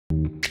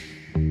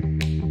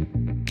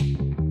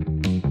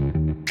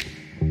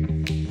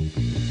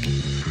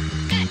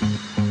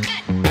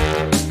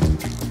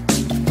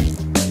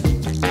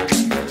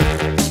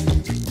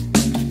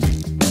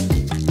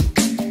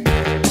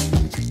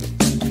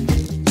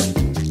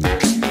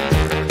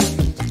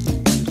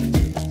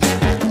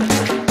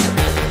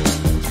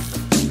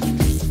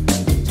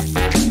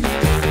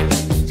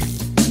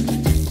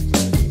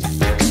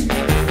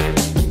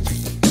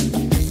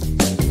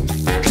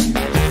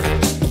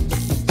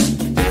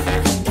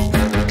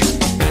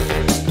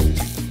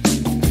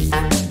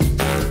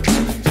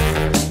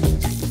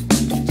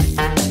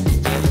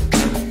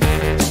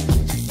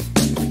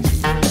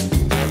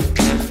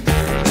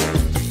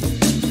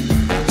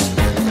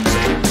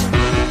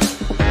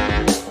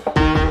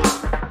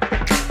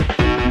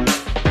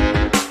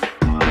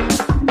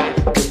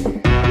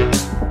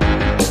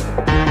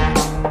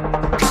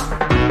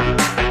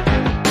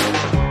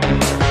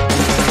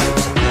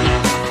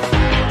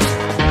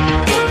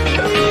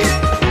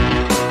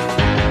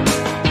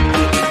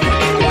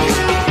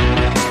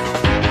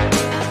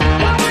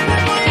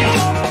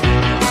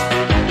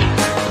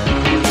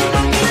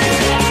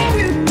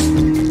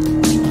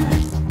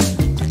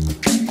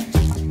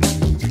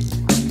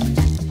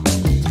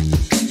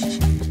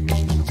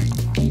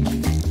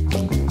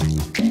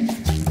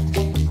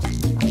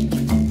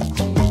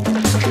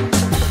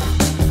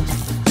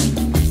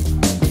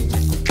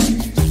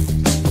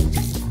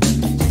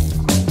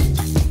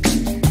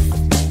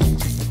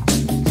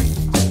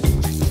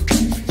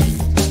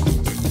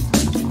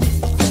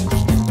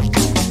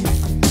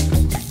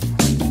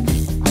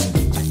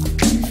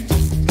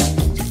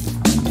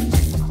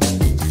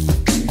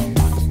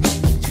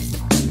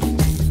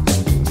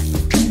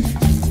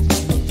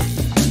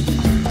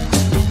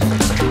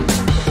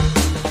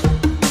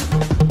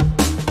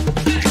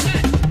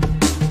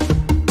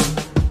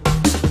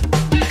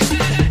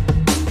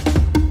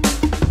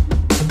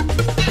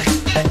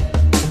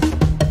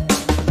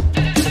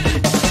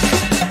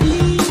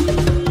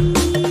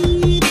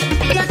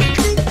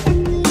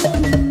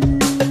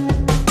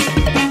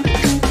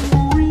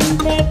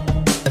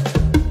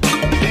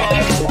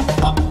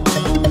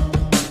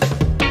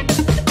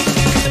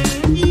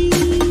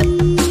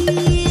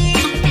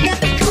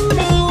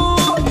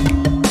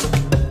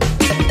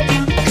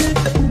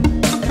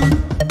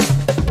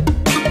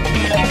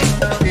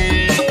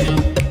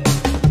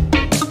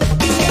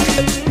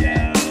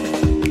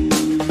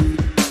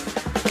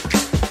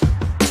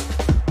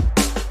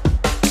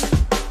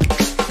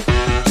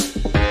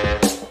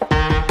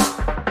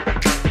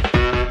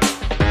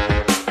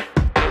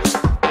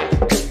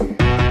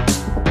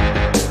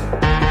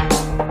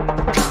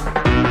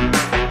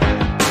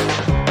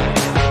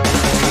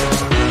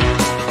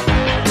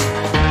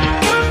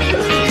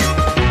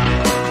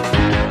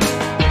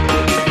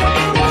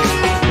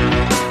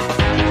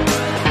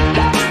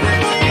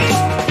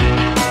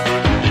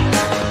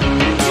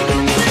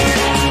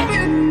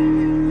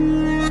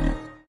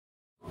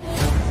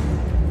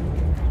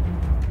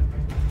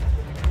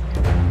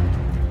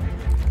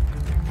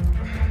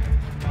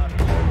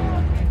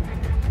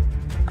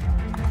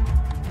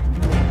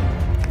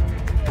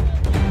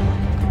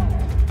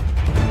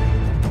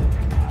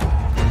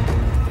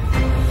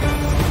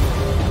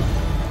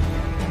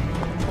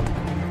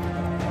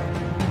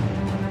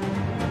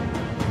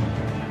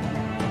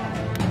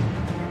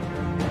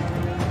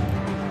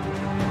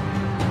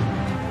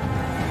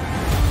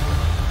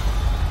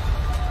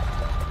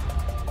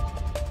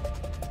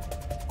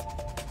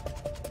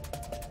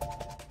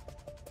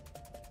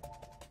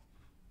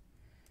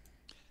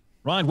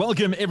Right,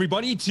 welcome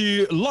everybody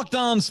to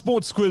Lockdown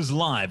Sports Quiz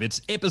Live. It's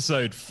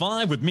episode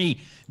 5 with me,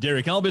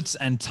 Derek Alberts,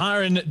 and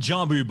Tyron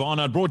Jabu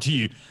Barnard, brought to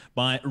you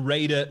by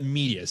Raider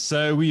Media.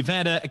 So we've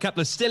had a couple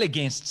of stellar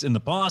guests in the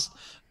past.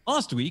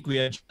 Last week, we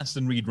had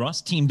Justin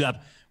Reid-Ross teamed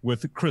up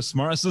with Chris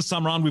Morris. This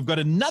time around, we've got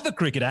another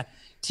cricketer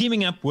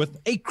teaming up with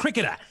a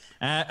cricketer.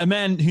 A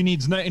man who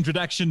needs no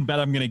introduction,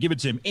 but I'm going to give it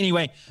to him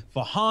anyway.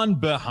 Farhaan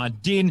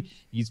Behardien.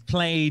 He's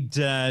played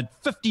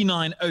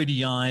 59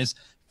 ODIs,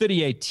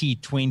 38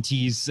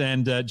 T20s,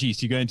 and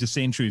geez, you go into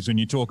centuries when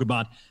you talk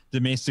about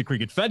domestic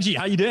cricket. Fudgy,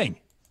 how you doing?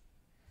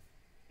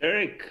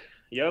 Eric,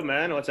 yo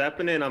man, what's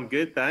happening? I'm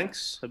good,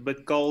 thanks. A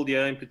bit cold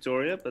here in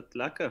Pretoria, but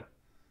lekker.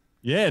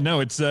 Yeah, no,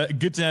 it's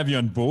good to have you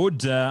on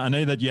board. I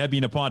know that you have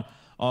been a part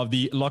of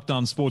the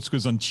Lockdown Sports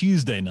Quiz on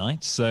Tuesday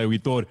night, so we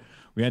thought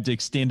we had to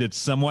extend it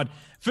somewhat.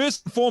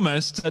 First and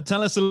foremost,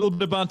 tell us a little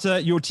bit about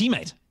your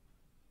teammate.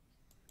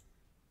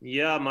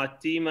 Yeah, my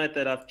teammate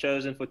that I've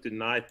chosen for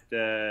tonight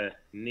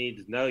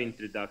needs no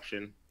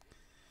introduction.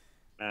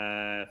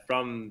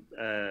 From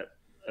a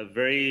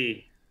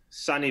very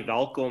sunny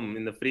Welkom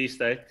in the Free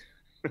State.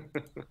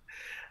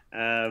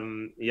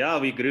 Yeah,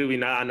 we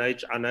grew.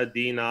 I know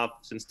Dean now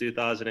since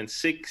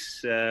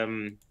 2006.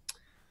 And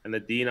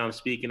the Dean I'm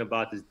speaking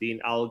about is Dean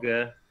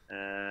Elgar.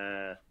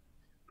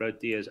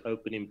 Proteas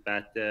opening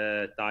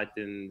batter,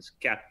 Titans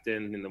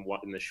captain in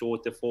the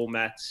shorter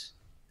formats.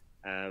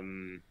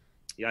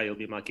 Yeah, he'll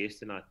be my guest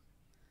tonight.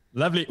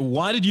 Lovely.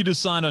 Why did you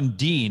decide on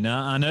Dean?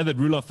 I know that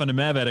Roelof van der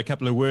Merwe had a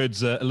couple of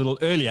words a little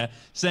earlier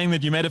saying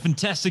that you made a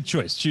fantastic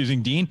choice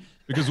choosing Dean.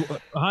 Because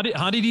how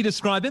did he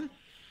describe him?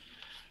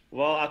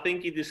 Well, I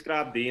think he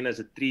described Dean as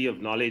a tree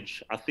of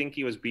knowledge. I think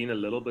he was being a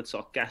little bit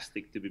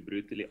sarcastic, to be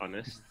brutally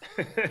honest.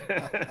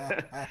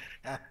 But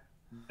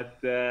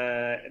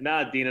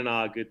no, Dean and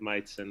I are good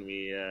mates, and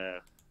we, I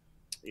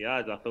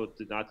thought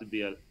that would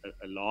be a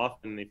laugh.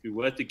 And if we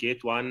were to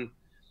get one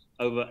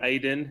over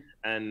Aiden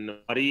and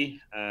Mari,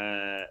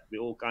 we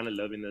all kind of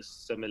live in a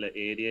similar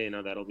area.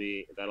 That'll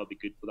be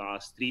good for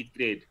our street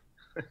cred.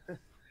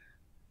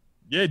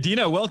 Yeah,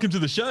 Dino, welcome to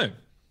the show.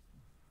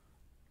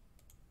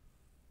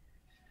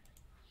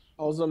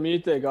 I was on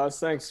mute there, guys.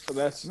 Thanks for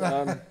that.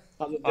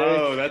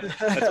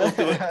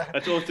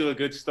 That's off to a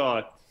good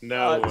start.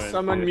 No,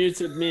 someone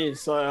muted me,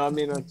 so I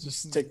mean,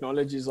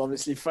 technology is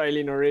obviously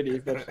failing already.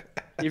 But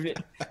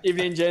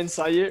evening, gents,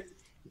 how are you?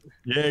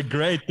 Yeah,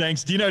 great,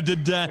 thanks. Dino,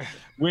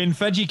 when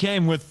Fudgy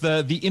came with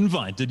the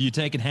invite, did you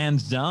take it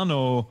hands down,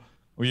 or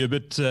were you a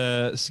bit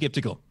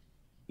skeptical?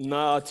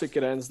 No, I took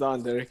it hands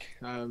down, Derek.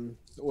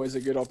 Always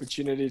a good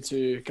opportunity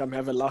to come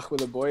have a lach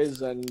with the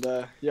boys, and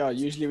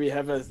usually we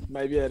have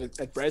maybe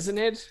at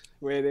Brazenhead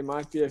where there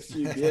might be a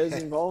few beers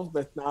involved,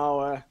 but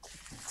now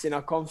it's in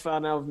our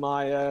compound of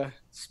my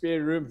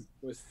spare room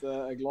with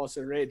a glass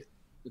of red.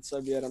 But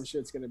so be it. I'm sure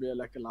it's going to be a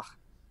lekker lach.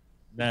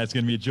 It's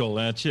going to be a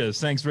jol.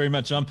 Cheers. Thanks very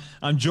much.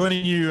 I'm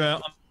joining you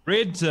on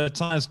red.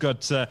 Ty's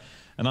got a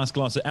nice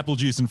glass of apple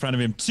juice in front of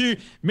him too.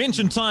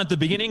 Mentioned Ty at the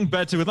beginning,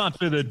 but without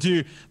further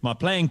ado, my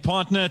playing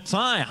partner,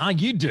 Ty, how are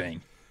you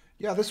doing?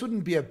 Yeah, this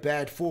wouldn't be a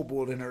bad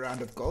four-ball in a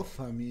round of golf.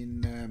 I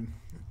mean,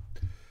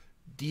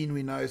 Dean,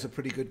 we know, is a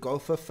pretty good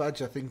golfer.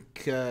 Fudge, I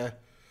think if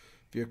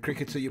you're a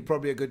cricketer, you're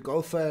probably a good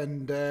golfer.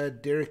 And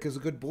Derek is a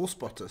good ball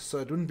spotter. So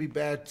it wouldn't be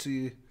bad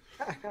to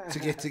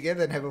get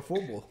together and have a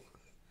four-ball.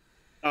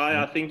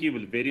 I think you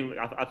will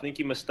I think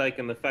you're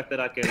mistaken. The fact that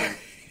I can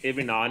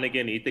every now and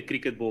again hit a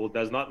cricket ball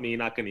does not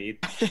mean I can hit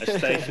a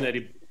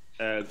stationary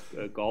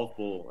golf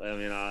ball. I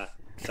mean,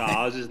 the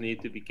houses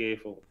need to be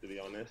careful, to be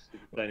honest,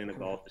 if you're playing in a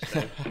golf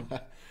estate.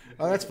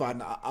 Oh, that's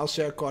fine. I'll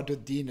share a card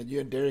with Dean, and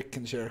you and Derek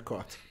can share a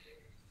card.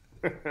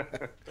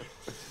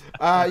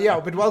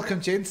 But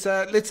welcome, gents.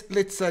 Let's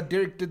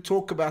Derek did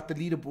talk about the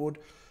leaderboard.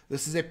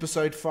 This is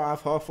episode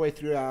 5, halfway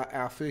through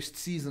our first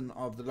season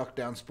of the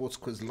Lockdown Sports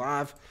Quiz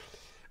Live.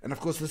 And of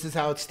course, this is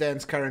how it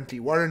stands currently.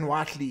 Warren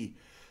Whiteley,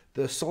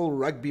 the sole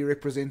rugby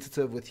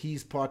representative, with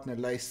his partner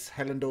Lace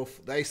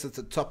Hellendorf. They sit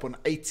at top on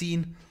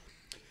 18.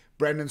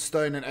 Brandon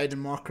Stone and Aidan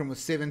Markram with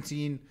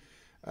 17.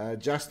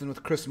 Justin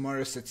with Chris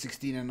Morris at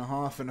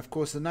 16.5. And of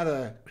course,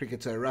 another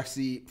cricketer,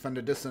 Rassie van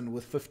der Dussen,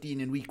 with 15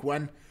 in week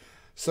 1.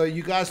 So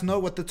you guys know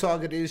what the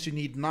target is. You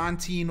need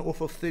 19 off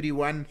of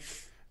 31.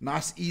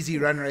 Nice, easy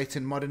run rate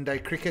in modern day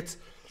cricket.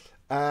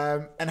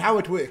 And how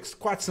it works,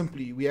 quite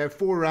simply, we have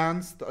 4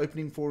 rounds, the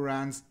opening 4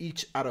 rounds,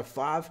 each out of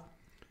 5.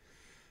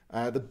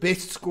 The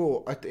best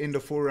score at the end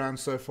of 4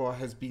 rounds so far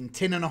has been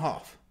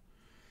 10.5.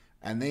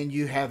 And then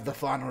you have the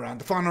final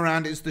round. The final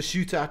round is the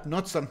shootout,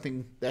 not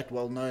something that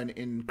well known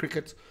in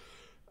cricket.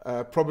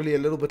 Probably a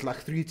little bit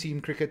like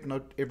 3-team cricket.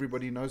 Not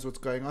everybody knows what's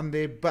going on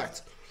there,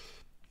 but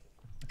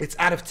it's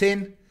out of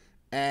 10.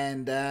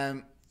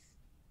 And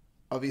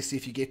obviously,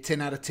 if you get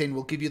 10 out of 10,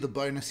 we'll give you the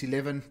bonus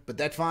 11. But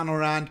that final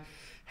round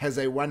has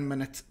a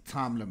 1-minute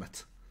time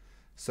limit.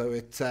 So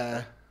it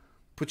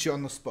puts you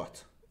on the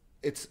spot.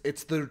 It's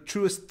the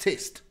truest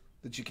test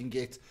that you can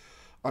get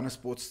on a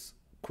sports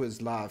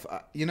quiz live.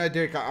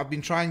 Derek, I've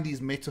been trying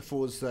these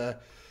metaphors,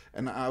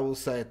 and I will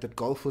say that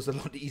golf was a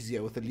lot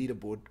easier with a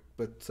leaderboard.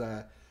 But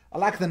I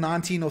like the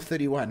 19 or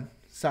 31.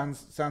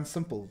 Sounds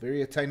simple,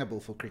 very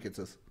attainable for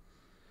cricketers.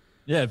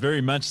 Yeah, very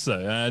much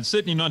so.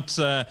 Certainly not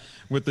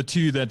with the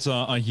two that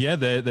are here.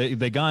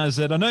 They're guys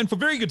that are known for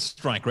very good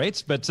strike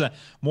rates, but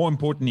more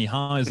importantly,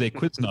 how is their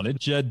quiz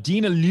knowledge?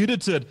 Dean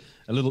alluded to it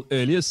a little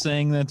earlier,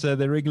 saying that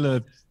they're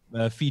regular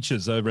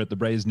features over at the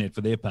Brazenhead for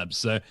their pubs.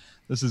 So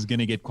this is going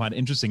to get quite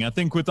interesting. I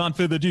think without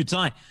further ado,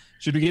 Ty,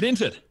 should we get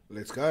into it?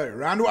 Let's go.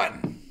 Round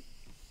 1.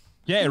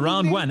 Yeah,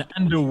 round 1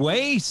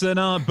 underway. So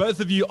now both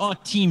of you are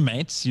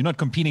teammates. You're not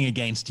competing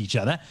against each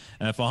other.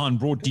 Farhaan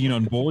brought Dean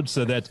on board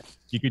so that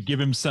you could give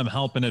him some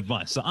help and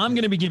advice. So I'm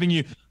going to be giving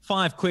you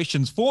 5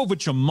 questions, 4 of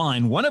which are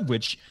mine, 1 of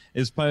which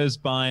is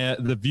posed by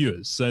the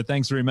viewers. So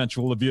thanks very much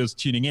for all the viewers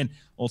tuning in.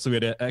 Also, we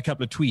had a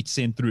couple of tweets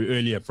sent through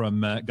earlier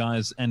from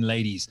guys and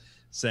ladies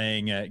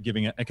saying,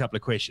 giving a couple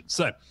of questions.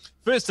 So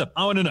first up,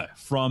 I want to know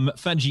from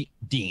Fudgy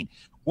Dean,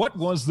 what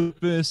was the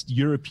first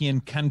European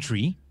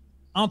country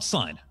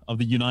outside of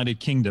the United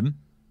Kingdom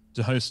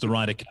to host a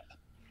Ryder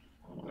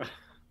Cup?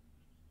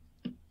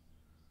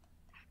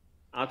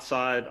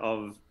 Outside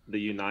of the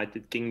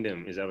United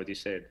Kingdom, is that what you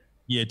said?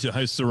 Yeah, to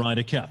host a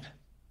Ryder Cup.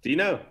 Do you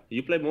know?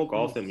 You play more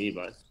golf than me,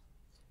 bud.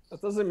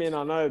 That doesn't mean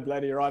I know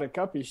bloody Ryder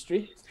Cup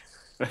history.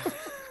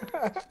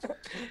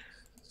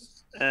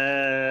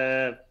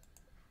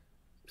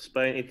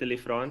 Spain, Italy,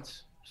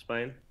 France.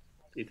 Spain,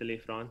 Italy,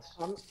 France.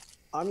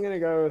 I'm going to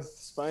go with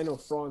Spain or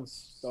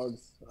France,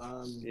 dogs.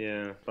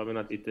 Yeah, probably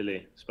not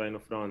Italy. Spain or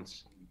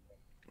France.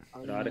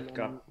 Ryder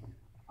Cup.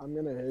 I'm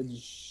gonna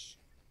hedge.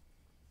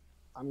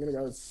 I'm gonna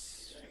go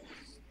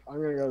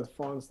with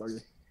France, doggy.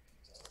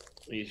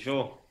 Are you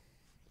sure?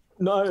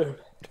 No.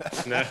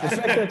 No.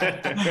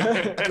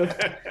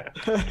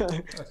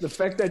 The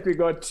fact that we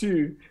got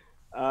two,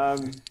 I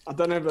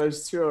don't know if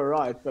those two are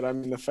right, but I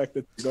mean the fact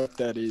that we got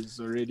that is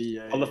already.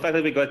 Well, the fact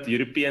that we got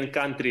European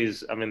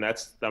countries,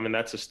 that's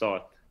a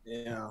start.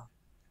 Yeah.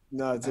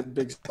 No, it's a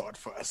big start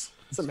for us.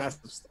 It's a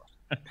massive start.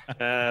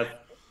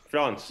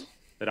 France,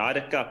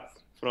 Ryder Cup,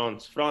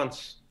 France.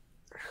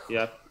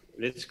 Yeah,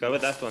 let's go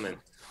with that one then.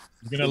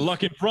 You're going to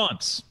lock in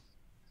France.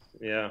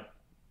 Yeah.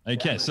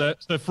 Okay, so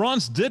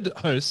France did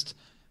host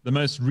the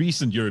most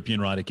recent European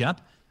Ryder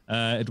Cup.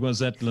 It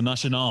was at Le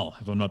National,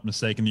 if I'm not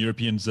mistaken. The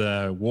Europeans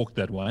walked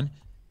that one.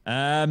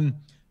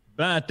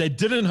 But they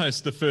didn't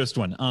host the first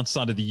one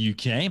outside of the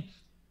UK.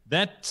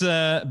 That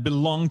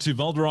belonged to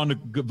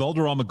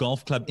Valderrama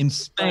Golf Club in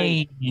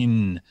Spain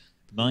in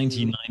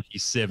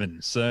 1997.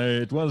 So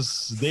it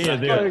was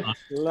there.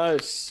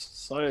 Close.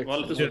 So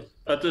well, it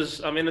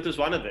was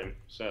one of them.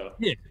 So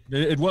yeah,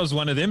 it was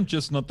one of them,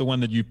 just not the one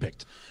that you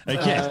picked.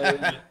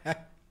 Okay.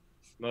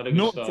 Not a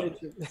good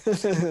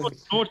start.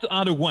 Not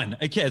out of one.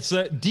 Okay,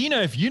 so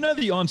Dino, if you know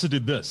the answer to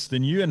this,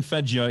 then you and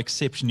Fudgy are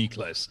exceptionally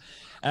close.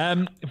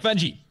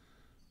 Fudgy,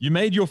 you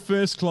made your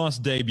first-class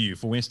debut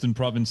for Western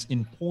Province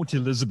in Port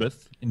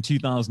Elizabeth in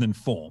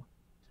 2004.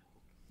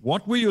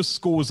 What were your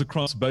scores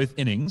across both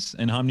innings,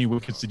 and how many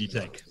wickets did you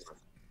take?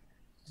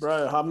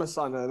 Bro, how must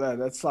I know that?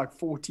 That's like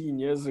 14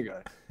 years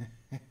ago.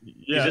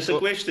 Yeah. Is this a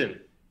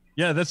question?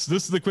 Yeah, this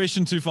is the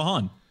question to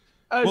Farhaan.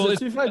 Oh, well, it's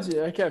too Fudgy.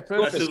 Okay,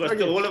 perfect. That's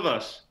to all of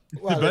us.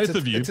 Well, both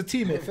of you. It's a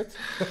team effort.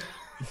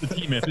 It's a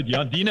team effort.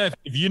 Yeah, Dino,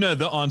 if you know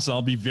the answer,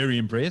 I'll be very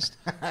impressed.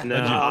 No,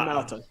 I'm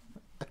out.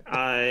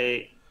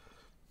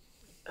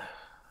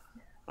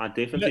 I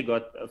definitely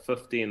got a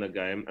 50 in the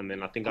game, and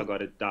then I think I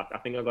got a duck. I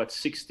think I got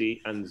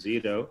 60 and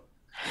 0.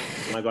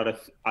 And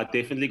I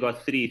definitely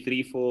got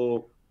three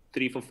for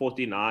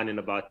 49 in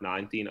about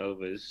 19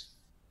 overs.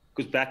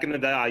 Because back in the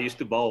day, I used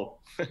to bowl.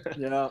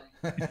 Yeah.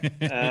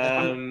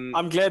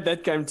 I'm glad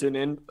that came to an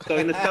end. So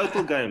in the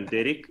total game,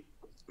 Derek.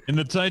 In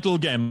the total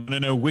game, I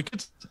don't know,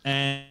 wickets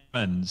and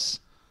runs.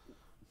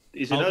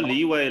 Is there no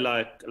leeway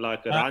like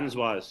runs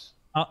wise?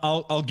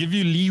 I'll give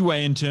you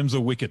leeway in terms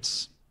of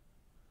wickets.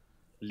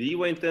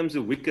 Leeway in terms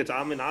of wickets.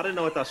 I don't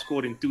know what I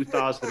scored in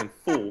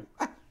 2004.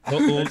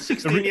 Well,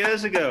 16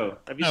 years ago.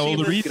 Have you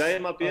seen this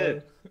Graham up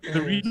here?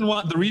 The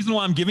reason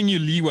why I'm giving you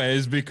leeway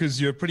is because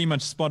you're pretty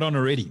much spot on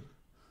already.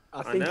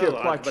 I think you're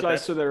quite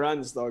close to the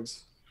runs,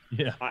 dogs.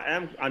 Yeah.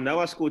 I know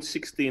I scored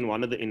 60 in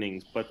one of the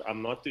innings, but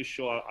I'm not too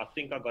sure. I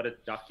think I got a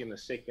duck in the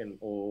second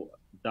or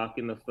duck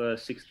in the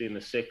first, 60 in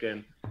the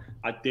second.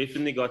 I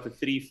definitely got a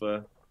 3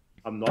 for.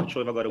 I'm not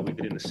sure if I got a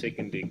wicket in the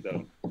second dig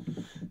though.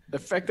 The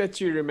fact that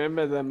you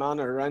remember the amount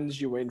of runs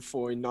you went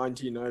for in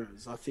 19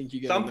 overs, I think you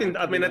get something.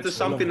 It is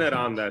something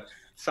around that.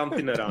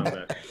 Something around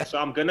that. So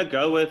I'm gonna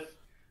go with.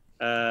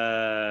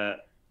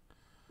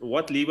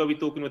 What leave are we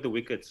talking with the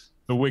wickets?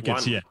 The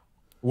wickets, yeah.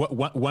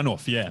 One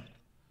off, yeah.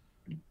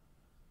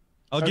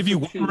 I'll give you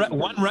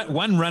one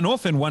run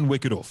off and one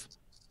wicket off.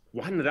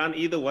 One run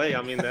either way.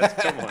 That's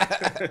come on.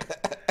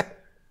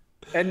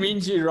 That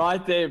means you're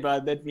right there,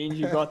 bud. That means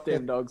you got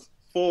them, dogs.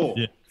 4.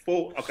 Yeah.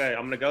 4. Okay,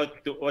 I'm gonna go.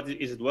 What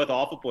is it worth?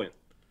 Half a point.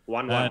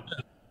 1.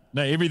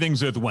 No,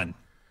 everything's worth 1.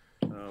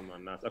 Oh my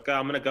nuts. Okay,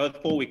 I'm gonna go with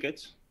 4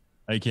 wickets.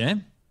 Okay.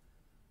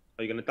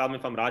 Are you gonna tell me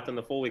if I'm right on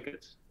the 4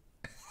 wickets?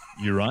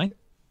 You're right.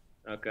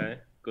 Okay,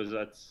 because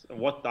that's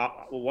what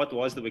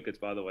was the wickets,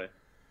 by the way?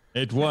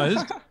 It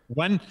was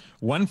one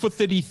for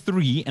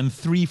 33 and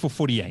 3 for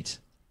 48.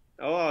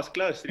 Oh, I was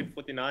close. 3 for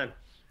 49.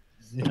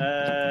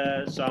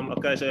 So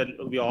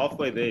we're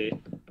halfway there,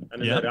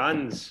 and then the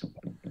runs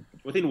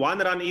within 1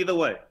 run either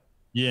way.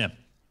 Yeah.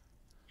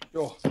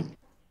 Oh.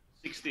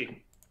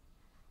 60.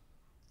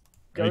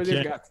 Go with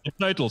your gut. In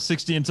total,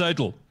 60 in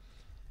total.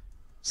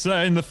 So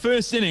in the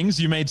first innings,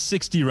 you made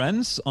 60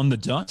 runs on the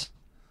dot.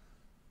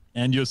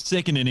 And your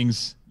second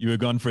innings, you were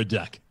gone for a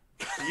duck.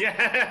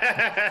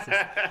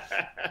 Yeah.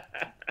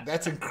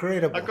 That's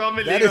incredible. I can't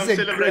believe I'm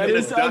celebrating. That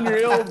is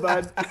unreal,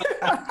 bud.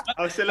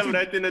 I'm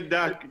celebrating a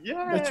duck. Yay.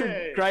 That's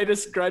your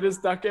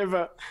greatest duck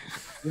ever.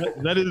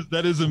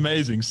 That is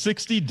amazing.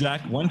 60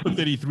 duck, 1 for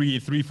 33,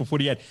 3 for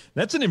 48.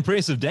 That's an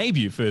impressive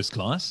debut, first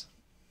class.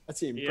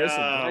 That's impressive.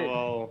 Yeah, right?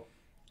 well,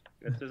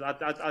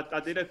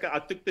 I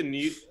took the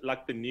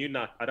new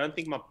nut. I don't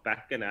think my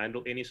back can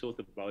handle any sort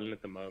of bowling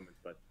at the moment,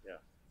 but yeah.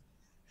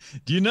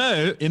 Do you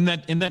know in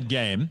that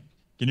game?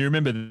 Can you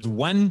remember there's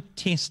one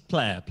test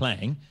player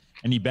playing,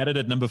 and he batted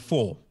at number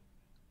 4? Do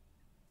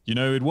you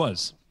know who it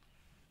was?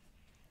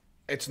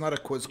 It's not a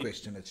quiz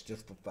question. It's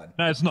just for fun.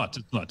 No, it's not.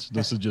 It's not.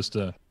 This is just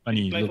a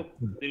funny. Did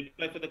he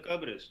play for the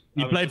Cobras?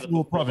 He played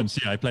for Province.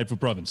 Yeah, he played for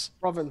Province.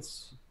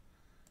 Province.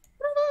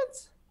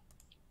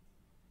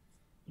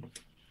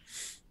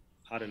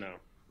 I don't know.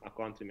 I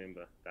can't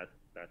remember that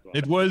one.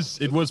 It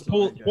was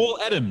Paul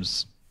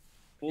Adams.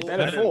 Paul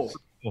Batted Adams.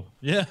 4.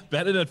 Yeah,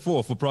 batted at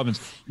 4 for Province.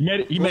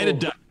 He made a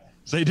duck,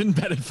 so he didn't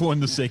bat at 4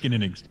 in the second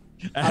innings.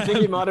 I think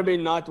he might have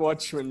been night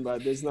watchman,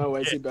 but there's no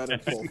way he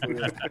batted for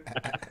real.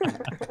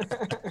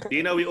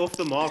 Dino, we off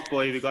the mark,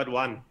 boy. We got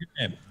one.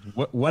 Yeah.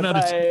 One out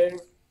of two.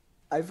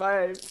 High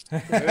five.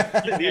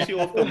 At least you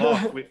off the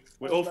mark.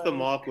 We're off the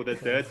mark with a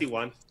dirty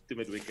one to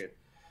mid wicket.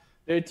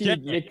 Dirty Yeah.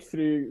 nick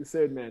through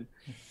third man.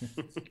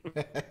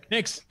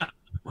 Next,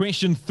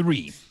 question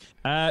 3.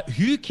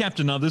 Who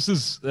captained? Now, this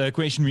is a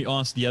question we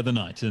asked the other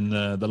night in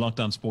the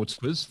Lockdown Sports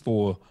Quiz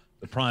for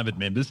the private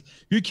members.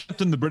 Who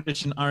captained the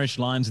British and Irish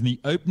Lions in the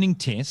opening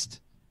test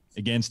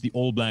against the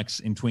All Blacks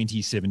in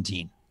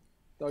 2017?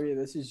 Doggy,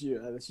 this is you.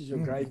 This is your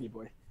gravy,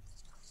 boy.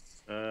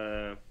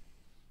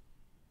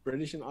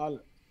 British and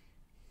Ireland.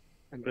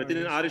 And Britain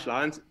and Irish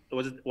Lions.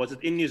 Was it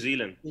in New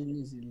Zealand? in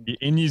New Zealand.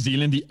 In New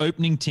Zealand, the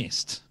opening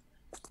test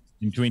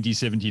in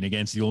 2017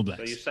 against the All So you're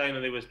Blacks. saying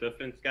that there was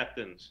different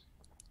captains?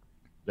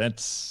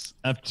 That's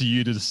up to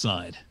you to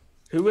decide.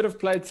 Who would have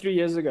played 3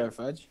 years ago,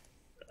 Fudge?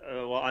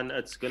 Well, and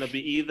it's going to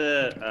be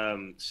either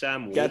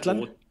Sam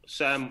Gatland?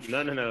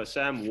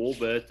 Sam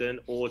Warburton,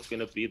 or it's going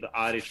to be the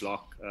Irish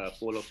lock,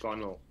 Paul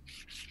O'Connell.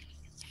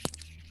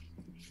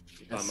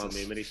 If my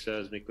memory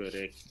serves me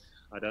correct.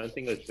 I don't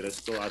think it's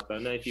Driscoll. I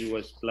don't know if he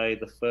was played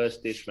the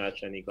first test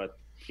match and he got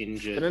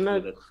injured Didn't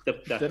with a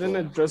tip tackle.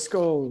 Didn't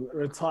Driscoll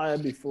retire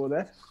before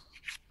that?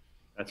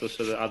 That's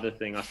also the other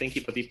thing. I think he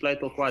played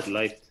till quite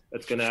late.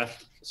 It's going to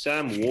have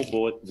Sam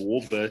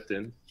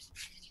Warburton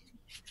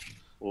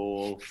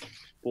or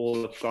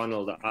Paul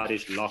O'Connell, the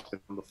Irish lock at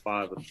number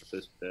 5,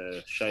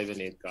 the shaven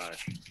head guy.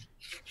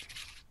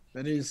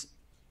 That is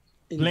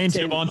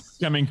Plenty of answers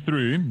coming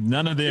through.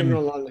 None of them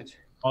general knowledge.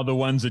 are the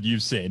ones that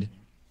you've said.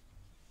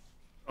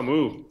 From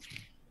who?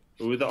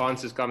 Who are the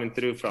answers coming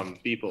through from?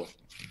 People.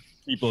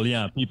 People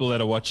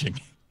that are watching.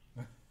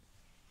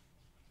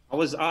 I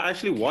was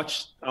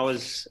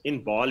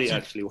in Bali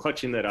actually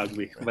watching the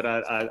rugby, but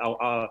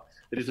I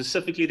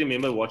specifically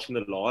remember watching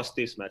the last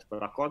test match,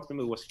 but I can't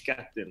remember who was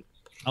captain.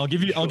 I'll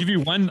give you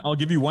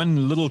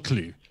one little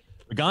clue.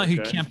 The guy who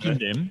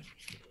captained them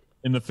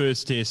in the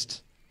first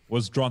test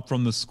was dropped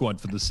from the squad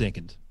for the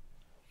second.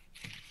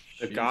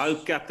 The guy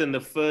who captained the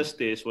first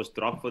test was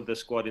dropped for the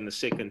squad in the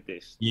second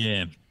test.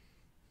 Yeah.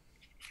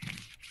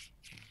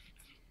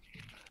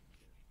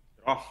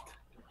 Dropped.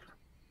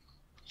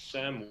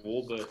 Sam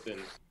Warburton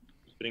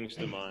springs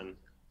to mind.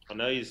 I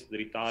know he's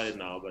retired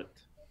now, but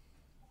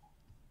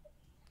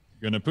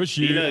Gonna push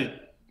you.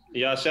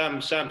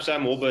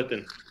 Sam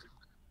Warburton.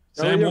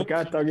 Go with your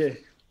gut, doggy.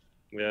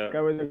 Yeah,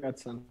 Go with your gut,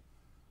 son.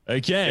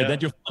 Okay, Yeah.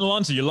 that's your final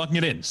answer. You're locking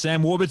it in.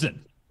 Sam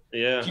Warburton.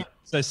 yeah.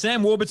 So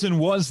Sam Warburton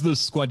was the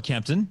squad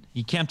captain.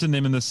 He captained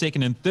them in the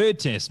second and third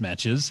test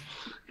matches.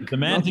 The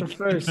man Not who the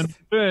captained them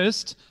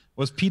first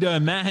was Peter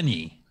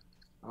O'Mahony.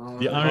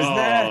 The Irish.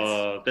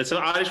 Oh, that's an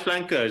Irish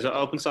flanker. He's an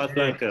open side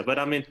flanker. But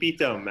I mean,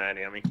 Peter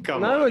O'Mahony. I mean,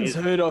 come on. No one's he's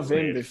heard of him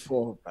weird.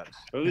 before, but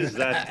Who is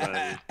that,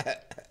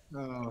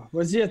 man?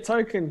 was he a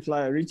token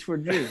player? Reach for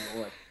a dream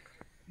or what?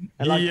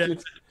 And Yeah.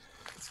 let's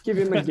give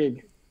him a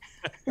gig.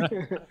 He was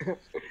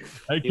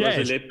a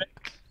Okay. lep-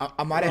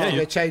 I might have to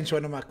go change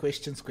one of my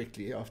questions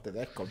quickly after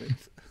that comment.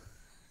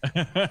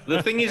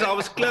 The thing is, I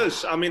was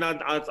close. I mean, I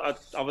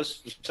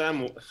was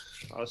Sam.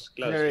 I was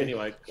close Very.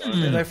 anyway.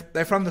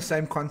 They're from the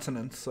same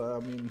continent, so I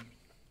mean,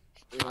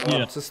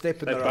 Yeah. it's a step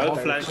in They're the right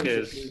both direction.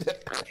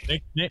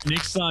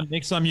 flankers.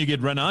 Next time you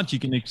get run out, you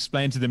can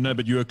explain to them, no,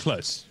 but you were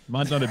close.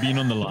 Might not have been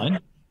on the line,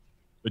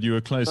 but you were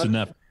close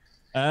enough.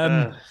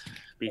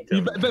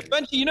 Peter.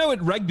 But you know,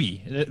 at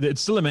rugby, it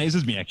still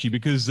amazes me actually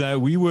because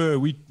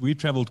we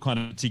travelled quite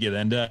a bit together,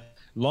 and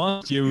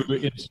last year we were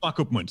in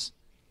Swakopmund,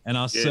 and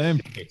I was so Yes.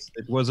 impressed.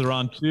 It was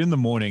around 2 a.m,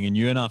 and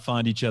you and I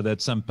find each other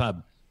at some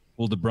pub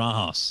called the Bra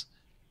House,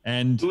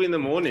 and 2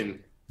 a.m.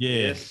 yeah,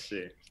 Yes.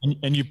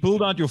 and you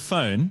pulled out your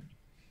phone,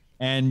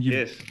 and you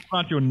Yes.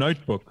 pulled out your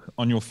notebook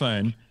on your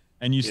phone,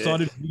 and you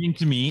started reading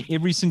to me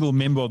every single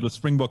member of the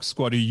Springbok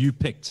squad who you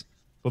picked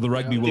for the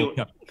Rugby World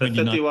Cup. The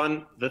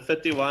 29.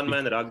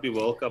 31-man Rugby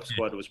World Cup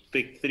squad was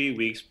picked 3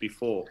 weeks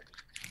before.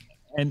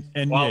 And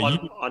Well, yeah,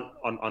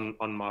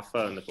 on my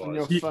phone it On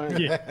your was. phone.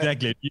 yeah,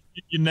 exactly.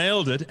 You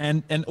nailed it.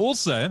 And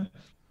also,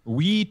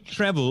 we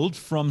traveled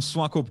from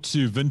Swakop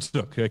to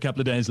Windhoek a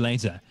couple of days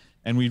later.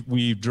 And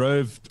we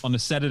drove on a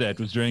Saturday. It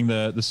was during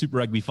the Super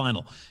Rugby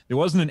final. There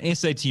wasn't an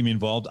SA team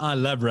involved. I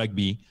love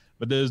rugby,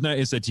 but there was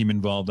no SA team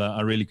involved. I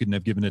really couldn't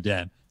have given a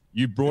damn.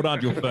 You brought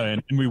out your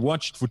phone, and we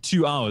watched for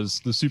 2 hours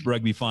the Super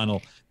Rugby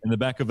final in the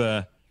back of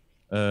an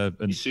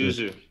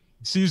Isuzu.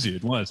 Isuzu.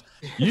 It was.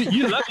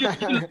 You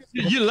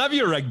love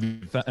your rugby,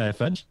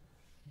 Fudge.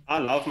 I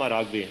love my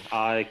rugby.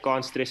 I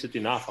can't stress it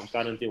enough. I'm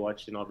currently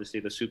watching,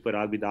 obviously, the Super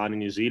Rugby down in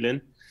New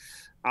Zealand.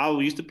 I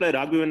used to play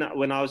rugby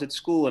when I was at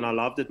school, and I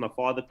loved it. My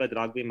father played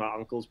rugby. My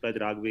uncles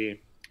played rugby.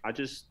 I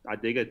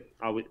dig it.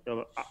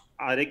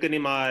 I reckon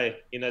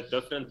in a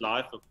different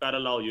life, a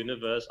parallel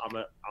universe,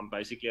 I'm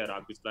basically a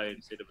rugby player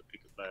instead of a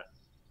cricket player.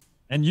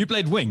 And you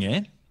played wing,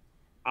 eh?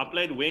 I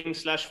played wing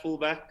 /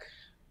 fullback.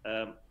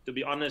 To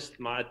be honest,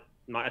 my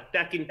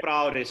attacking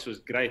prowess was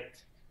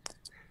great.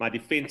 My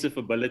defensive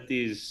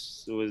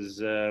abilities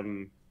was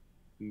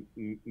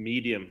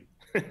medium.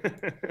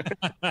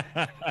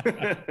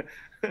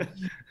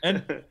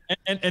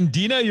 And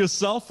Dino,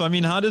 yourself, I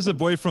mean, how does a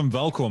boy from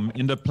Welkom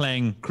end up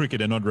playing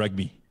cricket and not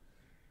rugby?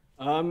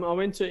 I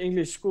went to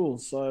English school,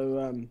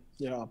 so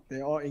yeah,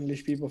 there are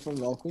English people from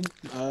Welkom.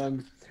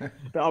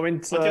 But I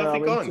went.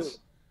 Okay,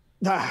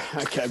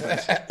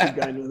 but keep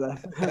going with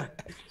that.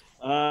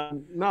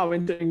 No, I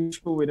went to English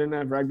school. We didn't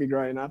have rugby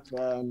growing up.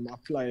 I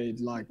played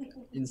like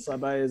in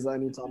Sabay is the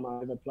only time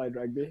I ever played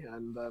rugby,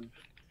 and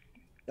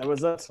that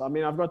was it. I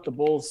mean, I've got the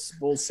ball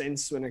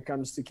sense when it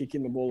comes to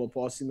kicking the ball or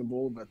passing the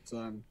ball, but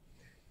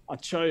I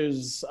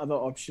chose other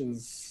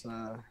options,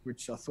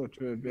 which I thought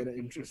were of better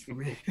interest for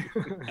me.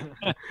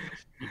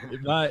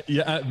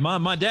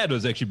 My dad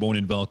was actually born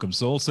in Welkom,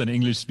 so also an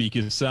English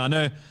speaker. So I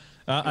know.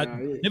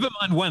 Never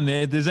mind one.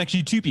 There's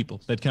actually two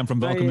people that come from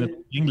Welkom that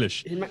are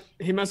English.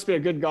 He must be a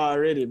good guy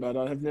already, but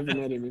I have never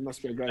met him. He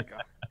must be a great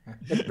guy.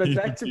 But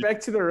back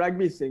to the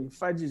rugby thing.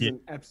 Fudge is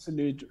an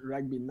absolute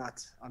rugby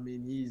nut. I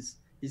mean, he's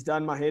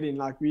done my head in.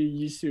 Like, we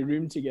used to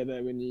room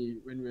together when we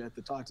were at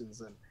the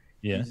Titans, and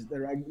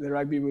the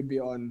rugby would be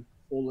on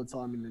all the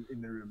time in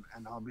the room,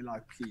 and I'll be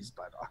like, please,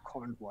 but I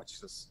can't watch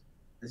this.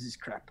 This is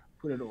crap.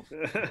 Put it off.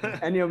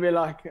 And he'll be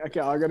like, okay,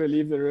 I got to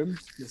leave the room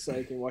just so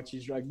he can watch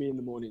his rugby in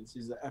the mornings.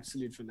 He's an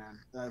absolute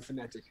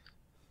fanatic.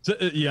 So,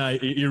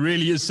 he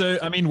really is. So,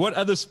 I mean, what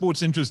other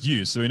sports interest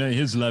you? So, we know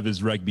his love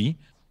is rugby.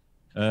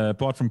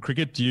 Apart from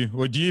cricket, do you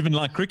even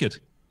like cricket?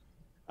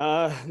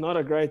 Not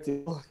a great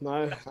deal,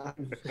 no.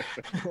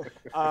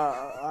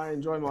 I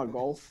enjoy my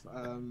golf.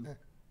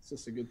 It's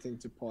just a good thing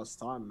to pass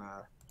time.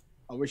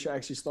 I wish I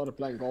actually started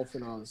playing golf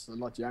when I was a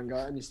lot younger.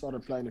 I only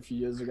started playing a few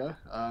years ago.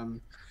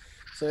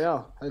 So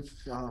yeah, I've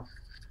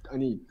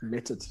only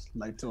met it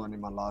later on in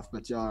my life.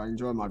 But yeah, I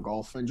enjoy my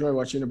golf. I enjoy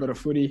watching a bit of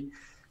footy,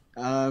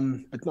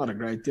 but not a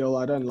great deal.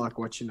 I don't like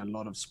watching a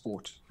lot of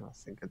sport. I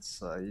think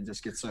it's you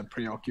just get so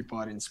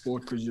preoccupied in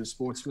sport because you're a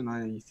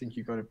sportsman. You think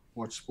you got to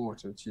watch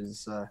sport, which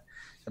is a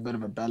bit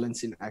of a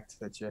balancing act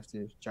that you have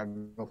to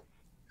juggle.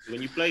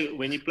 When you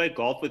play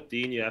golf with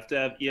Dean, you have to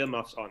have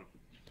earmuffs on.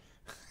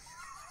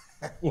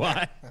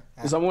 Why?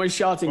 Because I'm always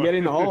shouting, get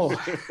in the hole.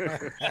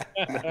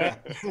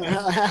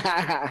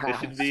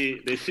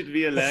 There should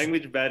be a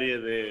language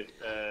barrier there.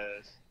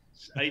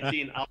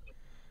 18 out.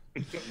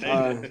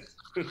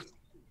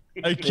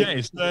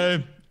 Okay,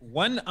 so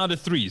 1 out of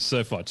 3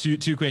 so far.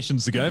 Two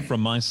questions to go from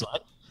my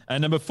side.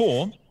 And number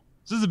 4,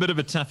 this is a bit of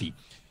a toughie.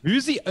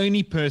 Who's the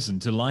only person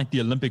to light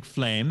the Olympic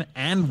flame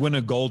and win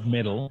a gold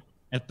medal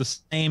at the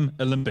same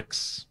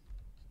Olympics?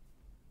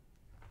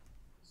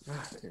 I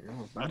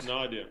have no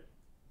idea.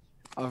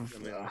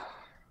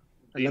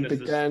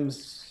 Olympic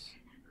Games.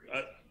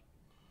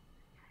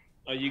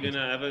 Are you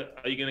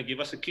gonna give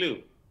us a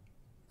clue?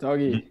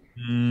 Doggy.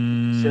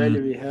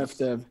 Surely we have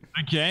to have.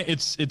 Okay,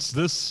 it's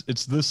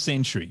this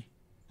century.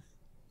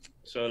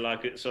 So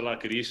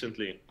like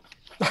recently.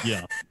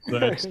 Yeah, so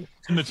it's in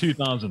the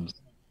 2000s.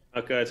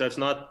 Okay, so it's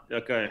not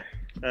okay.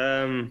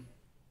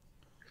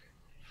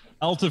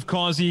 Altaf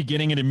Kazi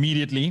getting it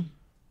immediately.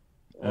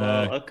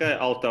 Okay,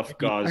 Altaf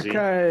Kazi.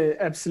 Okay,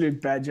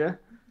 absolute badger.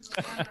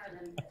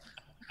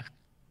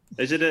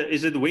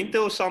 Is it Winter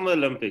or Summer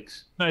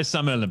Olympics? No,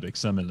 Summer Olympics.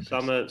 Summer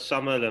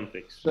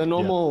Olympics. The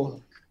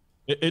normal.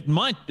 It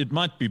might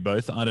be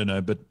both. I don't know,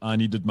 but I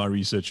needed my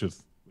research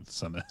with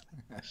summer.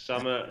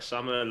 Summer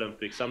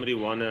Olympics. Somebody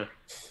wanna.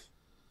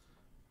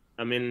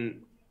 I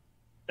mean,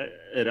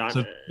 is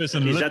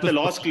that the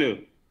last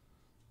clue?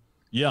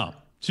 Yeah,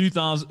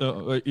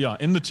 2000. Yeah,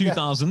 in the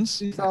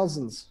 2000s.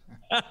 2000s.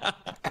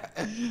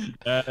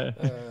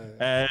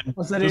 And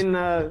was it in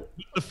the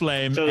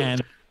flame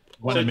and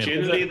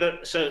generally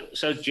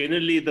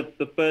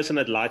the person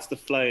that lights the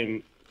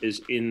flame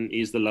is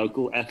the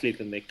local athlete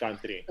in their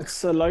country.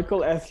 It's a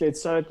local athlete.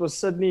 So it was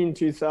Sydney in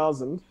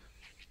 2000.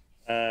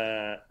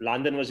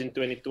 London was in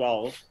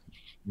 2012.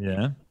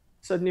 Yeah.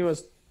 Sydney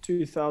was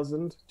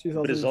 2000.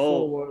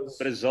 2004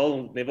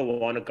 Brazil never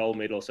won a gold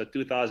medal. So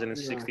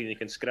 2016 you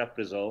can scrap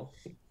Brazil.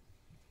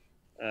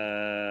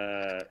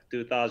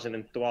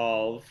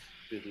 2012,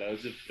 there's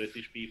loads of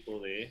British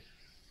people there.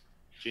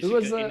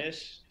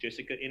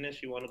 Jessica Innes,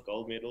 she won a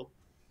gold medal.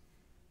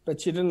 But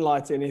she didn't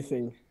light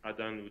anything. I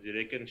don't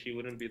reckon she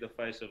wouldn't be the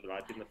face of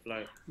lighting the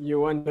flame.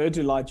 You want her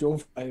to light your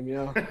flame,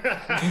 yeah.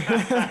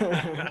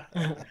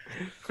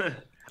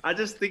 I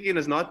just thinking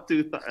it's not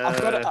too.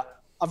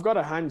 I've got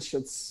a hunch.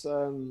 It's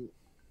it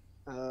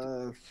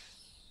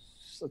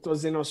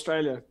was in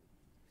Australia.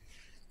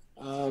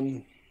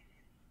 I'm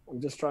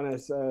just trying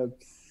to.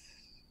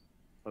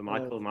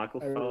 Michael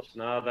Phelps.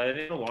 No, they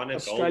didn't want a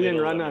Australian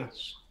gold runner.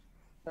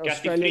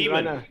 Australian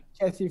runner.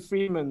 Kathy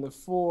Freeman, the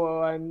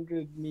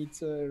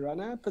 400-meter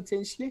runner,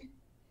 potentially.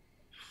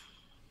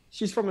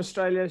 She's from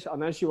Australia. I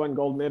know she won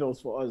gold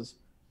medals for us.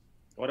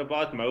 What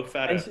about Mo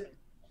Farah?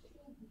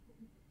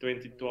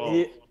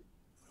 2012.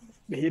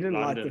 He didn't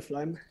light the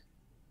flame.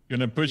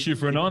 Gonna push you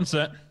for an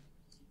answer.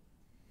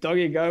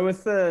 Doggy, go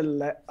with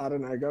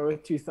go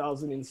with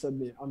 2000 in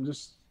Sydney.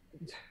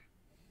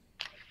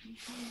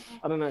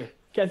 I don't know.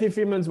 Kathy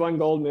Freeman's won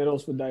gold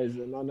medals for days,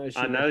 and I know she.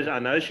 I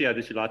know she had.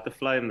 Did she light the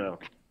flame though?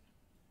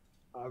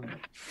 I'm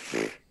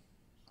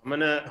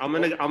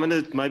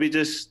gonna maybe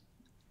just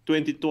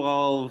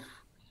 2012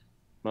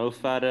 Mo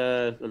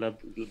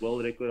Farah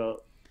world record.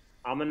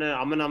 I'm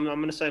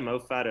gonna say Mo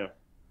Farah.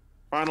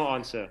 Final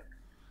answer.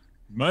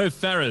 Mo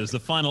Farah is the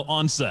final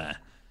answer.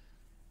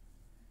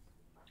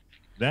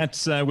 That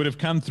would have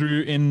come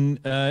through in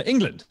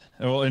England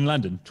or in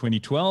London,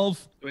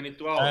 2012.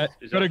 2012.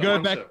 Got to go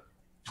back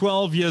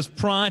 12 years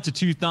prior to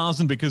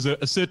 2000 because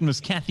a certain Miss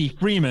Kathy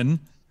Freeman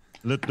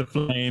lit the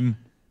flame,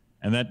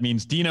 and that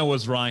means Dino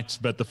was right,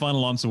 but the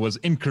final answer was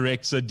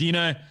incorrect. So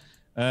Dino,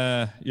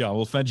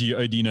 well, Fudge, you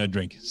owe Dino a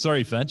drink.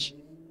 Sorry, Fudge.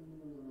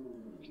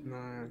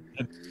 No.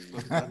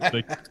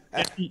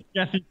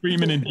 Kathy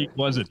Freeman indeed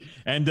was it.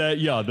 And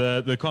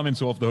the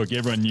comments were off the hook.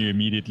 Everyone knew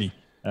immediately.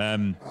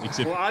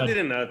 Except well, I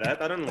didn't know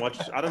that. I don't watch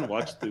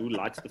Who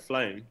Lights the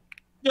Flame.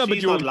 Yeah,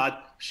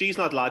 she's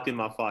not lighting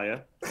my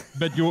fire.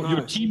 But your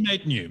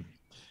teammate knew.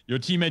 Your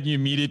teammate knew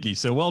immediately.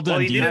 So well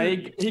done, Dino.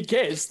 He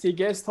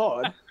guessed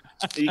hard.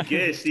 He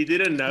guessed. He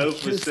didn't know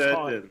for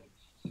certain.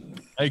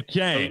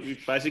 Okay.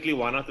 So basically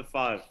 1 out of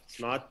 5. It's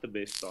not the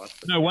best start.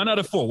 No, 1 out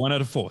of 4. 1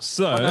 out of 4.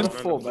 So 1 out of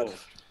 4, but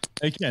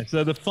okay.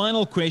 So the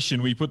final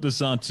question, we put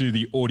this out to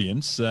the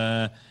audience,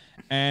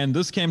 and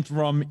this came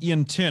from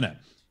Ian Turner,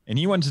 and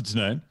he wanted to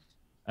know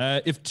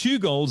if 2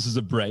 goals is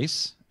a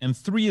brace and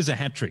 3 is a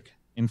hat trick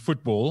in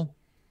football,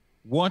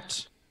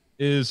 what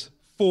is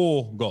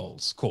 4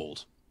 goals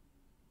called?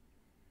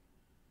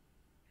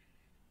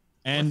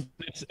 And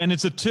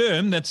it's a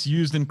term that's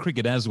used in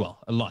cricket as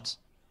well, a lot.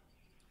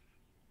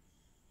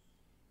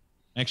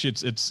 Actually,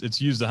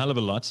 it's used a hell of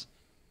a lot,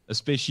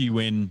 especially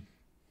when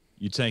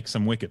you take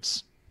some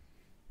wickets.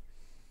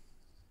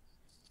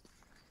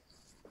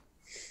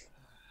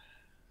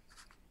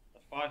 A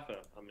fifer.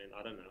 I mean,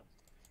 I don't know.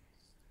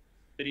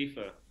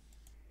 Threefer.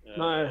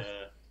 No.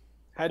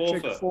 Hat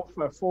trick,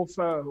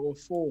 forfer, or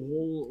 4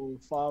 hole, or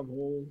 5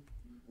 hole.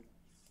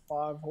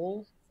 5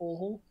 hole? 4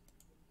 hole?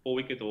 4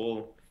 wicket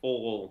hole. 4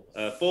 hole.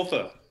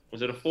 Forfer.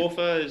 Was it a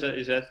forfer?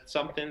 Is that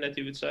something that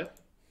you would say?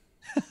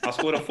 I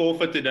scored a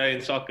forfer today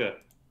in soccer.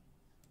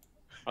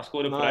 I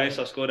scored a brace.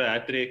 I scored a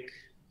hat trick.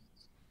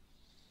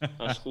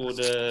 I scored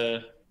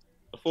a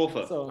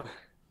forfer. So,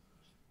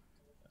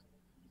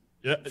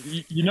 Yeah,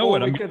 you know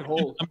what?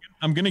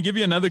 I'm going to give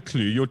you another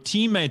clue. Your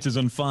teammate is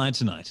on fire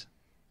tonight.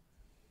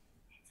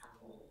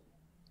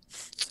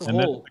 it's a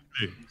hole.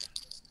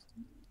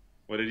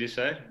 What did you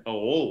say? A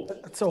hole.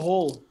 It's a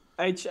hole.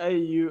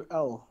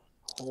 Haul.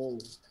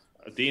 Hole.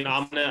 Dean,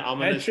 I'm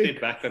gonna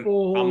step back and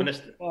I'm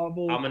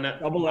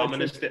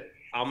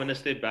gonna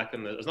step back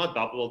and it's not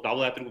double.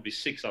 Double hat trick would be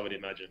 6, I would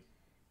imagine.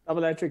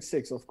 Double hat trick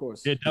 6, of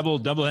course. Yeah,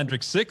 double hat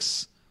trick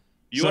 6.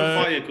 You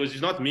on fire because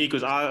it's not me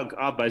because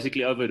I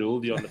basically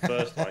overruled you on the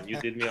first one.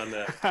 You did me on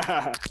the.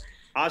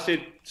 I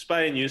said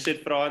Spain, you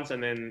said France,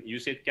 and then you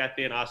said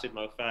Cathay, and I said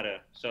Mo Farah.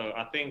 So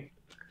I think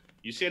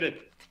you said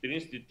it.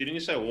 Didn't you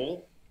say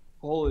hole?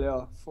 Hole,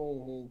 yeah,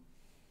 4 hole.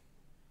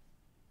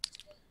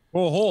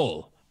 4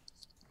 hole.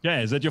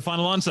 Okay, is that your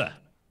final answer?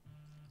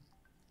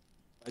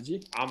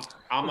 Haji?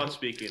 I'm not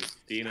speaking.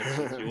 Dean, it's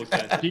your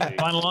turn to speak.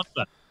 Final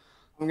answer.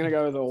 I'm gonna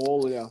go with the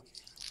hole, yeah.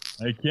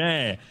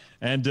 Okay,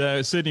 and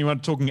certainly we're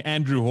not talking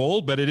Andrew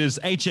Hall, but it is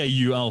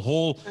Haul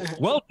Hall.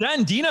 Well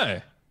done,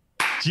 Dino.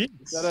 Jeez.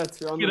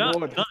 That's on the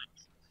board. Nice.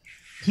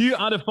 2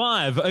 out of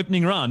 5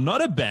 opening round.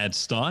 Not a bad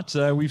start.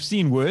 We've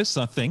seen worse,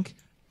 I think.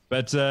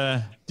 But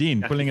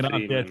Dean, pulling it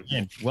out there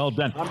again. Well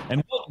done.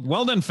 And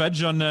well done,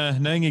 Fudge, on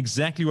knowing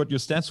exactly what your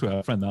stats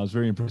were, friend. I was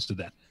very impressed with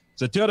that.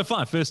 So 2 out of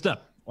 5, first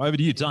up. Over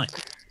to you, Ty.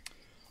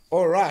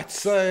 All right.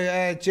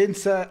 So,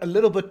 gents, a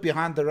little bit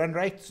behind the run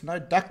rate. No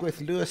Duckworth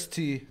Lewis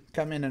to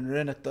come in and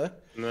ruin it, though.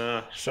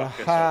 Nah, So,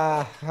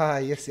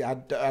 yes, I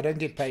don't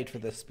get paid for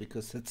this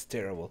because it's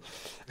terrible.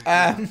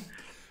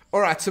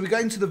 All right. So we're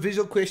going to the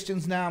visual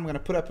questions now. I'm going to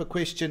put up a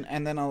question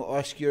and then I'll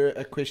ask you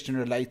a question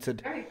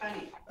related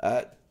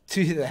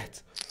to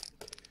that.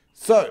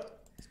 So,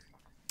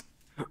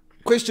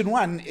 question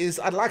 1 is,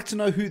 I'd like to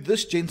know who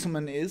this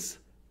gentleman is,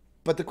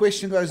 but the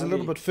question goes a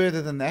little bit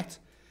further than that.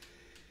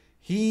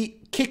 He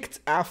kicked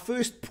our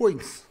first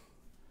points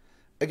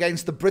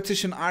against the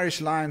British and Irish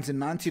Lions in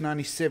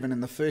 1997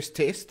 in the first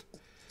test.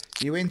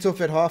 He went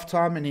off at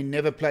halftime and he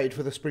never played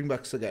for the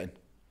Springboks again.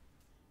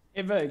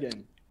 Ever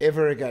again.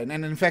 Ever again.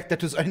 And in fact,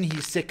 that was only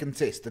his second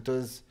test. It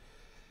was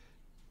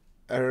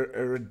a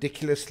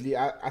ridiculously...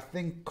 I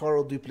think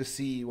Coral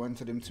Duplessis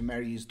wanted him to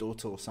marry his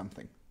daughter or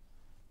something.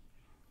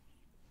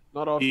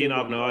 Not after. Dean, I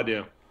have no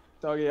idea.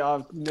 Doggy,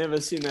 I've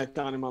never seen that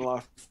down in my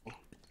life.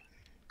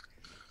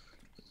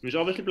 He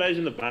obviously plays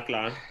in the back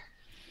line.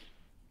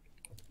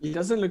 He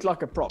doesn't look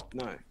like a prop,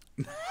 no.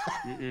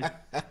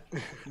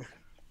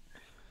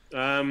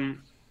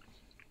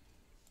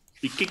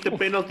 He kicked a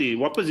penalty.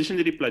 What position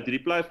did he play? Did he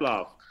play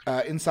flav?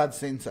 Inside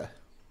centre.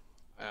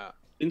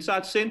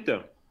 Inside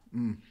centre.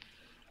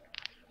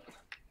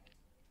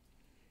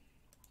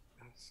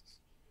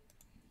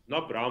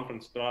 Not Bram van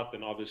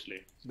Straten,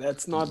 obviously.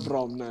 That's not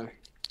Brom, no.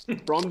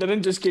 Brom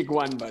didn't just kick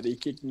 1, but he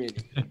kicked many.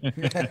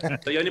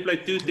 So he only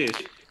played 2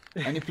 tests.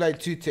 Only played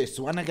 2 tests.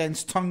 One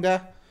against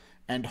Tonga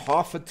and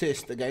half a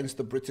test against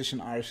the British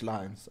and Irish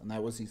Lions, and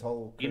that was his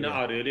whole career.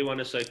 I really want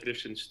to say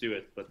Christian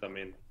Stewart, but I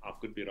mean, I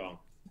could be wrong.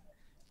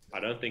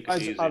 I don't think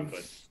it's easy, but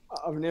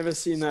I've never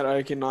seen that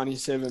oak in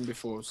 '97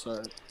 before.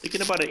 So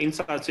thinking about an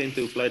inside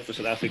centre who played for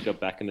South Africa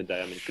back in the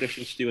day. I mean,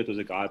 Christian Stewart was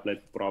a guy who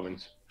played for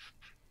Province.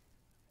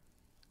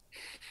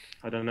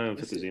 I don't know if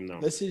it was him now.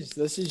 This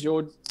is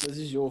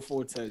your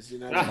forte, you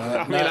know.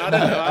 I mean, I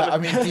don't know. I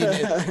mean,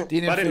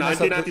 Dean, But in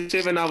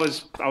 1997, I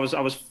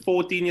was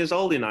 14 years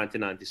old in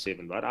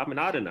 1997. But I mean,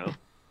 I don't know.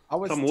 I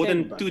was more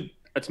 10, than two.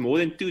 It's more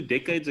than 2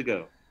 decades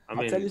ago. I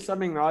mean, I'll tell you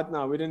something right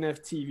now. We didn't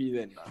have TV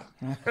then.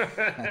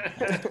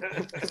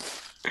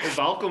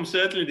 Welcome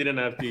certainly didn't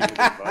have TV.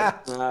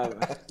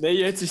 Then,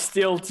 they had to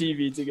steal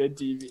TV to get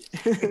TV.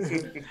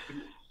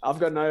 I've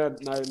got no.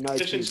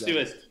 Christian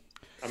Stewart.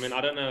 I mean,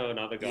 I don't know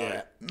another guy.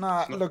 Yeah.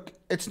 No, look,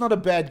 it's not a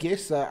bad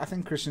guess. I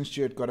think Christian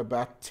Stewart got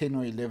about 10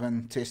 or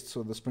 11 tests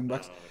for the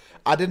Springboks. Oh, okay.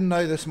 I didn't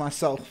know this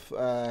myself,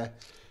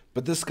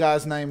 but this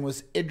guy's name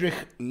was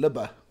Edrich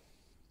Libber.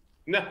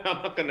 No,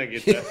 I'm not going to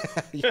get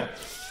that.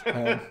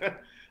 Yeah.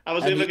 I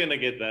was never going to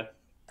get that.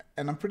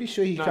 And I'm pretty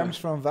sure he comes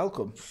from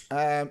Welkom.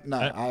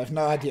 No, I have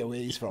no idea where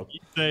he's from.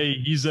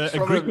 He's a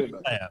Greek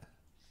player.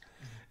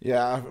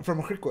 Yeah,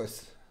 from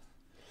Griquas.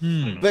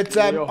 But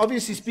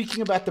obviously,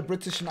 speaking about the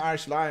British and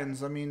Irish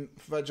Lions, I mean,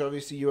 Fudge,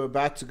 obviously you're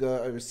about to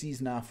go overseas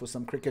now for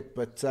some cricket,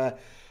 but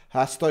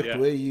how stoked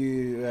were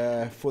you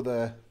for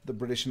the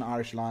British and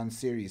Irish Lions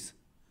series?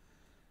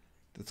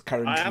 That's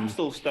currently... I am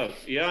still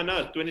stoked. Yeah, no,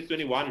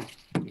 2021,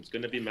 it's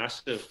going to be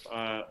massive.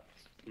 I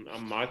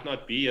might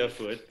not be here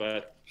for it,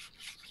 but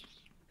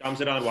it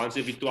comes around once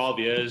every 12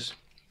 years.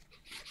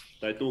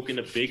 They're talking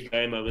a big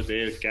game over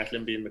there,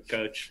 Gatlin being the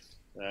coach.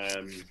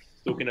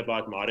 Talking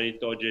about Mari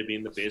Toje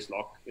being the best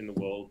lock in the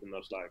world, and I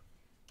was like,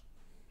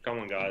 come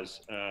on, guys.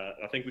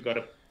 I think we got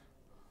a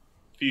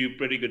few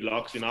pretty good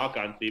locks in our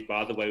country,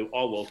 by the way, who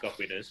are World Cup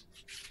winners.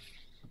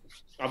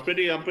 I'm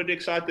pretty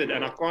excited,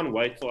 and I can't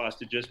wait for us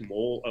to just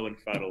maul Owen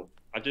Farrell.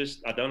 I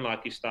don't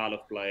like his style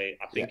of play.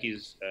 I think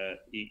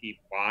he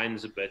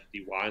whines a bit. He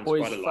whines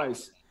quite a lot.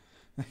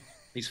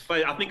 His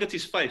face. I think it's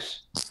his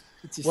face.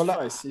 It's his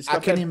face. He's got I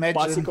can that imagine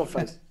bicycle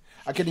face.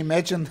 I can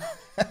imagine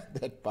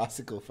that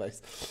bicycle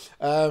face.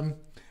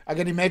 I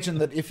can imagine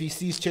that if he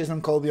sees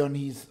Cheslin Colby on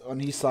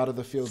his side of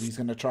the field, he's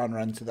going to try and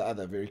run to the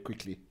other very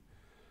quickly.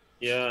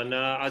 Yeah,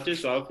 no, I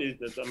just hope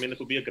it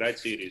will be a great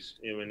series.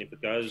 I mean, if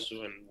it goes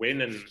when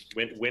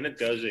it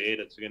goes ahead,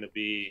 it's going to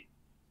be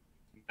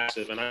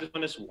massive. And I just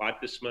want to wipe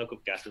the smoke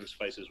of Gatlin's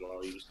face as well.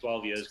 He was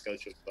 12 years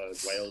coach of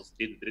Wales,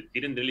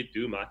 didn't really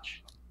do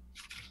much,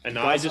 and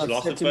now he just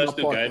lost the first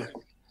 2 games.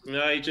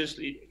 No, he just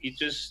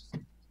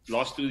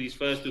lost to these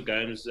first 2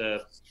 games,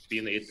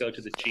 being the head coach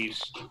of the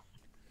Chiefs.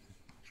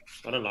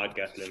 I don't like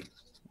Gatlin.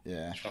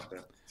 Yeah,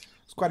 Shocker.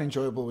 It's quite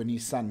enjoyable when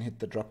his son hit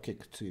the drop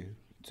kick to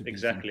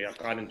exactly. I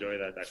quite enjoy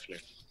that actually.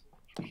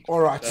 All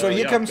right, so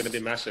here comes it's going to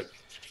be massive.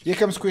 Here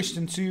comes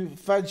question 2.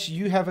 Fudge,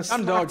 you have a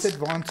slight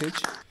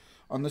advantage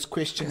on this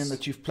question in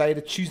that you've played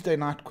a Tuesday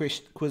night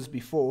quiz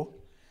before,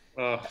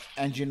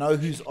 and you know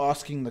who's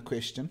asking the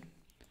question.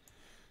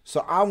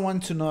 So I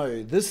want to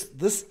know, this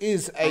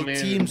is a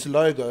team's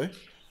logo.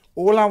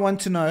 All I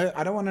want to know,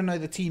 I don't want to know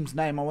the team's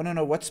name. I want to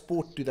know what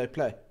sport do they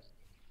play.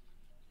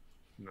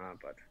 No,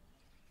 but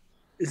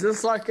is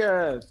this like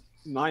a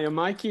Naya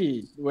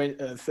Mikey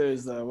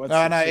Thursday?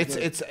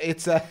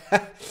 It's a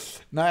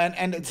no,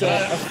 and it's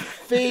a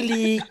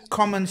fairly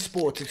common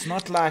sport. It's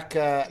not like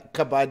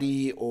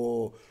kabaddi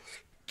or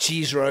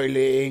cheese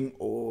rolling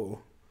or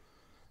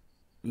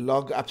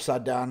log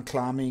upside down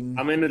climbing.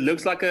 I mean, it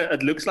looks like a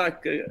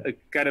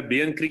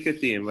Caribbean cricket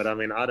team, but I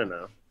mean, I don't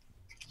know.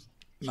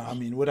 No, I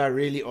mean, would I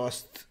really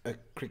ask a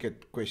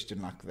cricket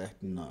question like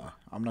that? No,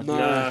 I'm not.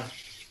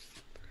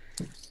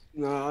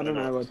 No, I don't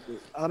know.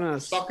 I don't know.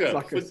 Soccer,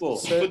 like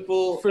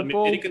football,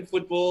 American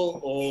football,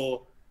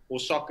 or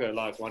soccer,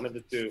 like one of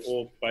the two,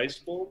 or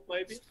baseball,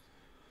 maybe.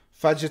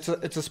 Fudge, it's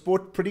a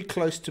sport pretty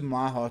close to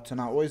my heart, and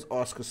I always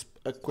ask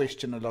a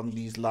question along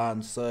these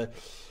lines. So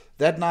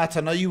that night,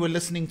 I know you were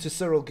listening to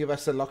Cyril give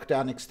us a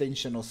lockdown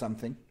extension or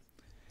something,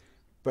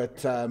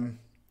 but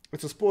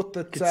it's a sport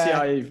that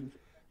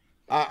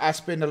I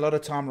spend a lot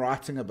of time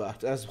writing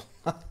about as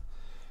well.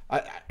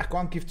 I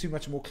can't give too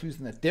much more clues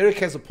than that. Derek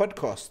has a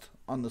podcast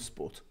on the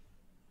sport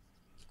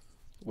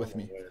with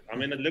me. I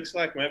mean, it looks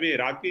like maybe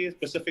rugby,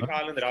 Pacific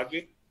Island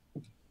rugby.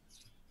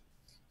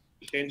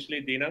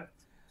 Potentially, Dina.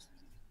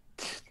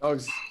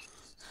 Dogs.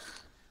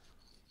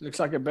 Looks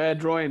like a bad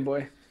drawing,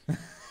 boy.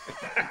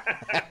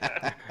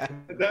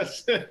 It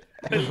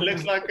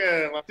looks like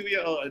a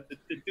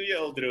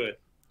 2-year-old drew it.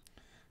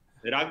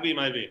 Rugby,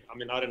 maybe. I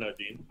mean, I don't know,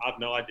 Dean. I have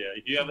no idea.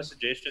 If you have a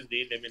suggestion,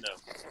 Dean, let me know.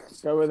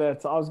 Go with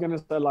that. I was going to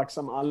say like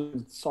some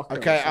island soccer.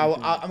 Okay,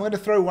 I'm going to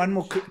throw one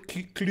more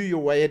clue your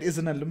way. It is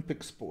an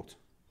Olympic sport.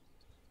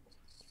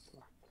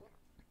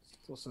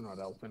 It's also not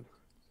helping.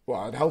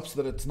 Well, it helps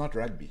that it's not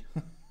rugby.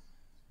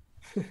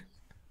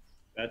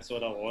 That's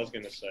what I was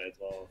going to say as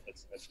well.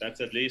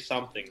 That's at least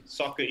something.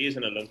 Soccer is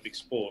an Olympic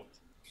sport.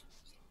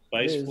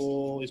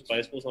 Baseball's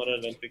not an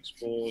Olympic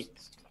sport.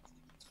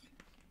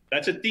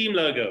 That's a team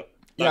logo.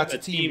 Yeah, Like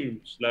it's a team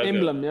team's logo.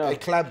 Emblem, yeah. A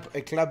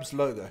club's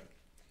logo.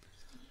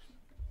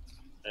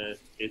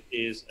 It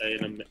is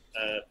an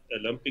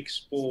Olympic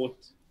sport,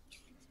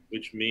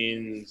 which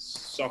means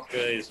soccer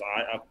is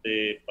high up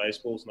there.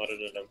 Baseball's not an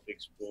Olympic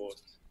sport.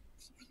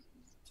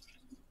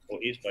 Or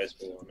is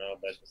baseball? No,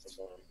 baseball's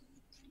not one.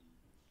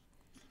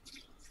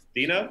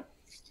 Dino?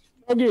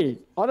 Okay,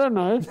 I don't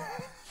know.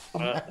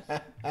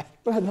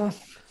 But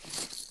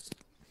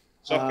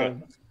Soccer.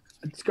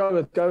 let's go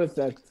with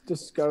that.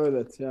 Just go with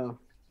it. Yeah.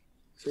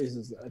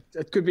 Jesus,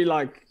 it could be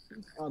like,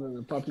 I don't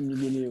know, Papua New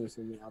Guinea or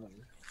something. I don't know.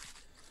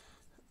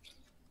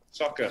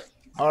 Soccer.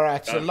 All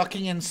right, so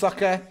locking in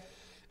soccer.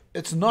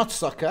 It's not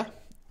soccer.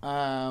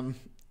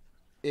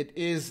 It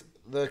is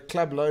the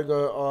club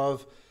logo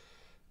of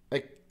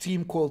a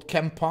team called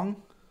Kampong,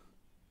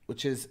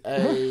 which is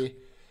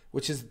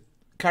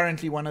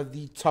currently one of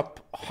the top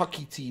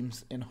hockey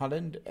teams in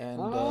Holland and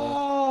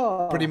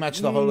pretty much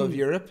the whole of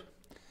Europe.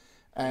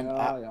 And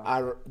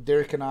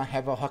Derek and I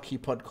have a hockey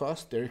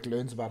podcast. Derek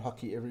learns about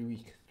hockey every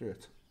week through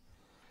it.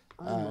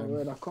 Oh my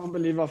word, I can't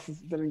believe I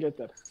didn't get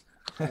that.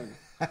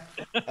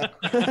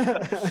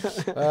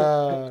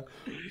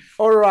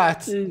 All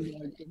right.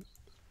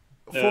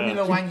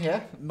 Formula One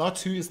here. Not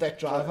who is that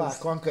driver. I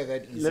can't go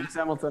that easy. Lewis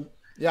Hamilton.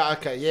 Yeah,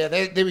 okay. Yeah,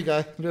 there we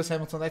go. Lewis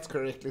Hamilton, that's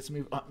correct. Let's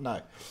move on.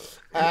 No.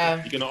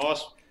 You're going to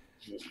ask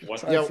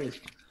what,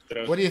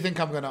 what do you think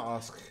I'm going to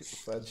ask,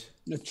 Fudge?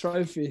 The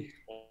trophy.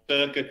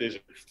 Circuit is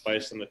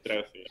based on the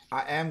trophy.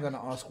 I am going to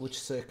ask which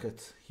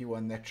circuit he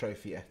won that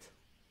trophy at.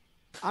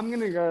 I'm going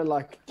to go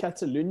like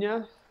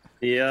Catalonia.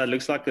 Yeah, it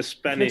looks like a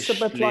Spanish It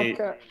looks a bit like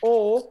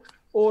or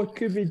it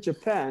could be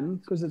Japan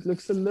because it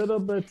looks a little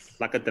bit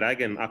like a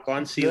dragon. I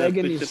can't see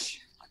dragonish.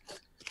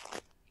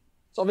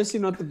 It's obviously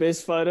not the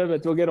best photo,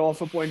 but we'll get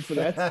half a point for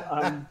that.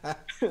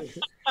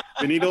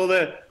 We need all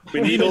the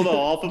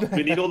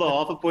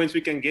half a points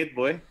we can get,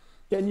 boy.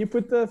 Can you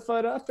put the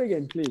photo up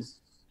again, please?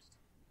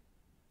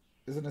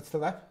 Isn't it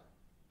still up?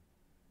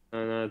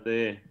 No,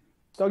 there.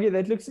 Doggy,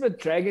 that looks a bit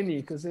dragony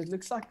because it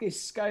looks like there's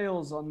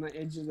scales on the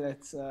edge of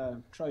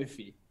that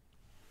trophy.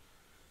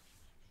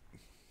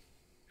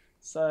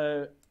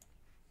 So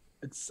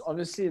it's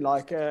obviously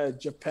like a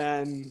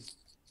Japan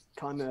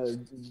kind of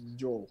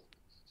jaw.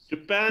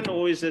 Japan,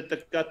 or is it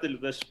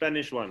the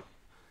Spanish one?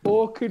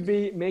 Or could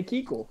be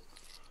Mexico.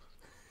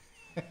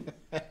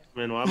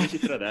 Man, why would you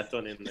throw that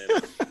one in there?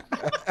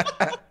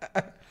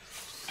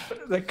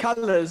 The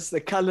colors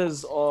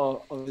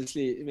are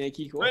obviously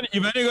Mexico.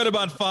 You've only got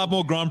about 5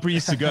 more Grand Prix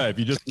to go if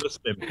you just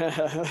list them.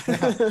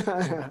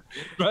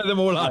 Throw them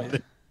all out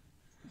there.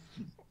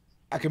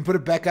 I can put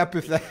it back up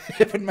if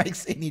it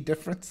makes any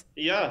difference.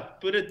 Yeah,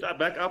 put it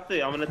back up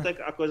there. I'm going to take,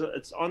 because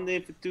it's on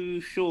there for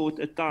too short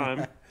a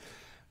time.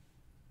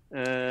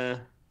 The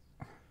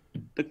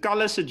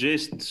color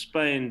suggests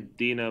Spain,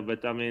 Dino,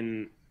 but I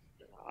mean...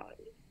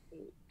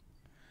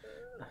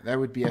 that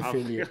would be a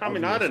failure. I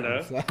mean, I don't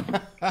know.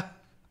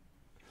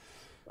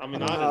 I don't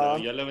know.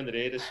 Yellow and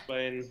red is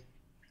Spain.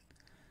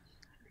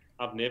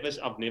 I've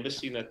never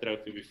seen a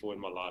trophy before in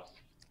my life,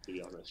 to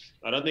be honest.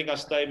 I don't think I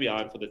stay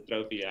behind for the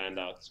trophy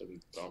handouts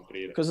and Grand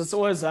Prix. Because it's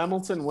always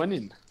Hamilton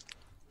winning.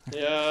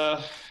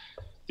 Yeah.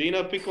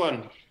 Dino, pick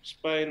one.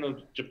 Spain or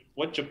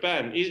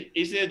Japan?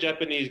 Is there a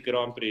Japanese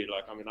Grand Prix?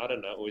 Like, I mean, I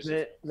don't know. Or is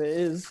there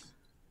is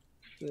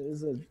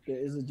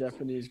a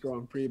Japanese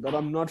Grand Prix, but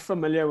I'm not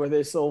familiar with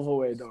their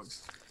silverware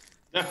dogs.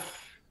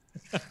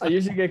 I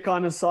usually get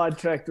kind of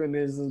sidetracked when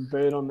there's a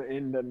bird on the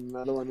end and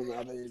another one on the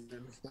other end.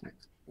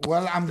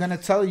 Well, I'm going to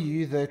tell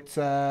you that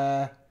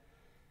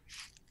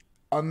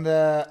on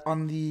the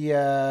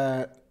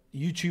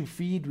YouTube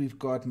feed, we've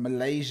got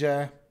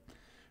Malaysia,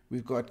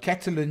 we've got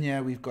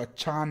Catalonia, we've got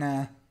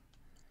China,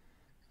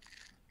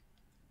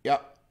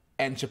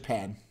 and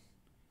Japan.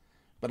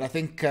 But I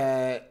think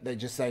they're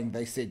just saying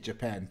they said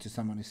Japan to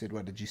someone who said,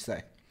 "What did you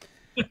say?"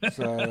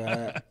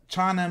 So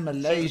China,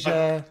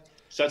 Malaysia.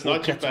 So it's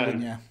not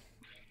Catalonia.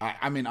 Japan.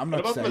 I mean, I'm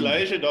not saying. What about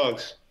Malaysia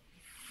dogs?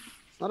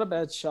 Not a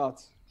bad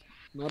shot.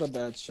 Not a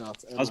bad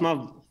shot. How's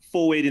my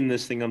forward in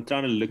this thing? I'm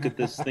trying to look at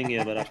this thing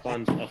here, but I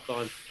can't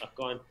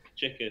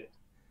check it.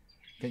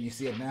 Can you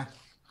see it now?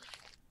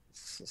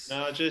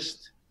 No,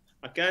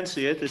 I can't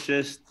see it. It's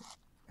just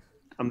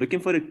I'm looking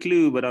for a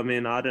clue, but I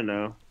mean, I don't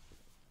know.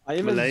 I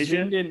even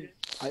zoomed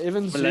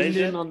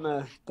in on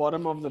the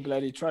bottom of the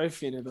bloody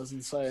trophy, and it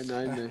doesn't say a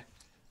name there.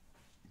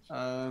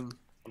 No,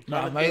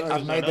 I've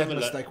made that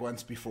mistake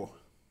once before.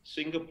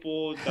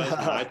 Singapore does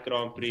night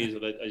Grand Prix.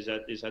 Is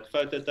that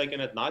photo taken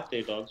at night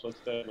there, dogs? What's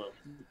going on?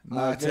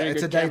 No, it's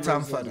a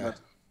daytime photo.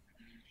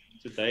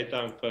 It's a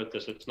daytime photo,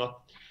 so it's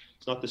not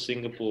the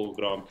Singapore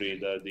Grand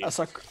Prix. I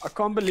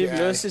can't believe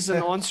Lewis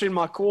isn't answering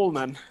my call,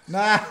 man.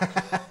 Nah.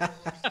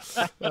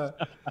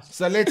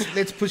 So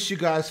let's push you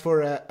guys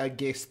for a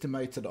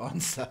guesstimated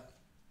answer.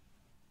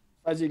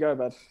 How'd you go,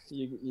 bud?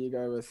 You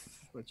go with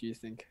what you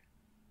think.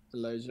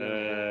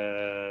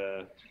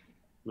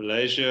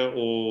 Malaysia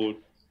or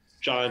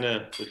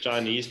China, the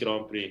Chinese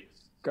Grand Prix.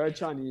 Go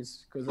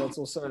Chinese, because that's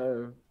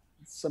also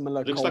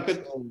similar looks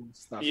cultural like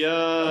stuff.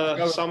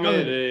 Yeah,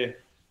 somewhere there.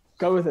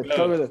 Go with it.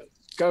 Go with it.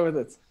 Go with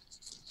it.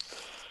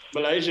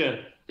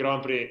 Malaysia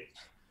Grand Prix.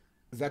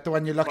 Is that the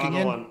one you're locking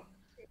Final in? one.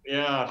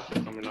 Yeah, I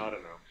mean, I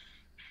don't know.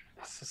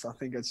 I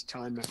think it's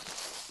China.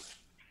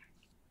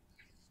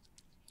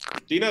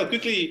 Dino,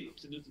 quickly,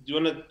 do you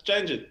want to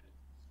change it?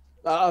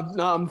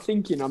 No, I'm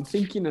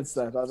thinking it's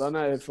that. I don't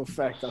know for a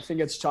fact. I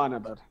think it's China,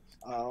 but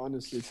I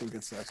honestly think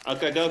it's that.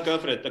 Okay, go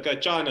for it. Okay,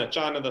 China,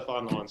 the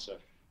final answer.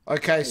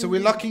 Okay, so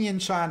we're locking in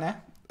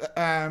China.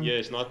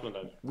 Yes, not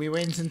Malaysia. We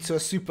went into a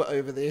super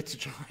over there to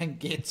try and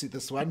get to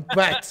this one,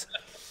 but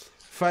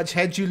Fudge,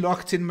 had you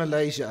locked in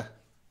Malaysia,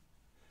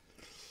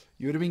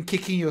 you would have been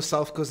kicking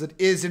yourself because it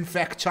is in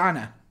fact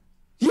China.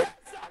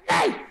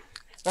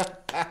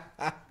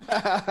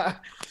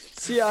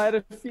 See, I had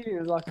a feeling it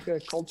was like a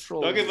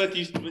cultural. Okay, but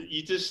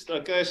you just so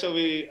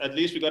at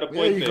least we got a point.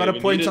 Yeah, you there. got a We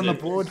point needed on the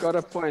it. board. Got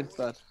a point,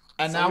 but.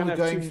 And So now I'm we're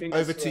gonna have two going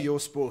fingers over to for- your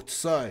sport.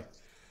 So,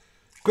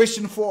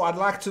 question 4, I'd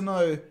like to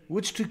know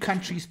which 2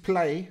 countries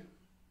play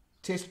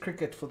Test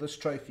cricket for this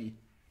trophy.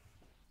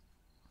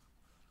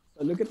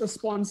 Look at the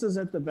sponsors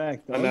at the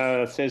back. I Though.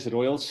 know, it says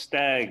Royal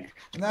Stag.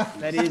 No.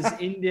 That is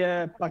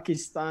India,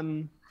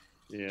 Pakistan,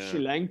 Yeah. Sri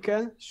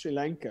Lanka,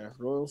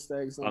 Royal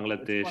Stags.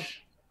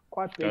 Bangladesh.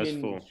 Quite big Goes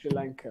in for. Sri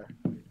Lanka.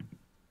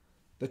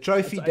 The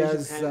trophy That's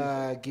does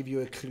Asian give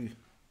you a clue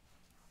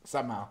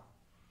somehow.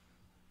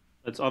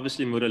 It's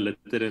obviously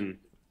Muralitterin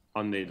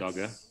on there,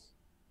 dogger.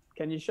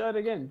 Can you show it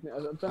again? I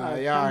don't know.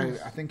 Yeah,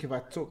 I think if I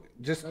talk,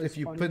 just That's if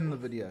you funny. pin the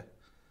video.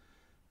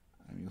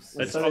 You'll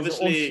see. It's So there's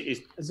obviously.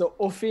 It's a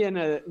offie and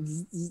a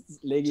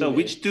leggy. So there.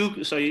 which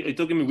two? So you're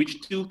talking me which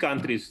 2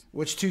 countries?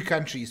 Which 2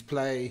 countries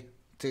play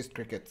Test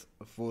cricket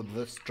for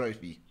this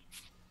trophy?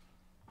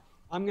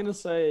 I'm gonna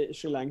say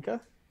Sri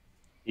Lanka.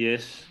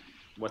 Yes.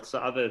 What's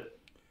the other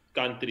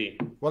country?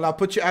 Well, I'll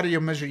put you out of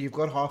your misery. You've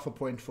got half a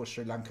point for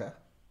Sri Lanka.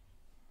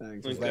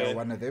 Thanks. Because Okay. they are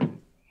one of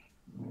them.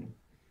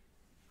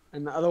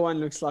 And the other one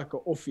looks like a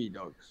offie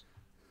dogs.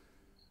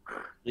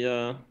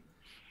 Yeah.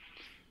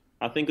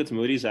 I think it's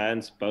Moody's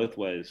hands both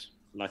ways.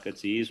 Like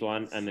it's his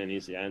one and then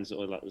his hands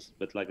or like a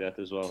bit like that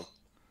as well.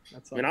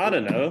 That's I mean, I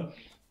don't know.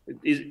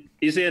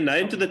 Is there a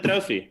name to the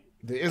trophy?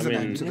 There is I a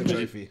mean, name to the never-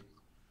 trophy.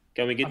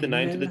 Can we get the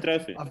name to the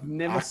trophy? I've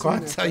never. I seen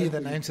can't a tell you the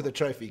trophy. name to the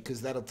trophy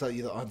because that'll tell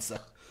you the answer.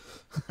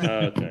 Oh,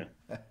 okay.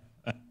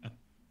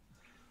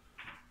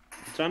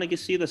 Trying to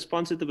see the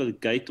sponsor to the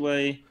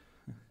Gateway,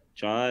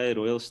 Jai,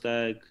 Royal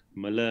Stag,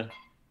 Miller,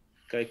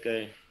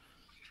 KK.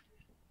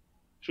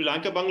 Sri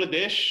Lanka,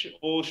 Bangladesh,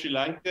 or Sri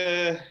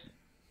Lanka,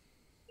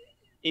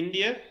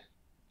 India?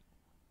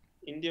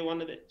 India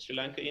won it. Sri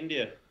Lanka,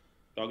 India.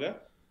 Dogger?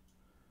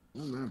 I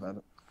don't know about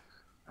it.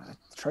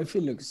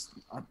 Trophy looks.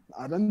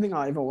 I don't think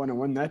I ever want to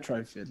win that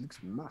trophy. It looks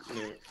muck.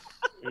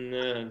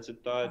 No, it's a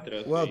tie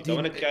trophy. Well, You don't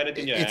want to carry it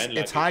in your hand.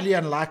 it's like highly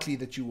unlikely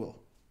that you will.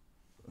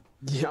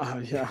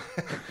 Yeah.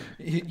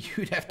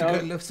 You'd have to go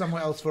live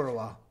somewhere else for a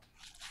while.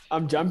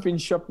 I'm jumping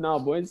ship now,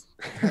 boys.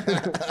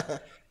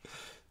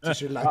 To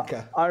Sri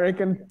Lanka. I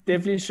reckon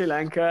definitely Sri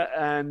Lanka,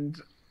 and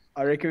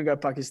I reckon we go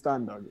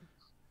Pakistan, dog.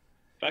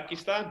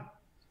 Pakistan.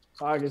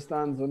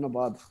 Pakistan's in the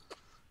bud.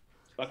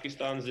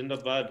 Pakistan's in the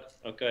bud.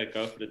 Okay,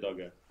 go for the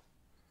dogger.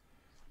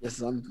 Yes,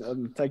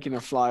 I'm taking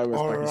a fly with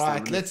All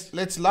Pakistan. right,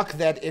 let's lock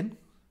that in.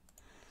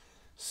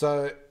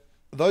 So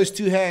those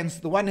 2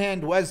 hands, the one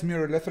hand was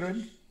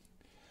Muralitterin,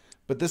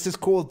 but this is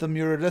called the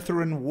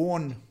Muralitterin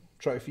Worn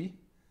Trophy,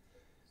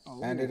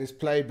 and it is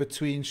played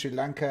between Sri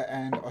Lanka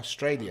and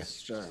Australia.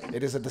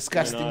 It is a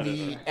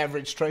disgustingly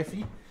average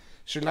trophy.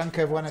 Sri Lanka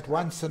have won it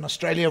once, and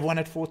Australia have won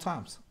it 4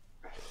 times.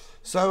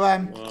 So,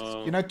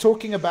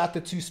 talking about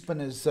the 2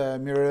 spinners,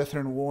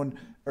 Muralitterin and Warren,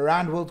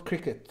 around world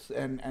cricket,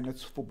 and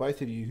it's for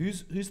both of you,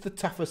 who's the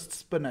toughest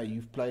spinner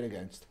you've played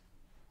against?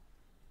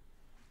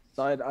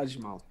 Syed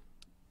Ajmal.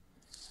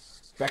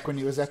 Back when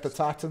he was at the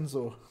Titans,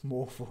 or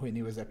more for when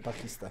he was at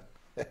Pakistan?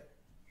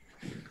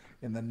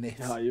 In the net.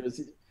 Yeah,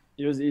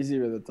 he was easy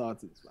with the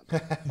Titans,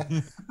 man.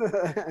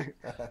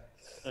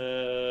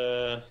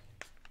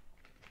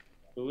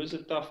 Who was the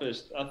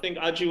toughest? I think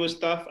Aji was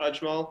tough.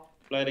 Ajmal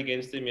played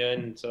against him here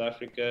in South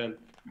Africa.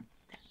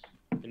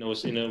 It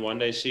was in a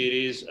one-day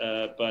series.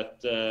 But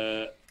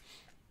I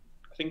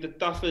think the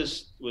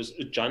toughest was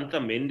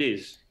Ujanta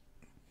Mendes.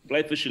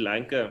 Played for Sri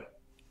Lanka.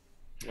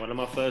 One of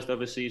my first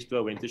overseas tour,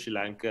 I went to Sri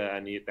Lanka,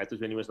 and that was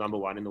when he was number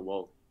 1 in the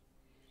world.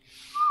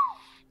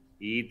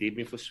 He did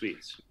me for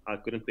sweets. I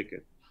couldn't pick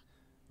it.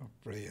 Oh,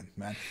 brilliant,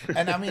 man.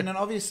 And I mean, and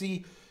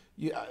obviously,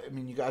 you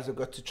guys have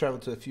got to travel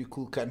to a few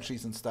cool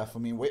countries and stuff. I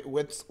mean,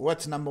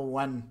 what's number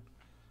 1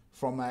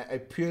 from a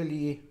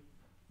purely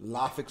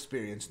life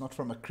experience, not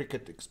from a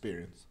cricket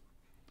experience?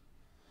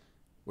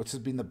 What's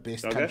been the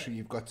best country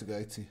you've got to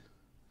go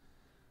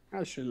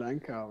to? Sri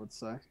Lanka, I would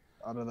say,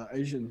 out of the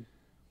Asian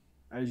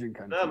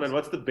countries. No, man,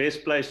 what's the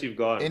best place you've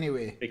gone?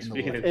 Anywhere.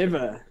 Experience.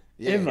 Ever.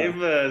 Yeah.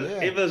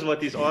 Ever is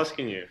what he's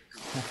asking you.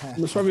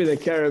 It's probably the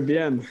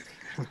Caribbean.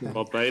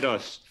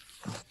 Barbados.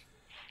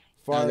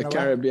 The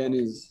Caribbean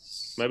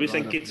is... Maybe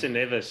St. Kitts and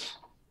Nevis.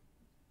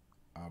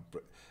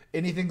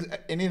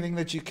 Anything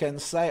that you can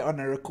say on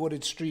a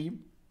recorded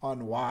stream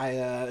on why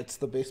it's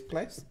the best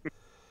place?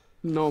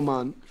 No,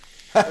 man.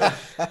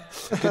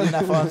 Good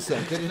enough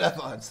answer. Good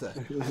enough answer.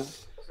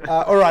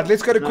 All right,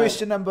 let's go to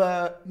question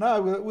number.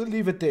 No, we'll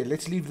leave it there.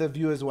 Let's leave the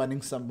viewers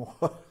wanting some more.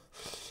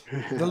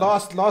 The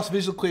last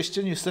visual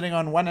question. You're sitting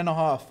on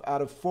 1.5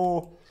 out of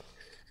 4.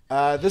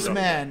 This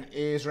man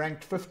is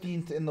ranked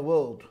 15th in the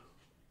world.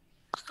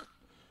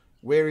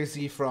 Where is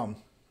he from?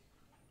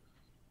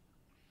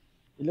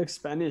 He looks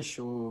Spanish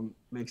or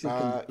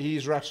Mexican.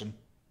 He's Russian.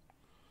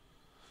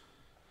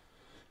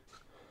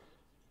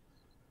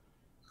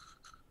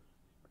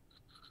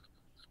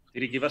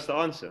 Did he give us the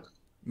answer?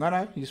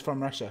 No, he's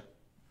from Russia.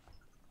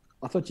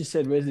 I thought you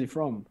said, where's he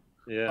from?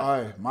 Yeah.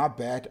 Oh, my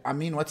bad. I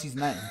mean, what's his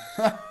name?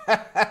 That's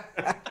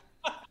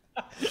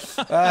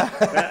what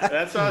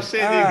I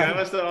said. He gave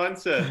us the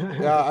answer.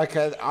 Yeah,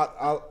 okay.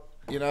 I'll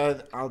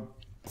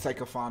take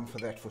a fine for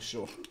that for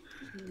sure.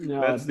 Yeah,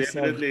 That's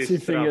definitely 2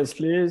 fingers,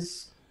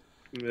 please.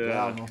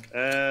 Yeah.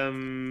 Yeah,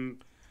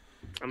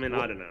 I mean,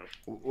 I don't know.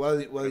 Well,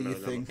 I don't you know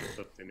think?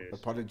 what 15 is.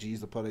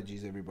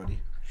 Apologies, everybody.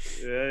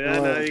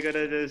 Yeah, no, you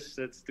gotta just,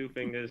 that's 2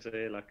 fingers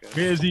there, like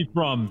Where is he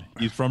from?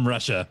 He's from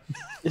Russia.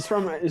 He's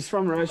from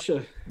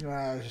Russia.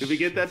 Did we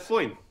get that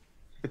point?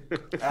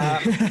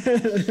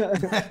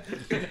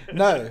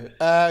 No.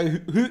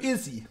 Who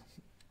is he?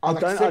 I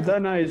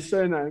don't know his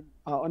surname.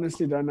 I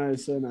honestly don't know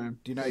his surname.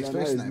 Do you know I his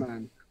don't first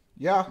name?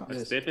 Yeah.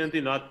 It's definitely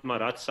not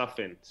Marat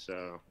Safin,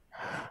 so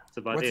that's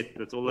about it.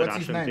 That's all the what's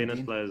his Russian name, tennis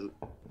Dean? players.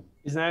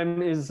 His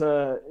name is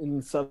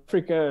in South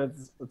Africa.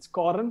 It's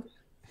Karen.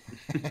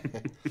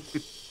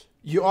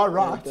 You are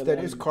right. But,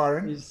 That is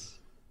Karen.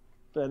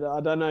 But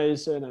I don't know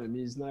his surname.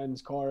 His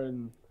name's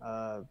Karen.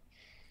 Don't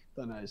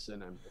know his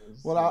surname.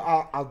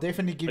 Well, I'll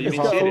definitely give Oh, you you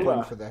mean half a Jerry?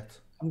 point for that.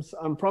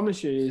 I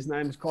promise you, his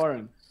name's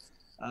Karen.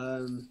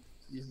 Karin.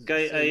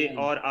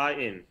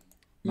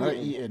 No,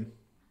 Ian.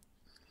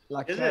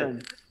 Like Is Karen.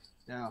 it?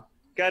 Yeah.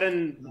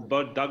 Karen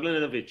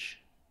Bogdanovic.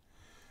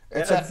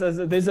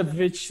 There's a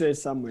Vich there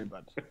somewhere,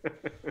 but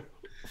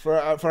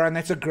Farhaan,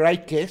 that's a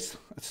great guess.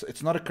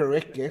 It's not a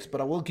correct guess, but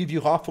I will give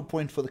you half a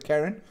point for the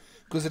Karen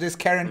because it is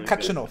Karen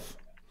Kachanov.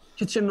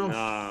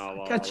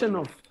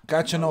 Kachanov.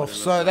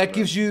 So that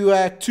gives you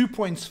 2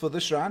 points for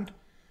this round,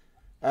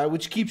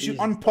 which keeps you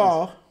on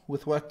par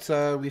with what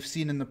we've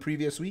seen in the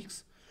previous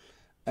weeks,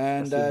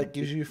 and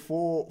gives you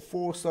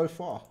four so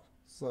far.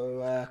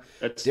 So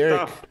It's Derek.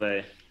 tough,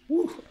 eh?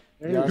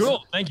 Yeah,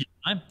 Cool. Thank you.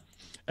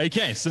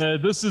 Okay, so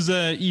this is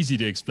easy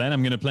to explain.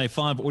 I'm going to play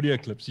 5 audio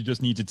clips. You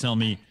just need to tell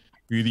me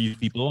who these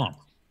people are.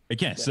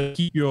 Okay, so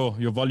keep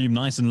your volume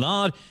nice and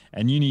loud,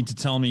 and you need to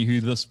tell me who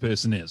this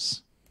person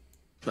is.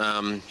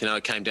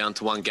 It came down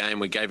to one game.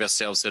 We gave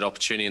ourselves that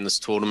opportunity in this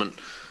tournament.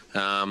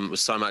 With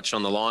so much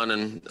on the line,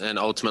 and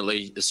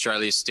ultimately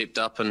Australia stepped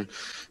up, and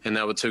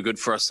they were too good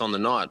for us on the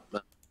night.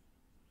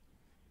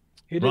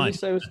 who did you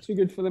say was too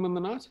good for them on the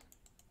night?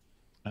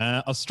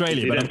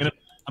 Australia, but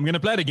I'm gonna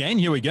play it again.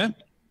 Here we go.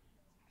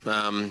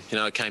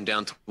 It came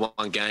down to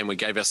one game. We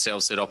gave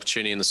ourselves that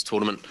opportunity in this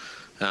tournament.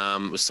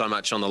 With so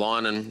much on the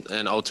line,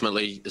 and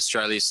ultimately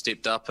Australia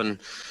stepped up, and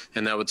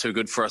they were too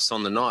good for us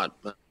on the night.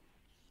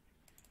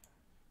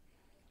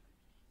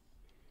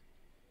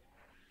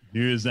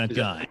 Who is that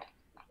guy?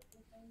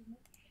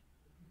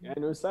 Yeah,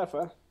 no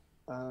Safa.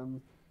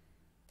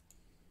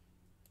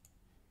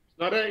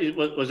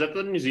 Was that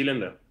the New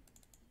Zealander?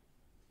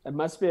 It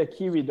must be a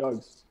Kiwi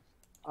dog.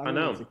 I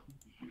know.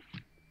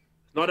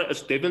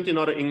 It's definitely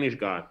not an English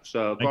guy.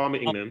 So call me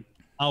England.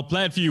 I'll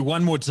play it for you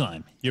one more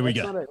time. Here we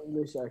It's go. not an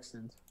English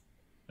accent.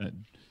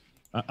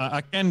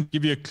 I can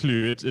give you a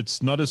clue.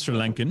 It's not a Sri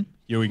Lankan.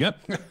 Here we go.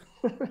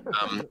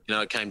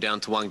 It came down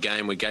to one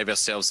game. We gave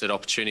ourselves that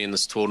opportunity in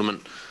this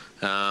tournament.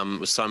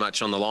 With so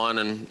much on the line,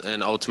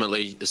 and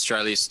ultimately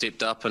Australia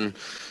stepped up, and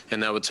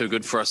they were too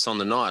good for us on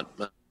the night.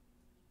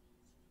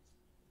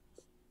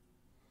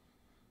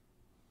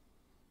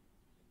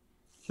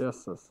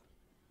 Jesus.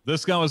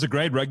 This guy was a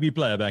great rugby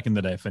player back in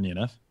the day, funny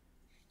enough.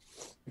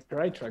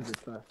 Great rugby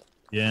player.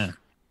 Yeah.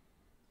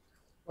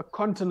 What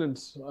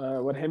continent,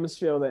 what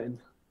hemisphere are they in?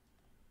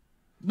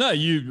 No,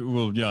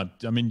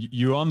 I mean,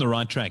 you're on the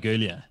right track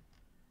earlier.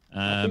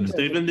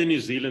 Even the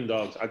New Zealand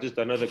dogs. I just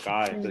don't know the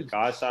guy. The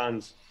guy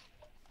sounds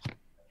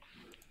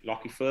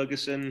Lockie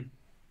Ferguson.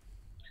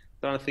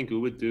 Trying to think who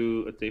would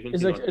do a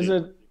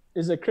definitely.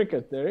 Is it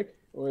cricket, Derek,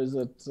 or is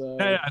it?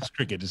 Yeah, it's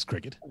cricket. It's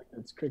cricket.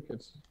 It's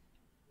cricket.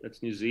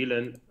 It's New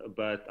Zealand,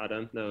 but I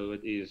don't know who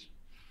it is.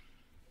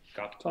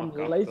 Tom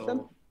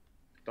Latham.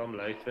 Tom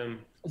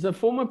Latham. Is a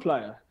former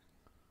player.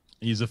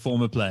 He's a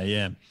former player.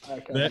 Yeah.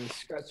 Okay,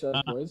 scratch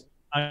that, boys.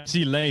 I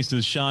see Lace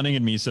is shouting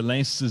at me. So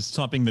Lace is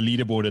topping the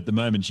leaderboard at the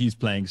moment. She's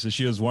playing. So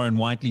she was Warren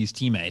Whiteley's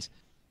teammate.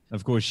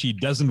 Of course, she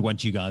doesn't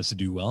want you guys to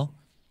do well.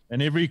 And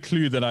every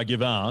clue that I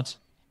give out,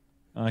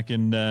 I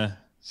can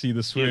see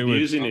the swear word.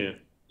 Abusing you.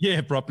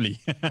 Yeah, properly.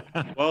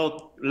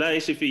 Well,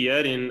 Lace, if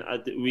you're hearing,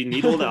 we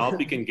need all the help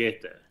we can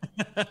get there.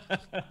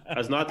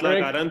 It's not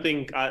like I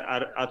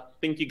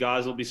think you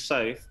guys will be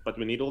safe, but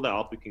we need all the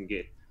help we can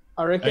get.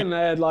 I reckon they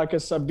had like a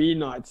Sabine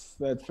night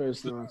that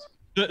first night.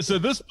 So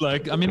this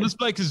bloke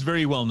is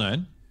very well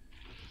known.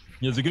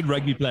 He was a good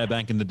rugby player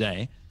back in the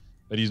day.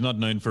 but he's not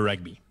known for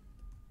rugby.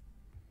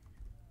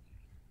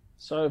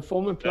 So a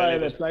former player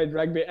that played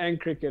rugby and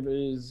cricket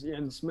is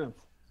Ian Smith.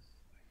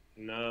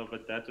 No,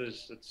 but that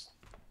was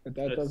But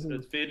that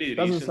it's fairly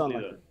doesn't recently. sound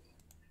like Though. it.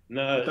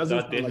 No, it's doesn't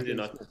not sound like definitely Ian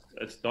not. Smith.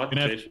 It's not Can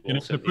I Josh have to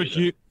Wilson push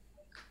either. you?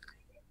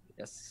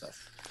 Yes.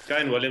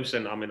 Kane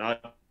Williamson. I mean, I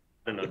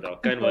don't know. Though.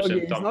 Kane Doggy, Williamson.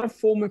 he's not a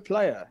former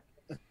player.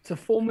 It's a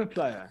former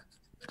player.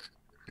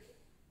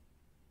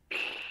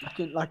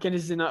 Like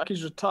he's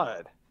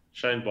retired.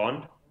 Shane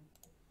Bond.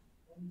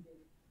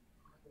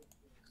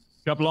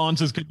 Couple of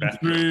answers coming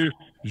through.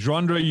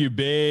 Jandre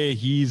Hubert,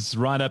 he's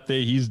right up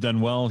there. He's done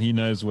well. He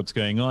knows what's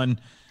going on.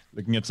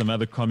 Looking at some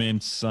other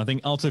comments. I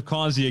think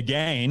Altakazi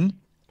again.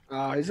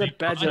 Oh, he's a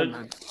badger,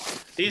 man.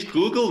 He's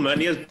Google, man.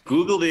 He has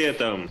Google there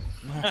at home.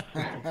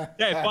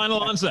 Okay,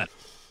 final answer.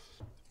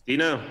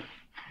 Dino.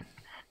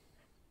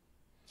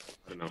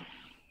 I don't know.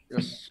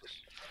 Yes.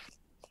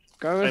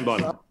 Go with Shane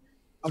Bond.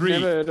 I've Three,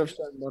 never heard of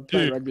Shane Bond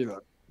play two. rugby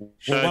though.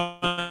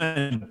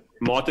 One.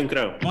 Martin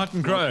Crowe.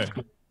 Martin Crowe.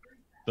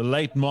 The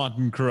late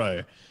Martin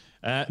Crowe.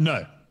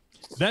 No.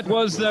 That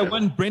was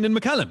one Brendan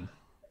McCullum.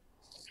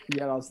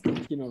 Yeah, I was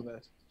thinking of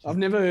that. I've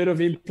never heard of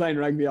him playing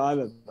rugby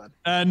either. But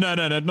No,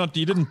 not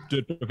he didn't do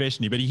it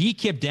professionally, but he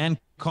kept Dan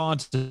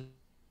Carter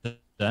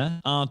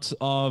out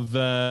of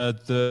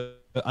the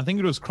I think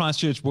it was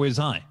Christchurch Boys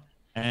High.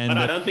 And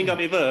I don't think I've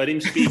ever heard him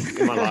speak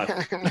in my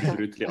life, to be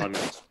brutally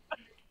honest.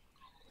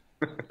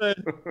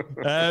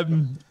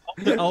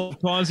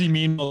 Al-Qazi,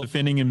 meanwhile,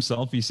 defending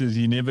himself, he says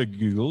he never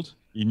Googled.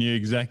 He knew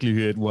exactly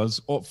who it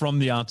was from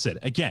the outset.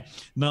 Okay,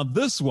 now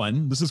this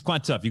is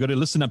quite tough. You got to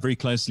listen up very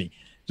closely.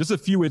 Just a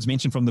few words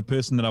mentioned from the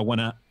person that I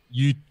want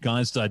you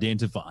guys to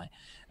identify.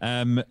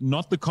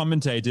 Not the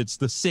commentator, it's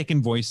the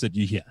second voice that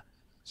you hear.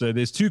 So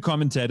there's two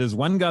commentators.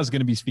 One guy's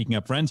going to be speaking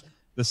up front.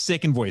 The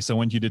second voice, I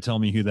want you to tell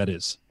me who that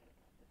is.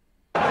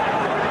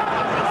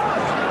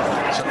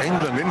 So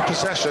England in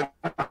possession.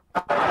 They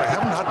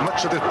haven't had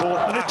much of this ball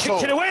at all.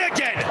 Kicked it away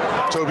again.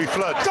 Toby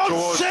Flood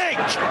towards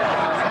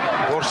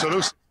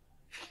Borsalus.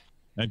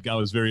 That guy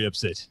was very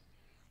upset.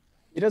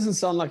 he doesn't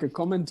sound like a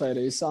commentator.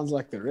 He sounds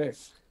like the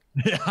ref.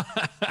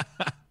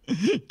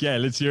 Okay,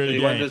 let's hear it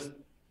again.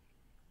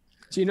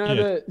 Do you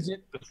know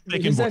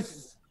second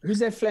voice. who's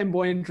that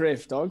flamboyant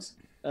ref, dogs?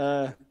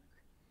 Yes.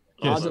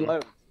 Marcelo.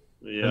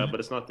 Yeah, but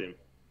it's not him.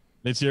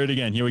 Let's hear it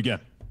again. Here we go.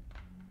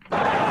 So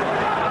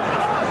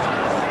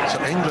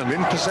England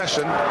in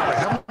possession. They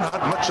haven't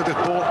had much of this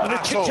ball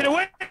at Kicked it all.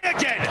 away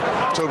again.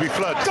 Toby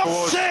Flood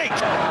towards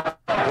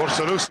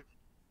Borsalus.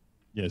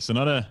 Yeah, so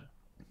not a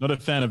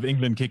fan of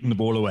England kicking the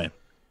ball away.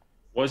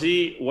 Was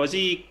he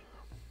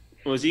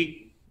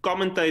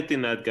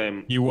commentating that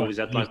game? He Or was. is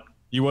that like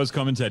He was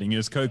commentating. He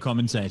was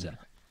co-commentator.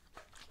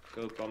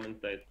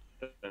 co-commentate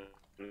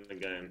the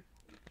game?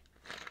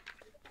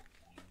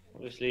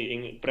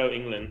 Obviously, pro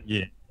England.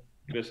 Yeah.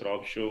 Chris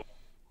Robshaw.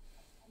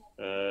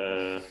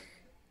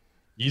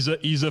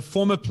 He's a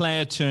former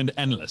player turned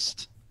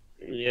analyst.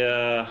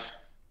 Yeah.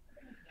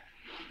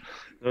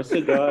 What's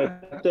the guy?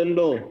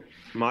 Tyndall.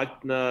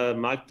 Mike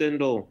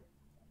Tyndall.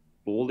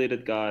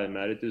 Bald-headed guy,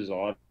 married to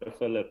Zara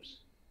Phillips.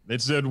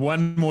 Let's do it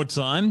one more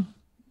time.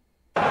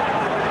 So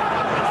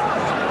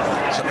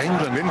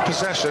England in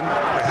possession. They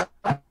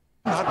haven't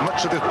had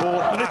much of this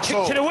ball at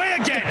Kicked it all. away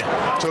again.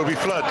 Toby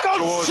Flood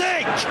towards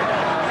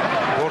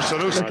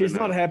Borsalus. Look, he's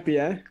not happy,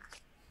 eh?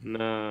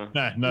 No.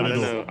 No, I not at don't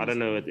all. know. I don't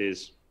know what it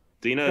is.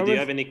 Do you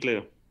have any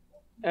clue?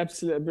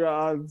 Absolutely, bro.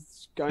 I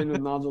was going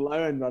with Nigel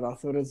Owen, but I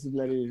thought it was a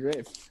bloody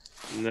ref.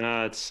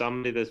 No, it's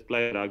somebody that's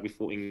played rugby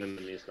for England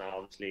and is now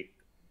obviously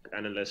an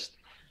analyst.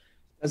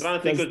 I'm trying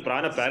to think with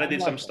Brian Banner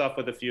did some stuff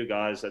with a few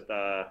guys that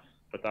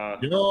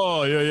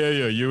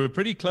Yeah. You were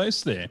pretty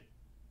close there.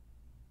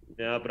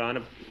 yeah,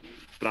 Brian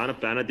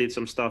Banner did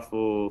some stuff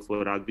for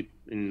rugby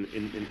in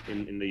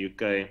the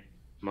UK.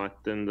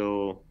 Mike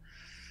Tyndall.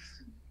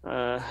 Do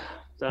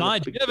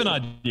you have an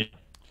idea?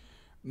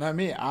 No,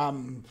 me.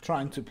 I'm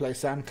trying to play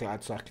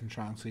SoundCloud so I can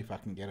try and see if I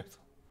can get it.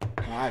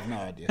 I have no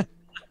idea.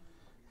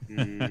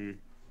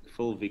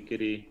 Full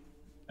Vickery.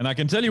 And I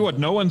can tell you what,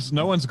 no one's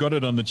got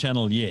it on the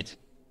channel yet.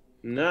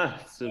 Nah,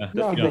 it's a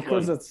No, difficult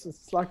because one.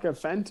 it's like a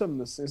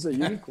phantom. It's a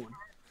unicorn.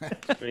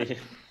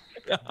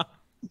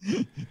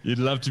 You'd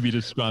love to be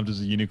described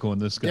as a unicorn,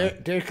 this guy.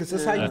 Derek, is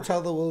this how you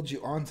tell the world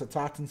you aren't a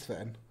Titans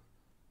fan?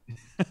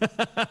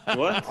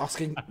 What?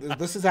 Asking.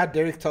 This is how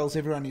Derek tells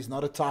everyone he's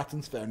not a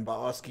Titans fan by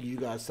asking you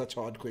guys such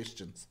hard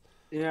questions.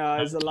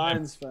 Yeah, he's a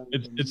Lions fan.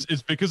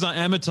 It's because I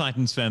am a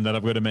Titans fan that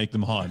I've got to make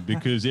them hard,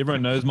 because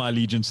everyone knows my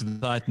allegiance to the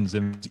Titans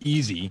and it's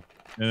easy.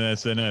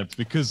 So no, it's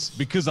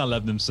because I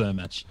love them so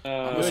much. I'm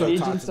Your also a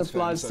allegiance Titans fan,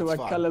 applies so to it's what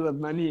fine. color the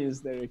money is,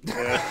 Derek.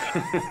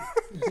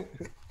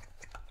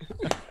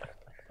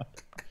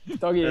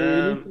 Doggy,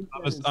 I'm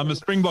a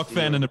Springbok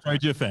fan and a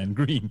Protea fan.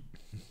 Green.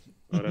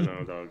 I don't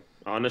know, dog.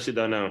 I honestly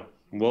don't know.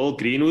 Will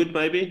Greenwood,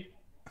 maybe?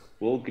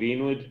 Will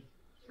Greenwood.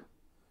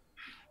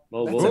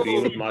 Will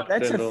Greenwood, Mike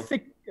Tyndall.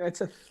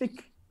 That's a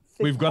thick.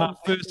 We've got our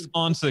answer. first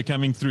answer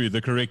coming through.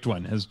 The correct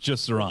one has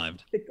just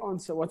arrived. Thick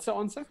answer. What's the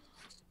answer?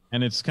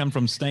 And it's come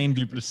from Stain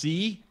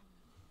Duplessis.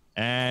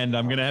 And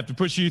I'm going to have to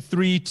push you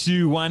 3,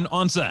 2, 1.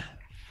 Answer.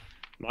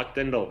 Mike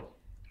Tyndall.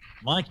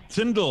 Mike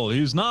Tyndall,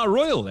 who's now a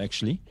Royal,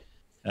 actually.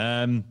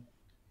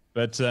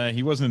 But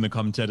he wasn't in the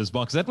commentator's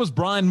box. That was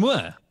Brian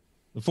Moore,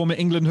 the former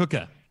England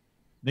hooker,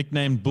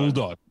 nicknamed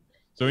Bulldog.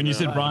 So when you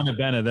said Brian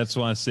Abana, that's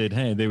why I said,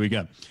 hey, there we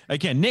go.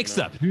 Okay, next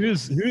up, who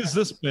is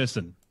this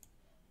person?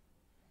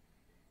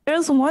 There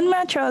was one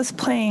match I was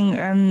playing,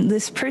 and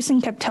this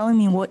person kept telling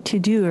me what to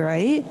do,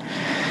 right?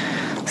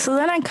 So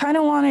then I kind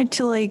of wanted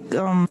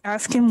to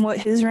ask him what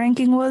his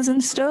ranking was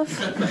and stuff.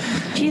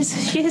 She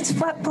hits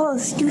flat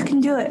balls. You can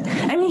do it.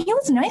 I mean, he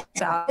was nice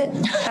about it.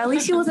 At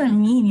least he wasn't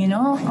mean, you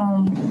know.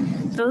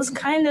 Those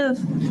kind of,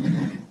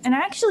 and I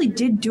actually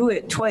did do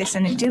it twice,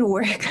 and it did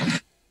work.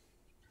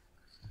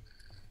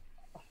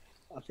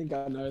 I think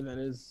I know who that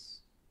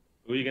is.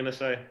 Who are you gonna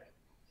say?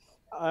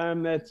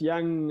 That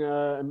young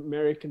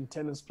American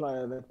tennis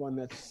player, that one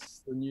that's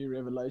the new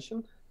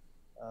revelation.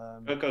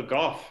 Coco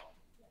Gauff.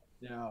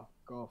 Yeah,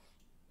 Gauff.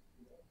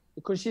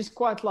 Because she's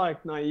quite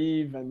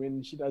naive, and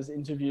when she does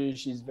interviews,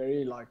 she's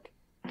very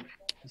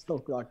still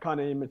kind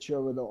of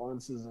immature with her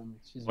answers. And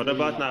she's. What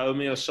about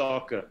Naomi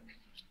Osaka?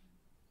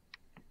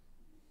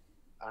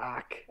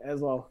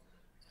 As well.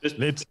 Just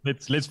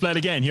let's play it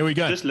again. Here we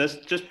go.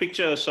 Just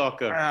picture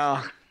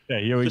Osaka.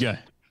 Okay, here we go.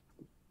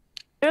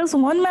 There was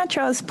one match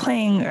I was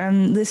playing,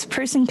 and this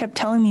person kept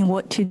telling me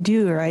what to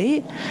do,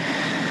 right?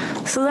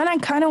 So then I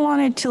kind of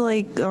wanted to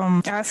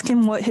ask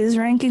him what his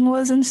ranking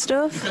was and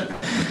stuff.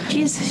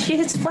 She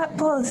hits flat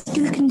balls.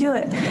 You can do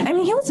it. I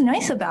mean, he was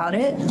nice about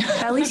it.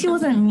 At least he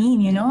wasn't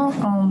mean, you know.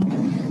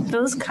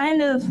 Those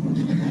kind of,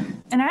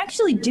 and I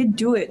actually did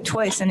do it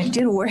twice, and it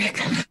did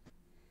work.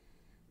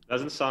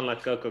 Doesn't sound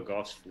like Coco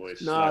Gauff's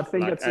voice. No, I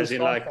think it's as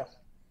in Osaka.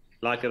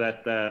 like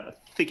that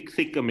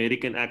thick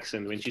American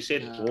accent. When she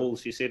said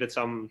balls, she said it.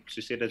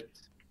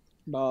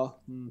 No,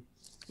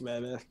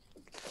 maybe.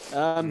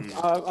 I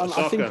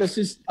think this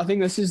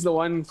is the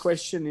one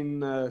question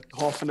in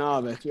half an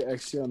hour that we're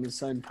actually on the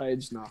same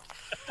page now.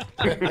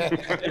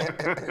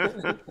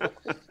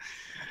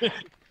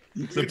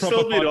 You'd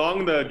still be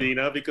wrong though,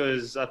 Dina,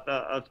 because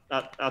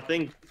I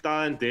think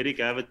Ty and Derek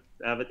have it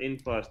in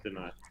for us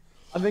tonight.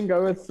 I think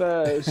go with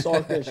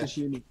Osaka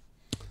Shishini.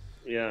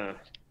 Yeah.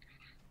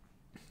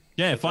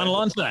 Yeah, final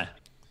answer.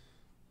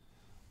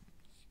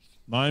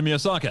 Naomi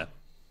Osaka.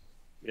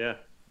 Yeah.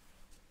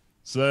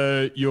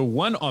 So your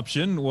one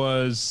option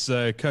was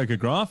Coco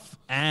Gauff,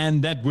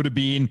 and that would have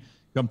been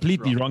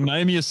completely wrong.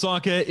 Naomi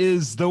Osaka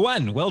is the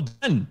one. Well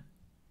done.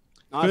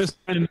 Nice. First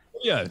in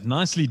audio.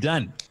 Nicely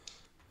done.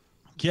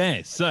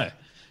 Okay, so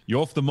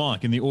you're off the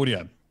mark in the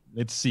audio.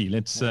 Let's see.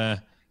 Let's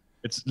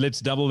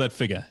double that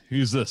figure.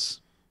 Who's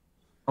this?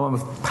 I'm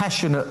a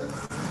passionate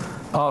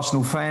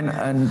Arsenal fan,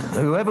 and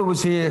whoever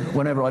was here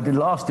whenever I did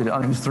last did it, I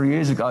think it was 3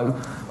 years ago,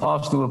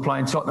 Arsenal were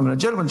playing Tottenham, and a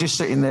gentleman just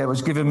sitting there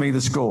was giving me the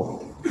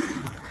score.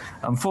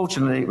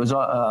 Unfortunately, it was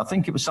I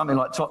think it was something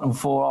like Tottenham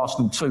 4,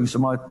 Arsenal 2, so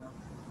my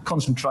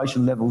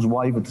concentration levels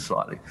wavered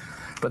slightly.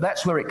 But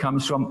that's where it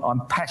comes from.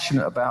 I'm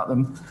passionate about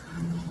them,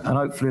 and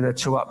hopefully they're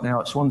 2 up now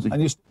at Swansea.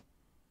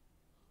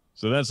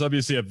 So that's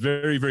obviously a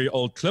very, very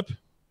old clip,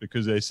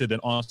 because they said that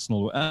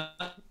Arsenal were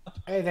up.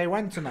 Hey, they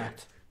won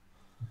tonight.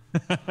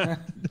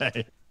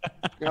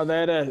 Yeah, they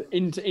had an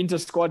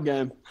inter-squad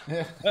game.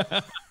 Yeah.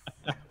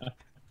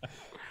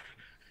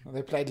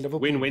 They played Liverpool.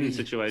 Win-win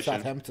situation.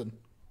 Southampton.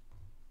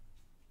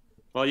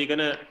 Well, you're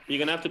gonna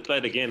have to play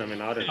it again. I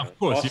mean, I don't know. Of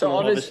course. Arsenal,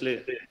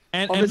 obviously.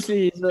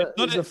 Obviously,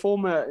 he's a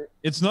former.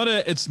 It's not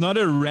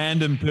a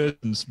random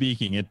person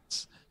speaking.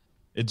 It's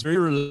very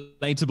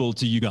relatable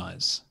to you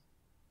guys.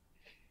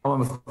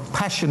 I'm a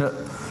passionate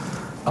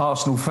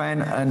Arsenal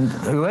fan, and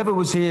whoever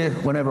was here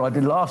whenever I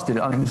did last did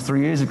it, I think it was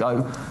 3 years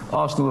ago,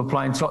 Arsenal were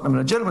playing Tottenham,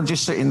 and a gentleman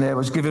just sitting there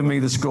was giving me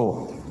the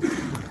score.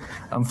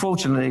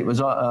 Unfortunately, it was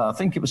I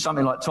think it was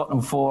something like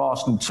Tottenham 4,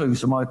 Arsenal 2,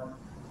 so my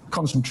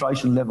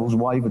concentration levels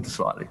wavered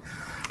slightly.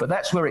 But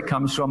that's where it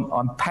comes from.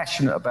 I'm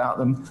passionate about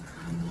them,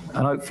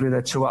 and hopefully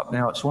they're 2 up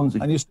now at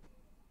Swansea.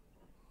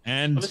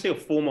 And obviously a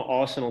former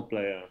Arsenal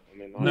player. I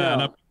mean,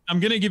 no, I'm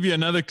going to give you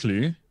another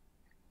clue.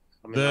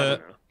 I mean, I don't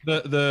know.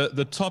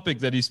 The topic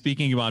that he's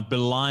speaking about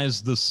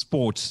belies the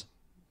sport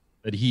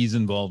that he's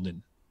involved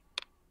in.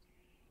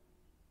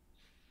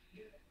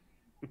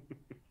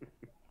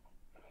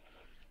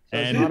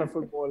 He's not a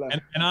footballer.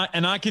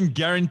 And I can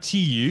guarantee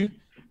you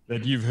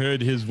that you've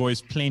heard his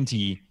voice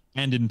plenty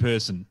and in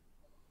person.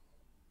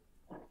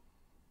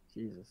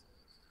 Jesus.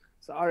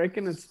 So I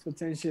reckon it's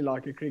potentially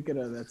like a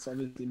cricketer that's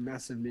obviously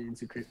massively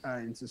into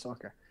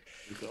soccer.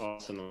 Into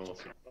Arsenal.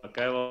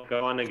 Okay, well,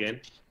 go on again.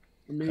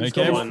 I mean,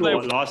 Okay,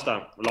 last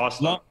time.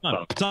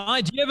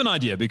 Ty, do you have an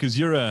idea? Because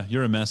you're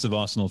a massive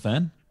Arsenal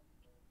fan.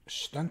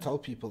 Shh, don't tell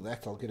people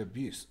that. I'll get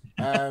abuse.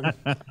 I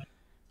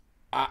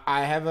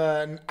have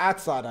an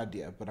outside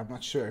idea, but I'm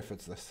not sure if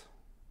it's this.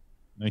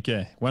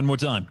 Okay, one more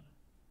time.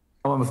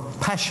 I'm a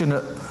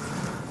passionate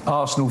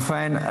Arsenal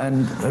fan,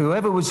 and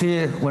whoever was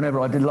here whenever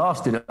I did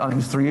last did it, I think it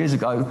was 3 years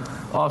ago,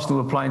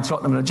 Arsenal were playing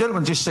Tottenham, and a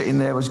gentleman just sitting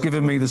there was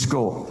giving me the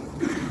score.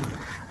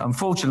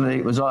 Unfortunately,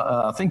 it was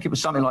I think it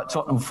was something like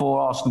Tottenham 4,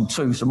 Arsenal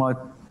 2, so my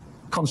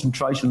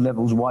concentration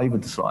levels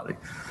wavered slightly.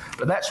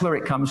 But that's where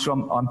it comes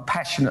from. I'm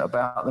passionate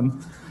about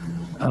them,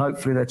 and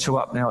hopefully they're 2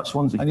 up now at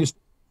Swansea. And It's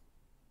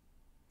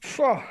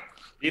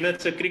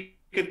a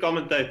cricket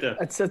commentator.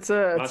 I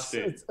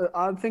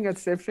think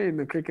it's definitely in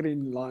the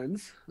cricketing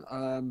lines.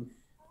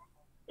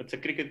 It's a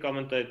cricket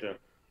commentator.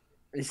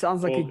 He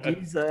sounds like a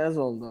geezer as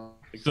well, though.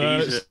 So,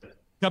 a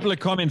couple of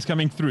comments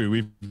coming through.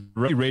 We've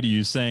read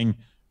you saying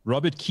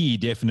Robert Key,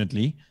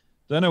 definitely.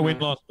 Don't know when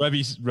last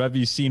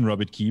Ravi's seen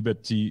Robert Key,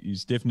 but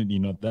he's definitely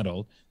not that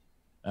old.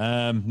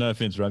 No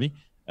offense, Ravi.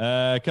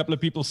 A couple of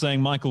people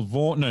saying Michael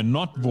Vaughan. No,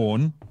 not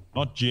Vaughan.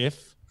 Not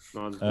Jeff.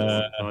 Not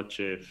Vaughan, not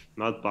Jeff.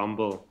 Not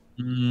Bumble.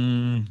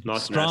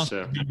 Not Strauss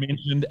Nasser. been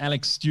mentioned.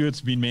 Alex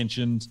Stewart's been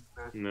mentioned.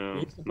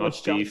 No,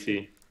 not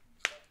Beefy.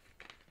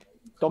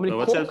 Dominic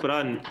What's Cork? that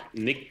brand?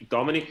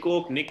 Dominic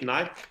Cork, Nick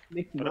Knight?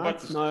 Nick What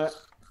Knight? about- No,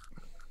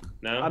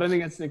 No? I don't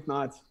think it's Nick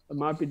Knight. It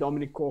might be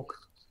Dominic Cork.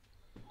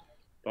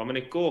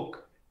 Dominic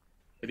Cork.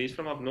 But he's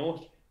from up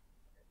north.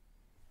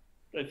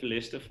 Played for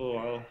Leicester for a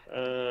while.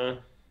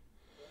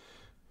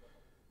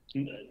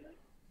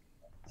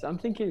 So I'm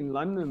thinking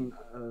London.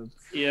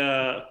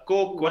 Yeah,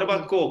 Cork. What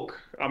about Cork?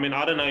 I mean,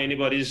 I don't know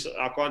anybody's.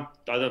 I don't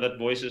know, that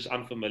voice is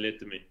unfamiliar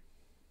to me.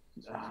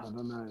 I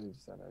don't know.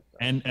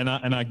 And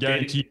I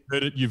guarantee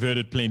you've heard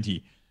it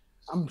plenty.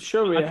 I'm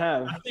sure we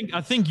have.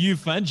 I think you,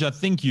 Fudge. I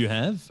think you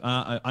have.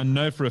 I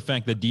know for a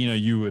fact that Dino,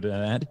 you would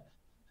add,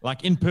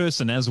 like in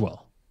person as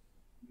well.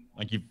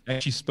 Like you've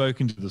actually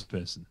spoken to this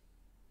person,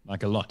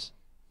 like a lot.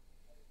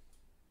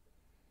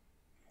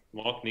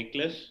 Mark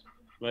Nicholas,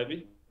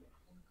 maybe.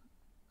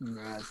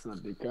 No, it's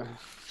not Nico.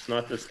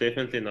 It's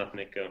definitely not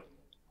Nico.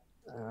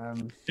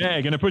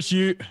 Yeah, gonna push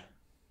you.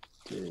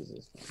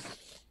 Jesus.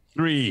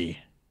 3.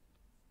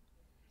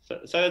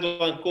 Say that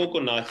one, Cork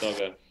or Night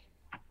Dogger?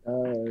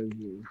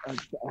 I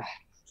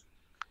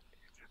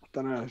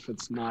don't know if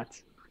it's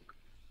Night.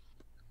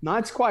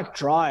 Night's quite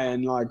dry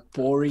and like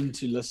boring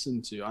to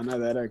listen to. I know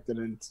that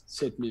didn't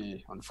set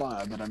me on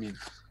fire, but I mean,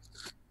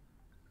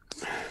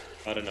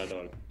 I don't know,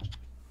 dog.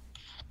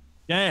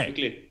 Yeah.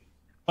 Quickly.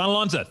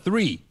 Final answer.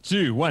 3,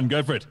 2, 1.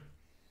 Go for it.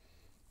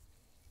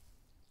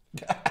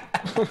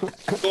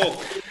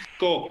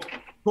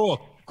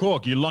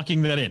 Cork. You're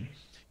locking that in.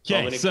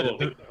 Okay, so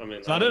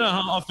I don't know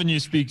how often you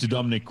speak to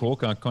Dominic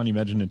Cork. I can't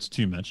imagine it's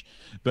too much.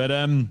 But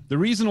the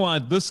reason why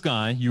this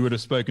guy you would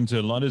have spoken to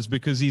a lot is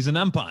because he's an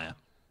umpire.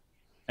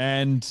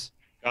 And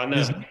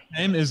his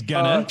name is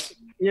Gunnar.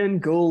 Ian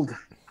Gould.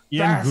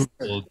 Ian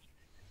Gould.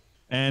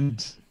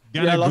 And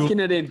Gunnar locking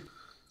Gould. it in.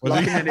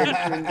 Locking it in.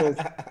 Ian Gould.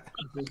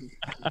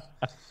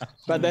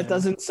 But that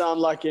doesn't sound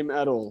like him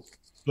at all.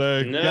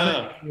 So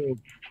No.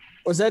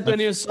 Was that when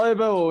he was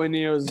sober or when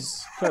he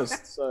was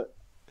pissed? So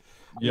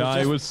yeah,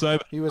 he was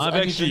sober. He was I've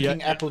only actually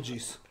drinking apple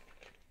juice.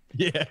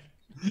 Yeah,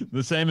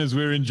 the same as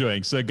we're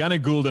enjoying. So Gunnar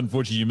Gould,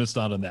 unfortunately, you missed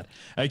out on that.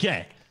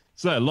 Okay,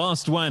 so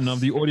last one of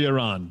the audio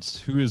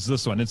round. Who is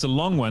this one? It's a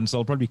long one, so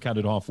I'll probably cut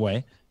it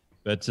halfway.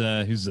 But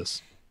who's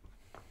this?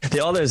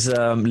 There are those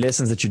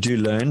lessons that you do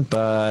learn,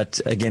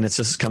 but again, it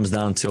just comes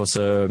down to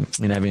also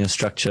having a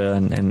structure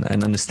and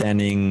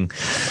understanding,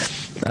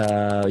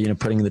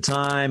 putting in the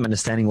time,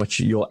 understanding what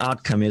your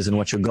outcome is and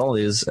what your goal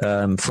is.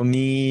 For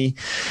me,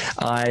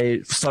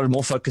 I started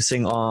more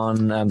focusing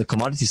on the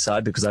commodity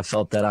side because I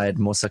felt that I had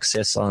more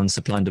success on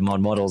supply and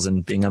demand models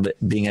and being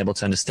able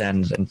to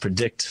understand and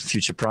predict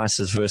future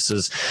prices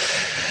versus,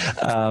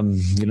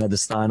 the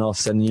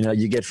sign-offs. And,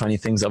 you get funny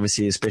things,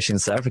 obviously, especially in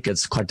South Africa.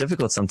 It's quite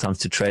difficult sometimes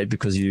to trade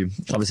because you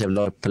obviously have a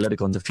lot of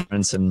political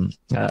interference and,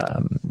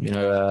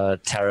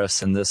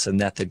 tariffs and this and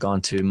that gone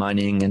to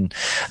mining and,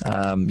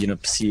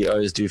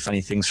 CEOs do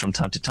funny things from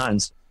time to time.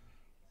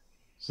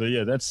 So,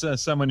 yeah, that's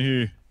someone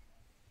who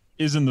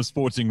is in the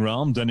sporting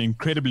realm, done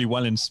incredibly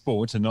well in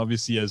sport, and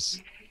obviously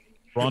has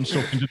branched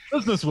off into the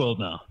business world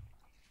now.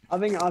 I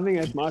think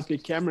it might be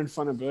Cameron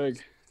van der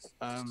Berg,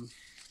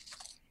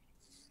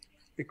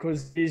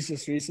 because he's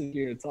just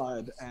recently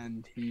retired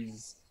and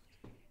he's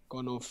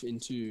gone off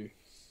into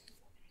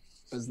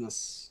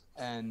business,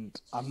 and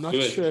I'm not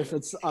sure if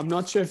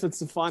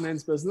it's a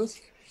finance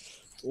business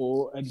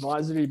or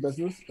advisory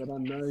business, but I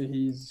know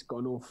he's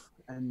gone off,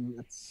 and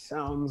it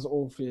sounds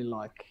awfully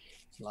like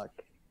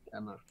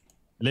Cameron.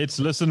 Let's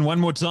listen one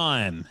more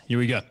time. Here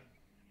we go.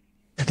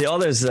 There are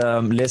those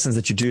lessons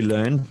that you do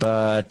learn,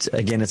 but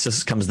again, it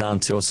just comes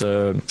down to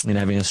also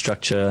having a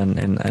structure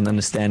and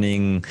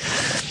understanding,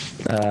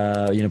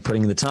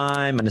 putting in the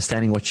time,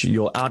 understanding what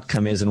your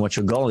outcome is and what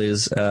your goal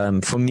is.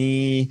 For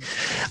me,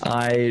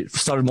 I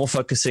started more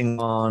focusing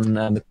on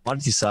the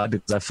commodity side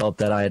because I felt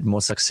that I had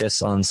more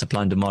success on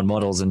supply and demand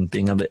models and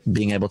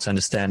being able to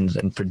understand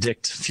and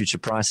predict future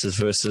prices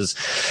versus,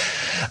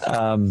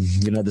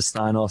 the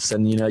sign-offs.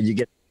 And you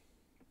get.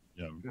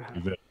 Yeah,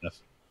 you've heard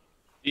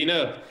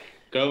enough.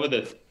 Go with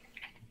it.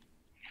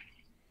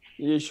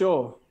 You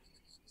sure?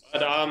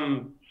 But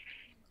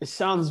it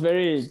sounds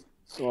very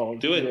well.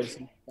 Do it. Yes.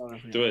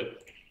 Do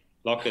it.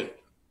 Lock it.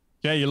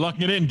 Okay, you're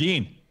locking it in,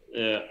 Dean.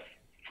 Yeah.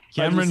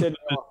 Cameron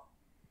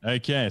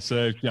Okay,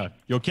 so yeah,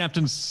 your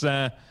captain's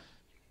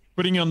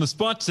putting you on the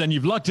spot, and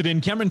you've locked it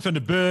in. Cameron van der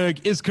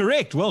Berg is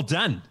correct. Well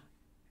done.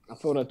 I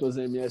thought it was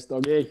him, yes,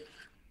 doggy.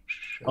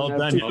 Well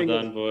done. Well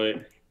done,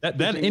 boy.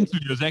 That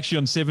interview was actually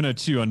on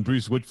 702 on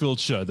Bruce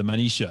Whitfield's show, The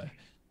Money Show.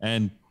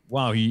 And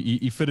wow,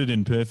 he fitted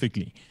in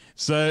perfectly.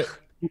 So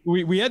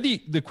we had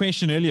the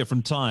question earlier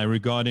from Ty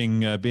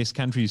regarding best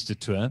countries to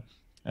tour.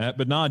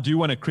 But now I do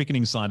want a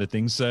cricketing side of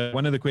things. So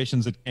one of the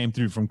questions that came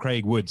through from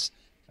Craig Woods,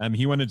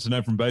 he wanted to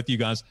know from both you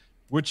guys,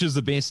 which is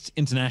the best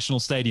international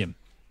stadium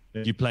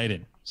that you played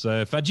in?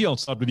 So Fadji, I'll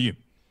start with you.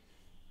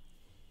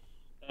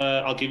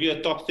 I'll give you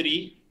a top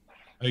 3.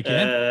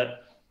 Okay.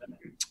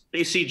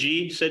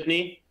 SCG,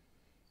 Sydney.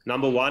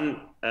 Number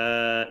 1.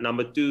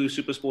 Number 2,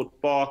 Supersport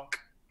Park,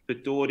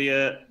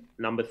 Pretoria.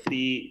 Number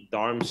 3,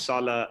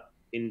 Dharamsala,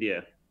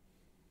 India.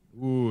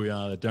 Ooh,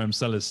 yeah, the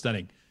Dharamsala is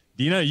stunning.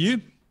 Dino,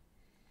 you?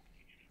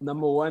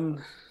 Number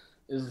 1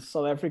 is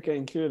South Africa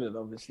included,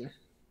 obviously.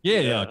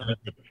 Yeah.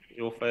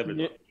 Your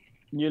favorite?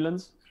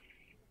 Newlands.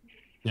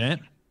 Yeah.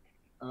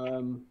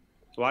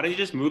 Why don't you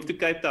just move to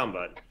Cape Town,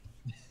 bud?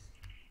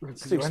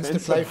 It's He wants to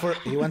play for.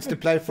 He wants to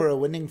play for a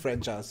winning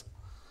franchise.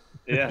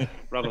 Yeah,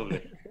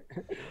 probably.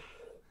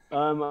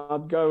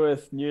 I'd go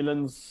with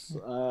Newlands.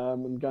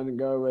 I'm going to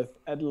go with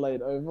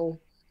Adelaide Oval.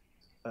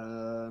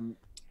 And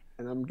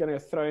I'm going to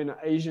throw in an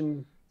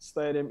Asian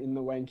stadium in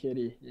the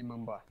Wankhede in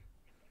Mumbai.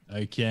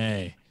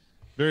 Okay.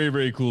 Very,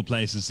 very cool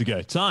places to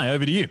go. Ty,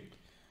 over to you.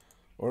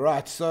 All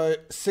right, so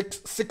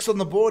six on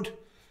the board.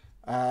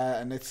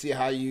 And let's see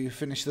how you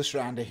finish this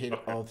round ahead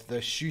of the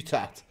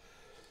shootout.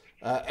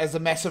 As a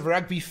massive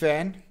rugby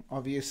fan,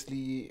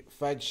 obviously,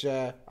 Fudge,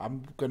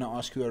 I'm going to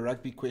ask you a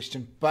rugby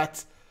question,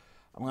 but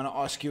I'm going to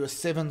ask you a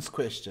sevens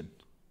question.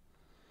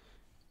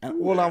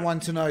 And all I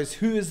want to know is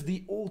who is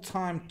the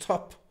all-time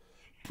top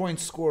point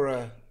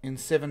scorer in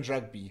sevens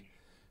rugby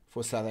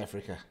for South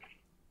Africa?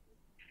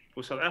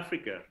 For South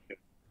Africa?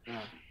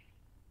 Yeah.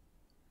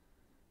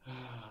 Oh,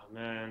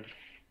 man.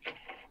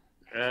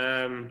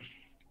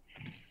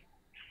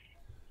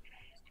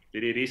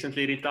 Did he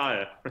recently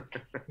retire?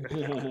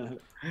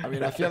 I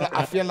mean,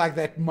 I feel like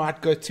that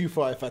might go too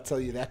far if I tell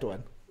you that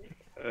one.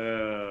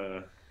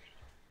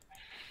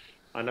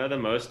 I know the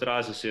most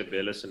tries is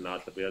Siabela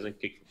Senat, but he hasn't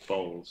kicked for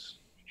poles.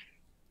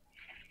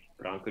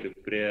 Branko de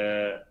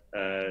Pre,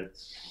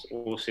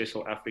 all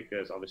Cecil Africa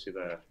is obviously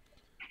the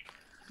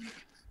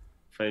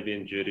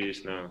Fabian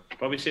Juries now.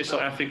 Probably Cecil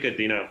Africa,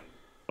 Dino.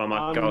 I'm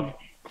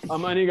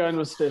only going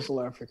with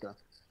Cecil Africa.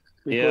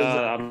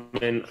 Yeah, I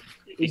mean...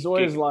 He's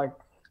always like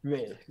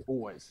there,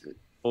 always.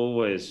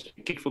 Always.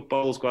 He kicked for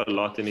poles quite a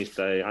lot in his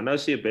day. I know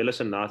Siabela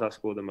Senat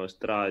scored the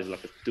most tries,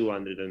 like a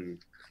 200 and...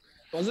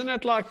 Wasn't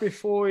it like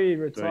before he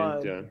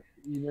retired, 20,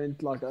 he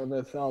went like over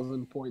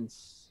 1,000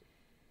 points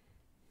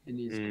in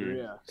his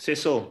career?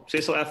 Cecil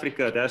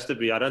Africa, it has to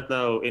be. I don't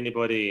know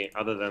anybody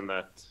other than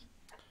that.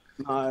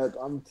 No,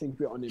 I think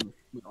we're on him.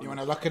 You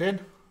want to lock it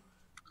in?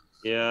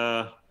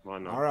 Yeah, why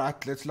not? All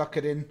right, let's lock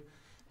it in.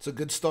 It's a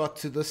good start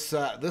to this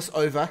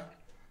over.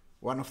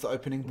 One off the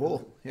opening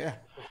ball. Yeah.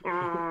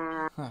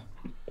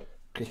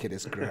 Cricket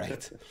is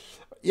great.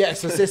 Yeah,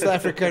 so South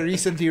Africa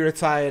recently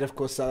retired. Of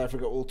course, South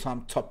Africa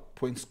all-time top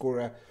point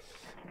scorer.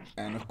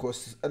 And, of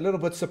course, a little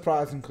bit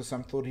surprising because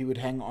I thought he would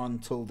hang on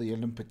till the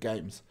Olympic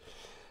Games.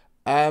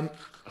 I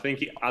think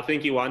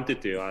he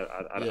wanted to.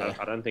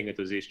 I don't think it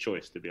was his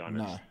choice, to be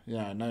honest.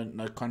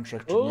 No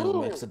contract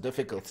renewal makes it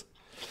difficult.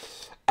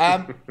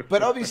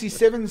 But obviously,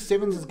 sevens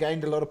has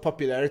gained a lot of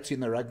popularity in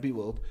the rugby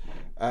world,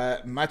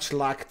 much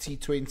like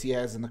T20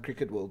 has in the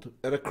cricket world.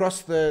 And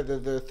across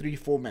the three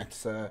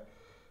formats,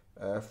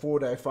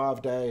 4-day,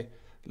 5-day,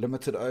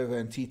 limited over,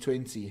 and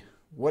T20,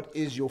 what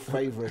is your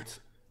favourite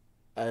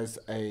as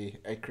a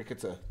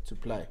cricketer to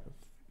play?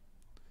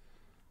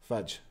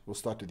 Fudge, we'll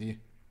start with you.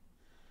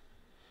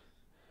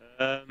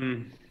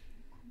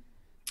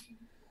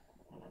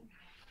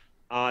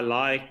 I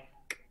like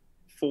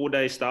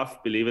 4-day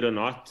stuff, believe it or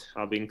not.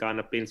 I've been kind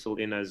of penciled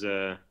in as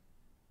a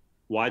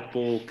white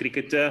ball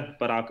cricketer,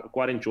 but I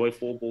quite enjoy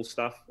 4-ball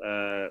stuff.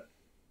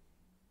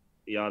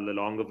 The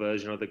longer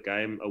version of the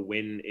game, a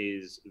win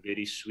is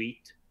very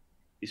sweet,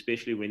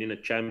 especially winning a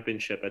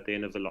championship at the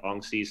end of the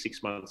long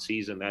 6-month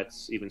season.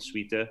 That's even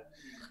sweeter.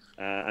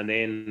 And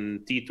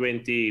then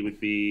T20 would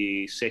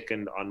be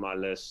second on my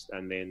list,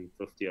 and then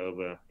 50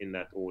 over in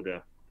that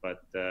order.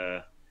 But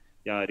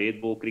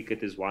red ball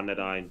cricket is one that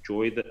I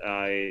enjoy, that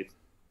I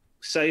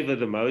savor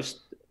the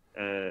most.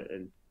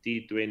 And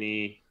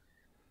T20,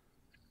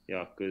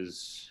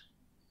 because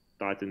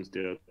Titans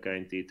do okay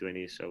in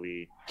T20, so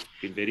we've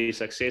been very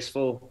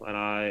successful, and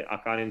I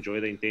can't enjoy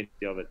the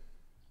intensity of it.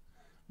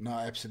 No,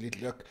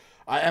 absolutely. Look,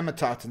 I am a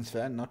Titans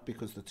fan, not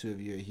because the two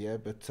of you are here,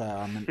 but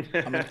I'm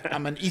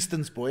an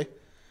Easterns boy,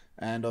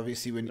 and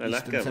obviously when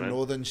Easterns and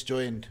Northerns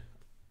joined,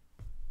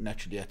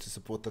 naturally had to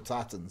support the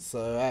Titans.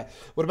 So,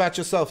 what about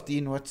yourself,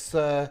 Dean?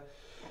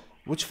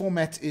 Which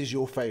format is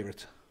your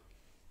favourite?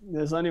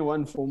 There's only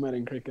one format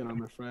in cricket,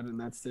 I'm afraid, and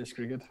that's Test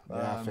cricket.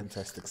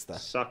 Fantastic stuff.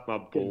 Suck my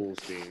balls,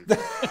 Dean.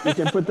 You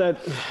can put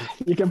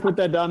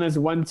that down as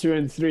 1, 2,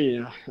 and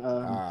 3. But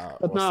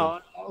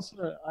awesome.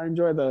 no, I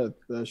enjoy the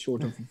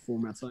shorter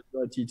formats. I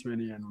enjoy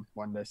T20 and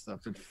one-day stuff.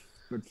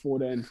 But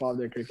 4-day and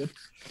 5-day cricket.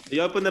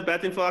 You opened the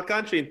batting for our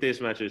country in Test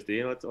matches,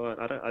 Dean.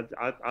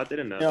 I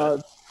didn't know. Yeah,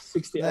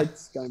 68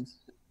 games.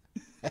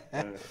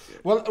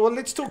 Well,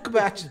 let's talk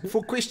about,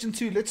 for question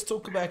 2, let's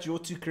talk about your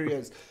 2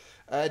 careers.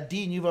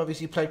 Dean, you've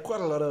obviously played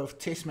quite a lot of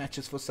Test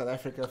matches for South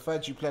Africa.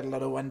 Fudge, you played a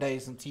lot of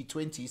one-days and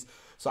T20s.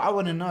 So I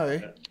want to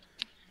know,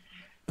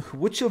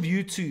 which of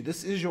you two,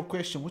 this is your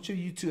question, which of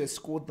you two has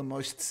scored the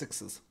most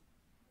sixes?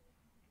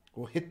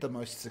 Or hit the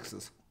most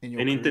sixes in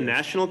your careers?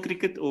 International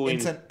cricket or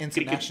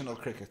international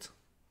cricket?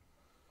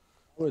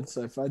 I would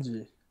say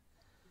Fudgy.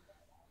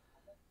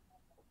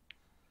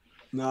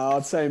 No,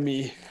 I'd say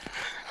me.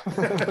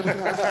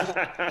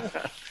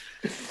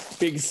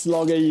 Big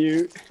slogger,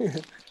 you.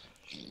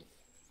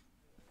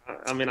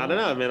 I mean, I don't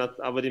know. I mean,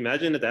 I would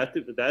imagine it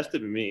has to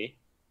be me.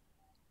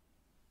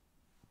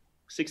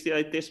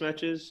 68 Test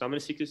matches. How many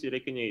sixes do you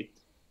reckon you hit?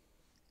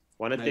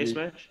 One a Test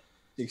match?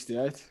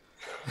 68.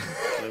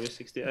 Maybe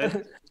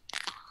 68.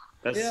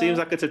 That seems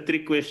like it's a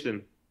trick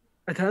question.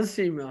 It does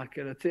seem like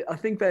it. I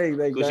think they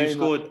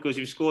because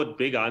you've scored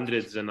big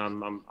hundreds, and I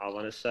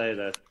want to say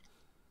that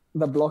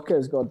the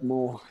blocker's got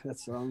more.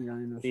 That's what I'm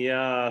going with.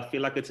 Yeah, I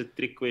feel like it's a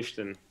trick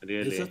question.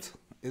 Really, is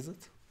it?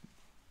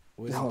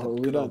 Or is No, it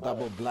we a don't.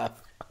 double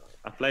bluff?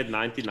 I played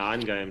 99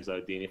 games though,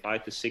 Dean. If I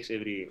had to six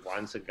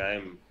once a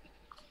game,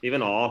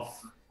 even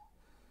half.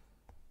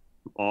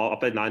 I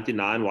played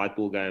 99 white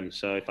ball games,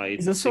 so if I hit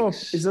is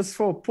this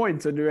for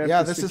points or do we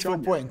have to this is for switch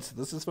on? points.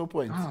 This is for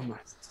points. Oh my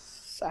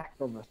sack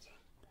of it.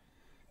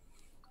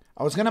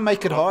 I was going to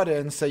make it harder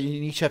and say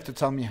you each have to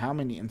tell me how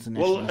many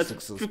international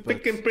sixes. Well, it's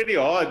picking pretty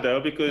hard though,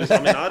 because I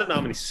mean I don't know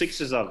how many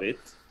sixes I've hit.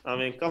 I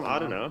mean, I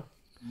don't know.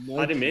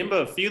 I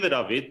remember a few that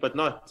I've hit, but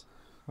not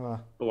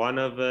one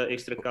of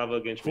extra cover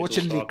against.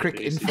 Fortunately, Crick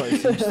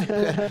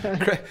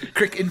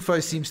Info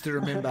seems to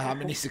remember how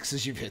many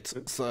sixes you've hit.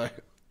 So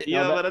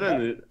yeah, but I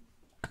don't know.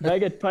 They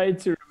get paid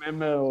to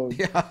remember or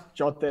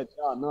jot that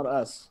down, not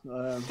us.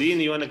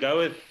 Dean, you want to go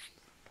with?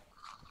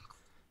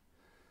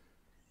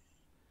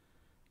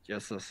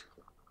 Jesus.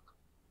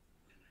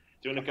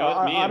 Do you want to go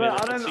with me?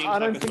 I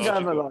don't think I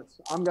have a lot.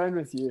 I'm going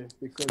with you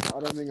because I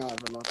don't think I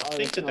have a lot. I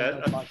think it's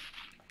that. Like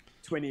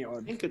 20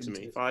 odd. I think it's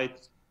me. If I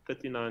had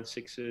 39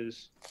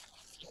 sixes,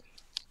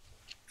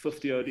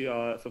 50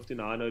 ODI,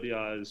 59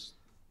 ODIs,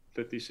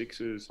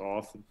 36s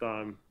half the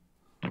time.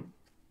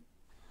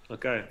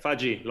 Okay,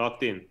 Fudgy,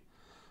 locked in.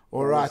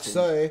 All right,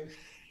 so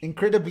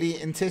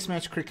incredibly in Test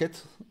match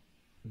cricket,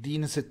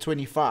 Dean is at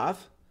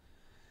 25,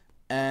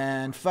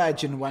 and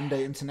Fudge in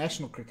one-day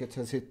international cricket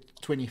has hit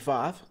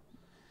 25,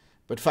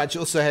 but Fudge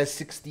also has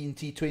 16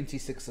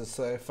 T26s,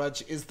 so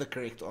Fudge is the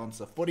correct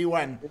answer.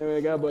 41 there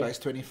we go, boy. plays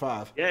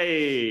 25.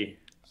 Yay!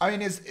 I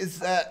mean,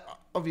 is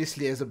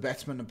obviously as a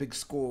batsman, a big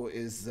score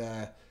is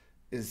the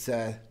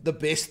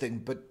best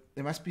thing, but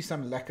there must be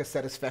some lack of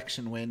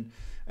satisfaction when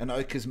an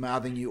oak is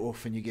mouthing you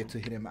off and you get to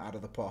hit him out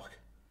of the park.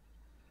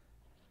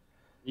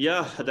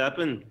 Yeah, it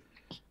happened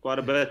quite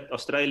a bit.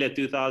 Australia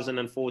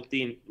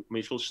 2014,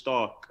 Mitchell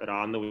Stark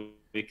around the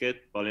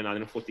wicket, bowling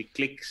 140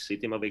 clicks,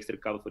 hit him up extra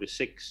cover for the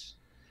 6.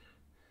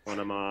 One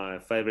of my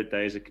favourite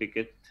days of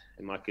cricket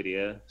in my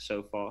career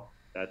so far.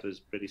 That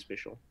was pretty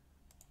special.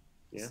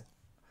 Yeah.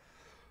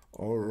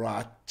 All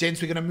right,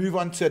 gents, we're going to move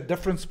on to a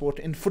different sport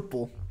in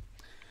football.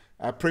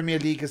 Premier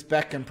League is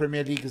back and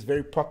Premier League is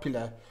very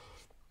popular.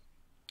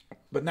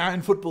 But now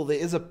in football, there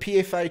is a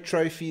PFA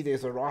trophy,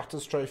 there's a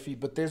Writers' Trophy,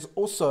 but there's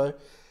also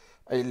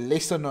a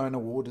lesser-known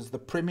award as the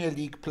Premier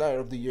League Player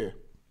of the Year.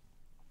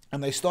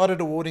 And they started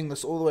awarding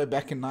this all the way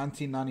back in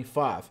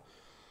 1995.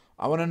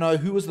 I want to know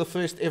who was the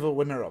first ever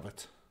winner of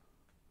it.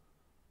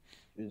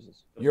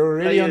 Jesus. You're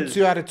already on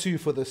 2 out of 2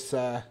 for this.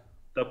 The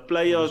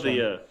Player of the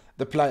Year.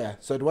 The player.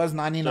 So it was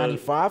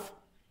 1995.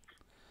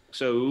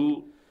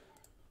 So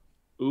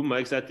who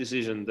makes that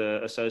decision?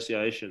 The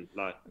association,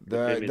 like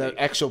the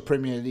actual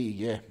Premier League,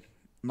 yeah.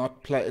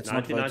 Not play. It's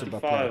not voted by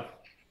player.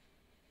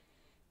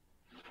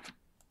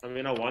 I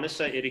mean, I want to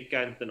say Eric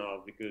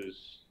Cantona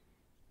because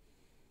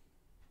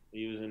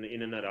he was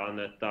in and around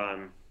that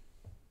time.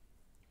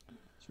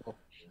 Sure.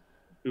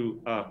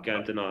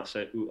 Cantona.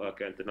 Say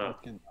Cantona.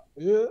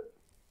 Yeah.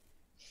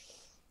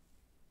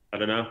 I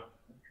don't know.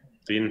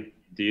 Dean,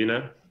 do you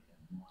know?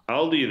 How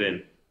old are you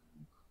then?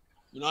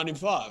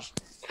 95.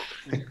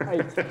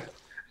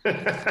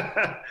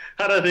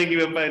 I don't think you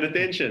were paying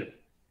attention.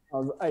 I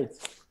was 8.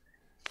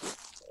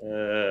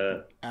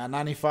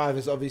 95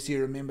 is obviously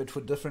remembered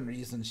for different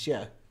reasons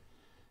here,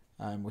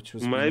 which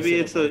was maybe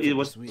it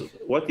was.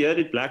 What year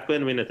did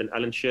Blackburn win it? And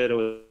Alan Shearer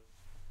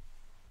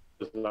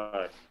was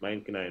like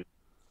main name.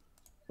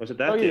 Was it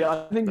that year?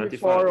 I think 95, you're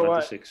far away.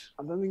 96.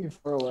 I don't think you're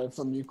far away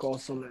from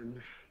Newcastle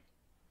and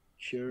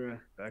Shearer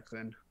back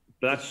then.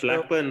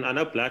 Blackburn. I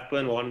know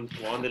Blackburn won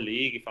the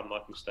league, if I'm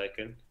not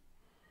mistaken.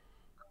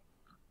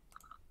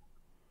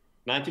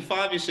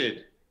 95, you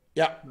said?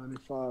 Yeah.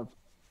 95.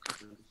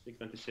 96,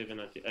 97,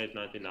 98,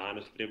 99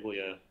 was treble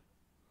year.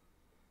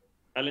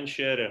 Alan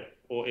Shearer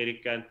or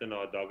Eric Cantona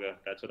or Dogger.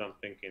 That's what I'm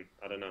thinking.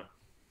 I don't know.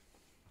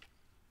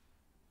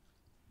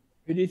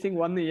 Who do you think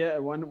won the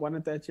year? Won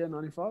it that year,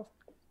 95?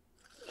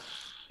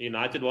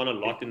 United won a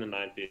lot in the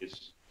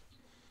 90s.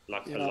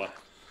 Like a lot.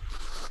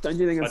 Don't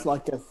you think it's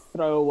like a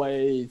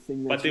throwaway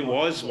thing? But there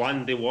was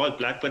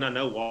Blackburn, I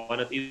know, won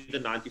it either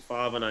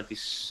 95 or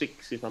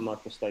 96, if I'm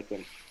not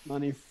mistaken.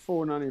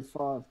 94,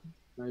 95,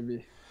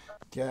 maybe.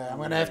 Okay, I'm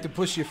going to have to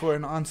push you for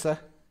an answer.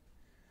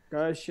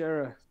 Go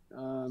Shearer.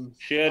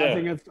 Shearer.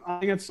 I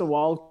think it's the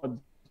wild card.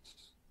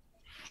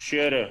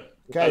 Shearer.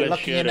 Okay,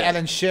 looking in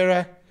Alan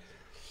Shearer.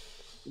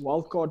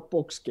 Wild card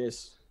box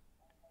guess.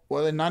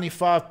 Well, in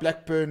 95,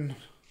 Blackburn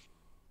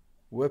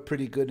were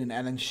pretty good, and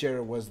Alan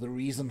Shearer was the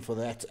reason for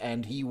that,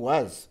 and he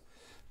was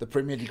the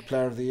Premier League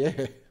Player of the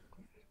Year.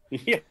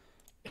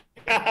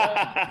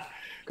 Yeah.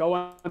 Go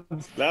on.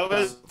 That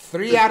was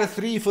 3 out of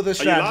 3 for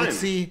this round. lying? Let's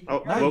see.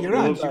 Oh, No, you're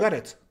right. You got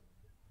it.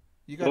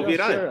 You got We'll be it.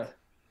 right.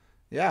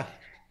 Yeah.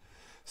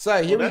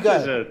 So here we That go.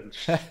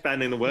 was a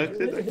span in the works,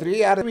 didn't it?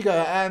 3 out of. Here we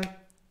go.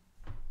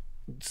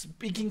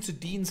 Speaking to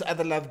Dean's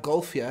Other Love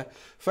Golf here,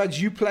 Fudge,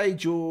 you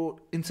played your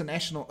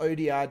international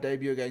ODI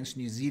debut against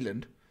New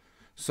Zealand.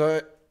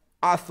 So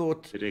I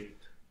thought,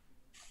 Correct.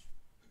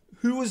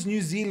 who was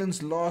New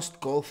Zealand's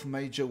last golf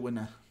major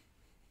winner?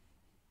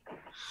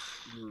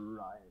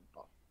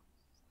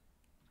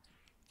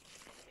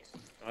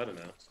 I don't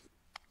know.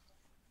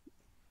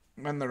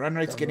 Man, the run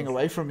rate's getting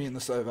away from me in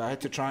this over. I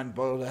had to try and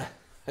bowl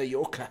a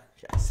Yorker.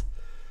 Yes.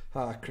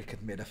 Ah,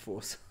 cricket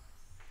metaphors.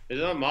 Is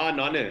that my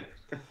nonne?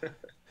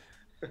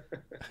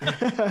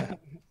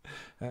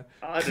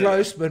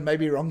 Close, but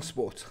maybe wrong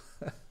sport.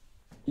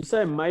 You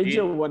say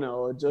major winner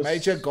or just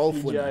Major golf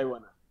PGA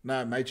winner.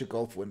 No, major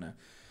golf winner.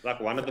 Like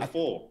one of the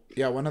four.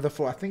 Yeah, one of the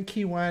four. I think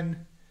he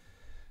won.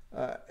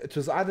 It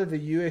was either the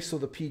US or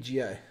the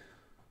PGA. It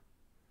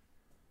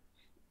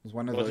was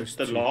one of Was those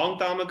it a two. long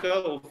time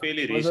ago or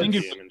fairly Was it-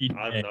 recently?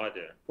 I have no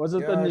idea. Was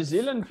it the Yeah, New it's-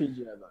 Zealand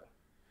PGA though?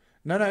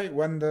 No, he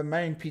won the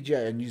main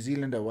PGA. A New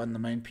Zealander won the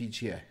main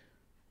PGA.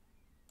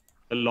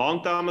 A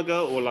long time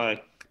ago or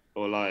like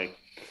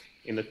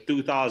in the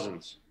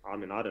 2000s? I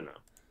mean, I don't know.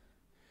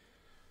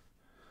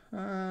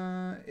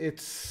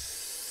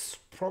 It's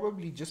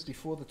probably just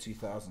before the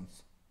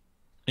 2000s.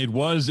 It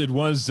was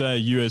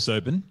US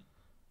Open,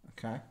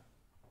 Okay.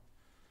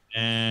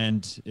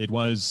 and it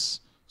was.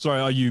 Sorry,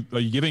 are you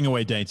giving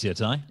away dates here,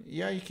 Ty?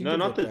 Yeah, you can No, give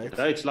not it the dates.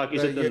 dates. Like,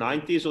 is No, it the you-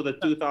 90s or the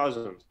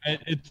 2000s?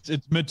 It's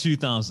mid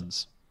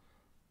 2000s.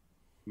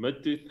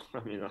 Mid two. I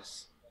mean,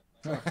 that's.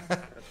 I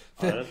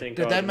don't think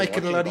Did I that was make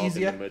it a watching lot golf in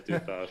easier? the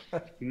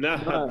mid-2000s.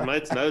 No,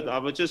 mate, no. I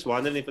was just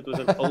wondering if it was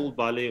an old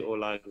bully or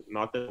like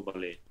not an old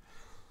bully.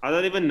 I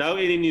don't even know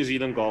any New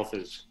Zealand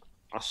golfers.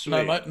 I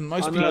swear. No,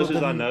 most The people closest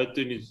I didn't. know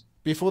to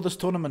Before this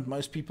tournament,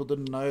 most people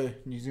didn't know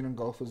New Zealand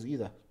golfers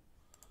either.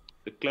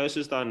 the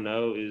closest I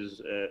know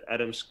is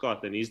Adam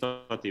Scott, and he's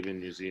not even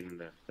New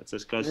Zealander. That's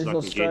as close He's as I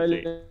can get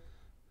there.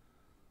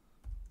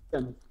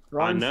 Australian.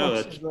 Ryan know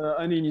Fox it. is the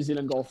only New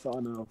Zealand golfer I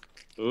know of.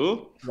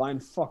 Who? Ryan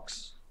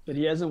Fox, but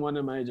he hasn't won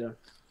a major.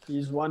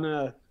 He's won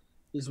a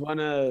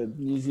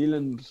New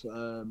Zealand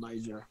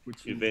major,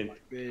 which Event. is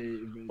like their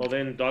event. Well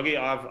then, Doggy,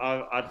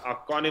 I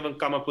can't even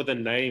come up with a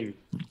name.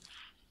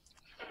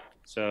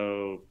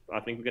 So I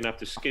think we're gonna have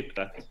to skip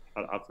that.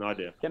 I've no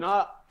idea. Can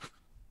I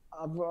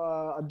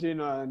do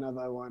know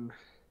another one.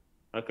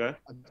 Okay,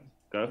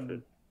 go for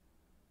it.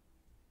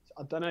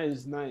 I don't know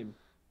his name.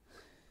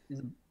 He's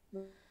a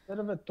bit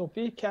of a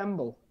toppy.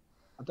 Campbell.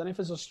 I don't know if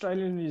it's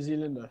Australian or New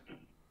Zealander.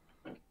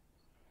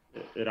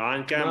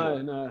 Ryan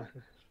Campbell. No.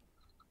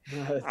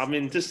 I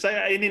mean, just say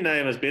any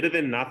name is better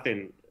than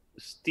nothing.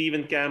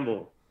 Stephen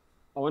Campbell.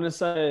 I want to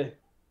say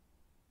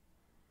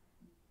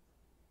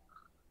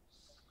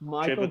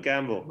Trevor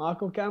Campbell.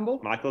 Michael Campbell.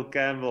 Michael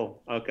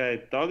Campbell.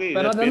 Okay, Doggy, But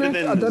I that's don't, better know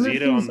if, I, than don't know if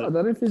zero on he's, I the.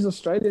 don't know if he's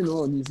Australian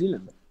or New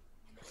Zealand.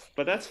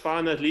 But that's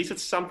fine. At least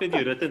it's something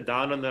you written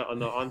down on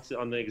the answer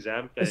on the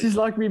exam page. This is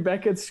like me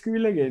back at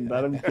school again,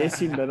 but I'm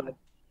guessing that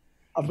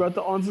I've got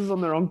the answers on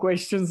the wrong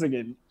questions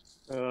again.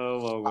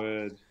 Oh my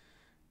word.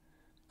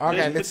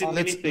 Okay, Let's put in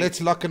anything.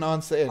 let's lock an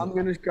answer in. I'm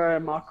going to go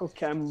Michael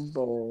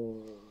Campbell.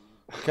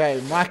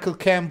 Okay, Michael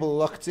Campbell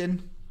locked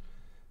in.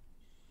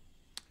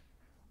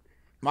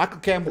 Michael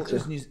Campbell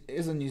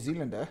is a New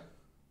Zealander,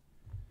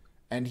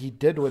 and he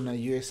did win a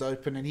US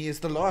Open, and he is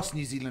the last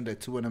New Zealander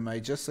to win a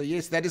major. So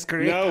yes, that is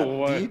correct. No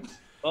way. Dean.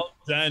 Well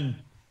done.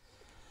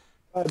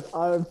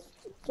 I've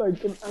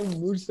taken a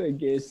Musa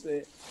guess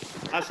there.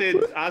 I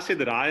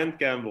said Ryan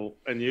Campbell,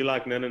 and you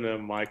like no,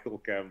 Michael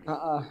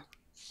Campbell.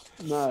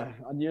 No,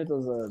 I knew it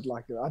was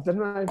I don't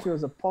know if it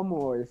was a Pom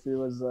or if it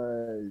was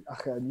a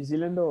New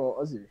Zealander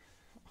or Aussie.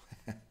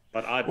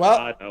 But I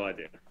had no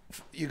idea.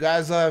 You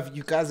guys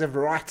have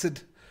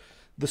righted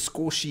the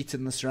score sheet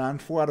in this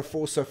round. 4 out of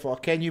 4 so far.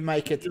 Can you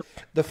make it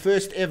the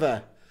first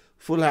ever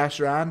full house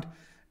round?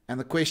 And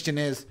the question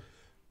is,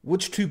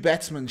 which two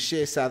batsmen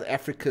share South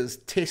Africa's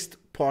Test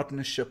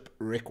partnership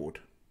record?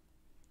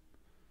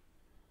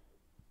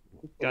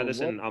 Callis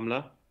and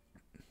Amla.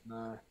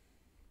 No.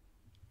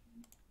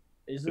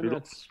 Isn't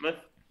Rudolph it Smith.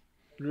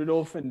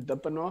 Rudolph and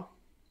Dippenaar?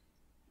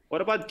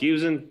 What about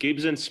Gibbs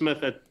and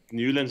Smith at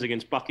Newlands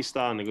against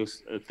Pakistan? It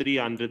was a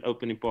 300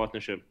 opening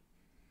partnership.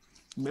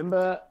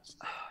 Remember,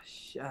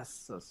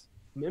 yes.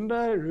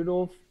 Remember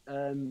Rudolph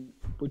and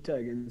Bhutta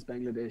against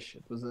Bangladesh?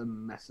 It was a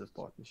massive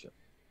partnership.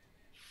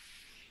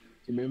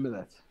 Do you remember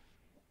that?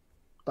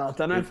 But I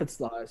don't know if it's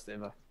the highest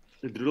ever.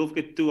 Did Rudolph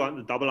get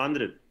 200, double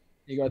 100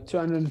 He got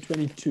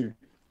 222.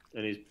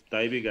 in his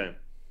debut game?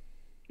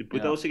 Did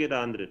Bhutta Yeah. also get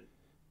 100?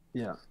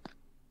 Yeah.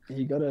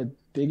 He got a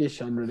biggish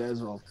 100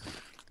 as well.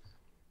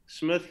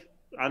 Smith,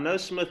 I know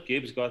Smith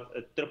Gibbs got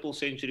a triple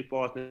century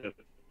partnership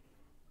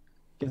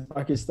Against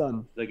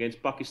Pakistan.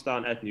 against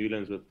Pakistan at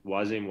Newlands with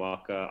Wazim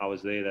Waka. I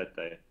was there that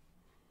day.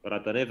 But I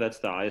don't know if that's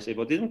the highest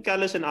ever. Didn't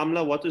Callis and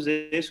Amla, what was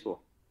their score?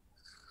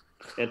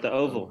 At the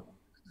Oval?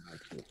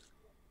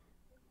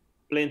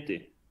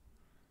 Plenty.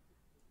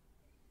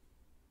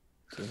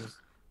 I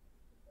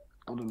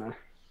don't know.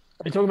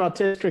 Are you talking about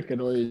Test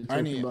cricket or are you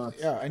talking about...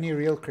 Only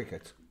real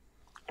cricket.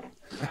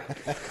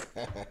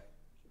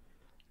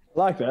 I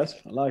like that.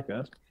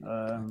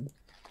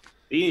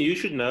 Ian, you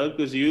should know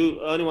because you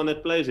only one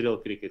that plays real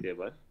cricket here,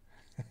 bud.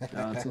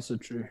 Yeah, it's also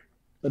true.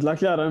 But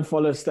luckily I don't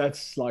follow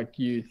stats like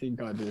you think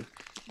I do.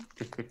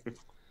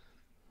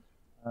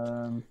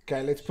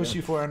 Okay, let's push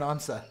you for an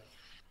answer.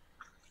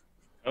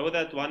 Over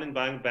that one in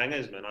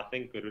Bangers, man. I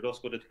think Rudolph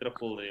scored a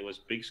triple. There was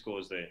big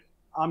scores there.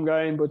 I'm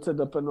going Bhutta,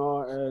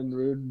 Dippenaar and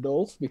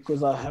Rudolph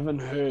because I haven't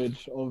heard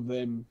of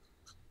them.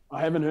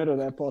 I haven't heard of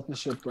that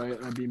partnership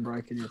being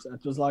broken yet.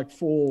 It was like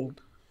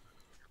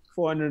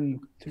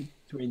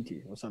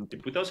 420 or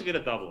something. Did Bhutta also get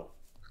a double?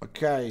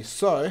 Okay,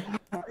 so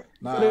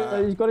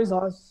He's got his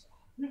eyes.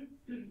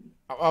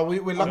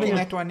 we're locking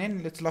that one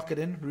in. Let's lock it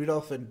in.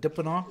 Rudolph and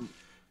Dippenaar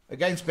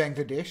against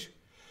Bangladesh.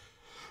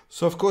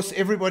 So, of course,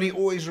 everybody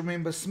always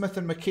remembers Smith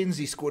and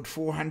Mackenzie scored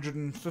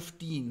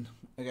 415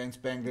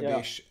 against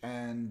Bangladesh. Yeah.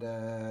 And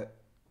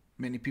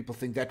many people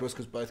think that was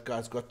because both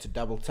guys got to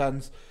double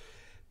tons.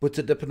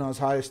 Bhutta Dippenaar's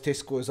highest test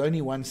score is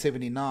only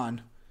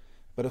 179.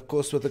 But, of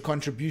course, with the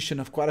contribution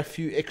of quite a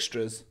few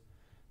extras,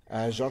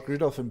 Jacques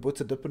Rudolph and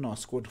Bhutta Dippenaar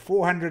scored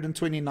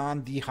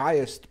 429, the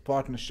highest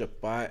partnership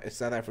by a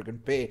South African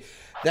pair.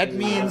 That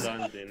means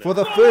for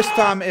the first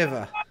time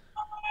ever...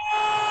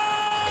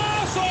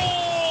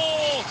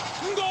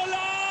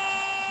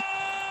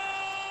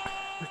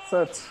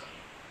 That's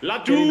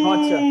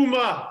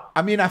Latuma!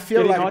 I mean, I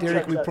feel like,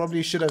 Derek, we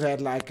probably should have had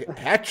like a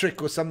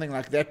hat-trick or something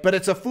like that. But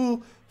it's a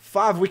full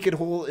 5-wicket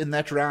haul in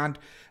that round.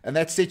 And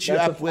that sets you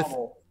up with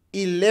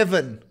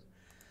 11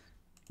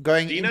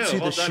 going into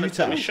the shootout. It's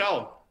a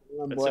Michelle.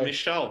 It's a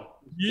Michelle.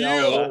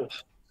 Yeah.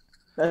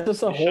 That's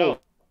just a haul.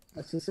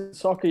 That's just in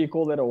soccer, you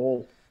call that a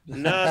haul.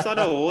 No, it's not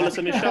a haul. It's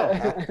a Michelle.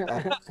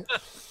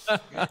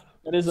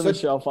 It is a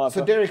Michelle, Pfeiffer.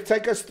 So, Derek,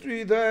 take us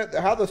through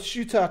how the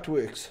shootout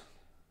works.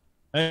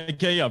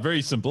 Okay, yeah,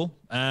 very simple.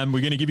 We're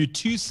going to give you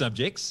 2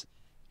 subjects,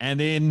 and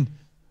then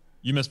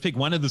you must pick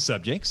one of the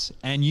subjects,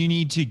 and you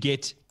need to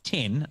get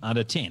 10 out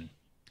of 10.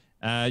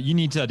 You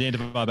need to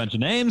identify a bunch of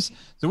names.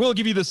 So we'll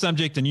give you the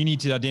subject, and you need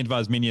to identify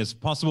as many as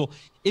possible.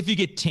 If you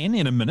get 10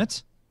 in a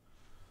minute,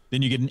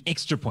 then you get an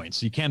extra point.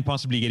 So you can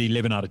possibly get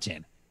 11 out of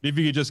 10. If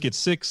you could just get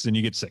 6, then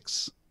you get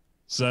 6.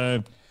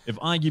 So if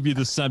I give you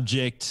the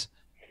subject,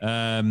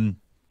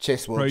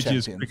 Chess World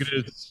Champions.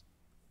 Cricketers,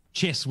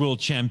 Chess World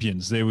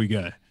Champions, there we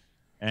go.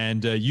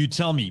 And you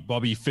tell me,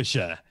 Bobby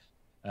Fischer.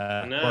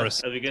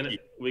 Boris.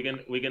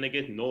 We're gonna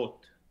get naught.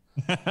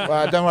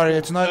 Well, don't worry,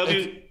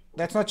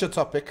 that's not your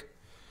topic.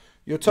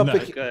 Your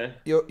topic, no, okay.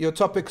 your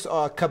topics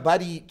are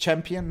Kabaddi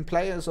Champion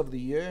Players of the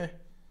Year.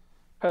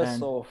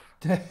 Piss off.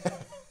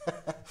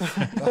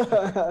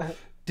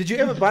 Did you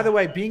ever, by the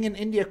way, being in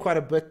India quite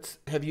a bit,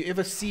 have you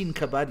ever seen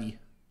Kabaddi?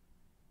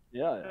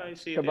 Yeah, I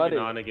see it every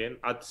now and again.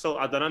 I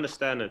don't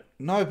understand it.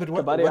 No, but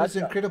what is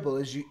incredible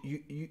is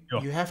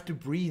you have to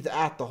breathe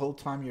out the whole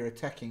time you're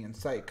attacking and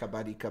say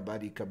Kabaddi,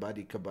 Kabaddi,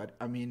 Kabaddi, Kabaddi.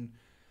 I mean,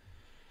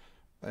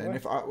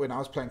 and when I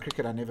was playing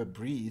cricket, I never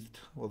breathed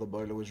while the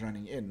bowler was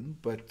running in.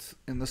 But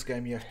in this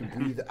game, you have to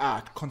breathe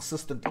out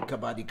consistently.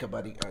 Kabaddi,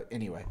 Kabaddi.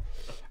 Anyway,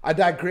 I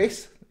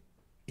digress.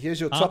 Here's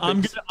your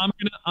topic.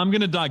 I'm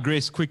gonna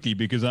digress quickly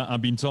because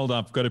I've been told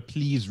I've got to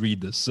please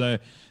read this. So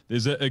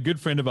there's a good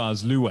friend of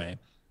ours, Luwe.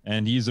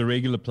 And he's a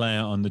regular player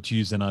on the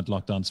Tuesday Night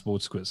Lockdown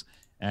Sports Quiz.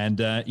 And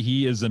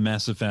he is a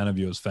massive fan of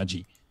yours,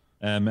 Fudgy.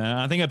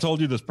 I think I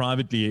told you this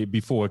privately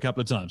before a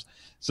couple of times.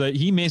 So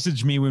he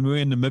messaged me when we were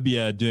in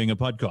Namibia doing a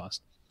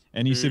podcast.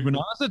 And he said, when I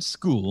was at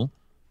school,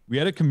 we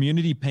had a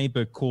community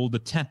paper called The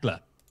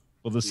Tatler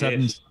for the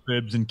southern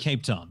suburbs in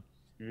Cape Town.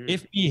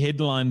 FB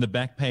headlined the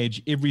back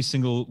page every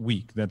single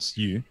week. That's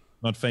you,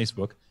 not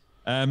Facebook.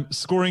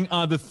 Scoring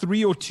either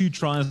 3 or 2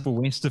 tries for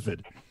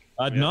Westerford.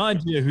 I had no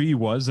idea who he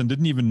was and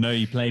didn't even know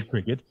he played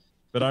cricket,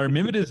 but I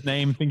remembered his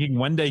name thinking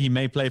one day he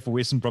may play for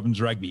Western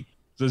Province Rugby.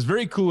 So it was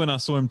very cool when I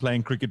saw him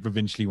playing cricket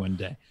provincially one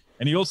day.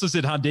 And he also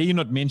said, how dare you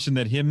not mention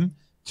that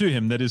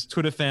his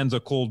Twitter fans are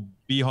called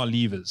Bihar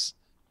Leavers,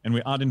 and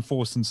we're out in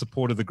force in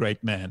support of the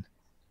great man.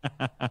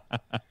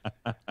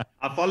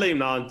 I follow him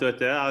now on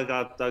Twitter.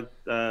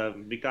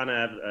 We kind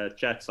of have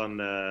chats on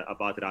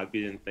about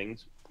rugby and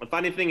things. The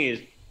funny thing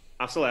is,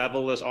 I still have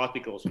all those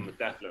articles from the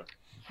Tackler.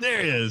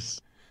 There he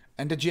is.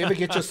 And did you ever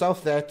get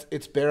yourself that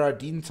it's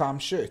Behardien time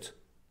shirt?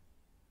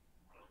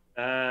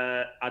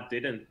 I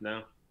didn't,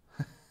 no.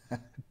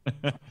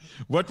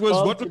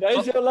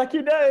 Today's your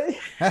lucky day.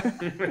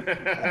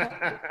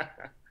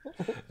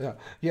 Yeah.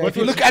 If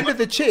you look under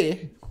the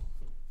chair.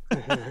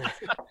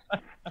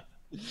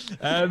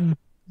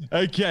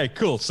 Okay,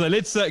 cool. So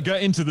let's go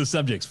into the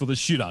subjects for the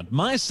shootout.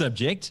 My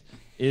subject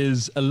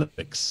is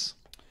Olympics.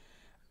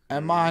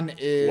 And mine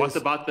is... What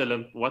about the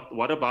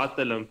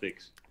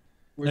Olympics?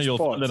 Which you'll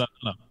part? find it out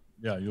now.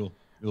 Yeah,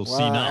 you'll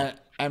see now.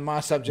 And my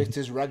subject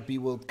is Rugby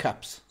World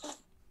Cups.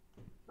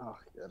 Oh,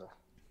 yeah.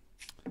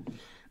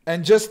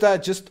 And just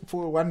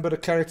for one bit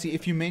of clarity,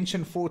 if you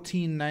mention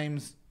 14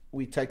 names,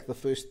 we take the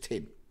first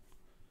 10.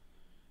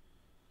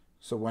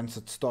 So once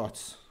it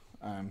starts,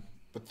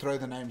 but throw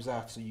the names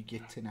out so you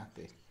get 10 out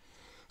there.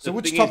 So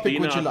which topic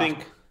would you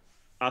like?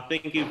 I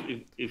think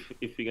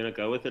if you're gonna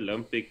go with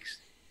Olympics,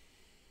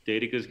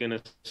 Derek is gonna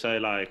say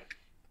like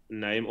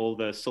name all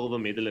the silver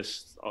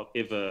medalists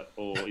ever,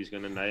 or he's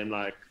gonna name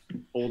like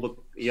all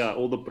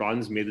the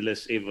bronze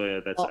medalists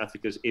ever that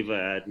Africa's ever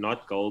had,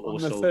 not gold or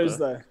silver.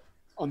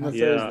 On the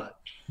Thursday.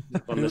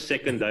 On the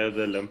second day of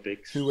the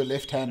Olympics. Who were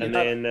left-handed.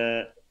 And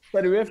then...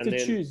 but we have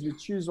to choose. We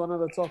choose one of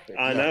the topics.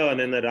 I know, and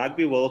then the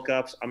Rugby World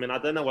Cups. I mean, I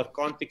don't know what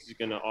context you're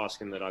going to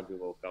ask in the Rugby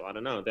World Cup. I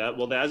don't know.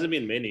 There hasn't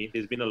been many.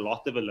 There's been a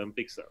lot of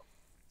Olympics, though.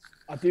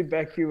 I do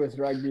back you with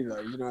rugby,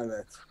 though. You know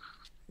that.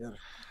 Yeah.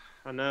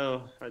 I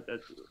know.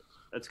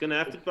 It's going to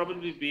have to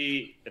probably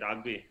be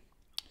rugby.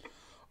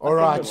 All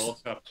right.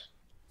 World Cups.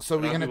 So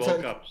we're going to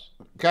take... Cups.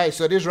 Okay,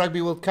 so it is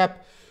Rugby World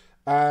Cup.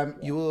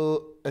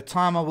 A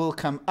timer will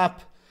come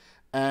up.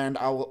 And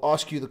I will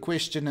ask you the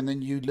question, and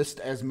then you list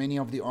as many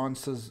of the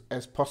answers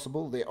as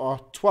possible. There are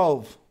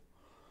 12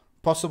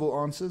 possible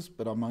answers,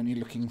 but I'm only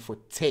looking for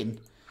 10.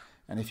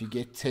 And if you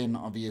get 10,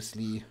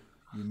 obviously,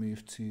 you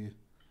move to...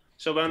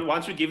 So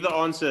once we give the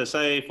answer,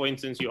 say, for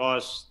instance, you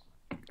ask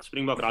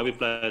Springbok rugby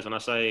players, and I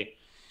say,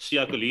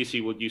 Siya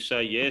Kolisi, would you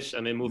say yes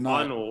and then move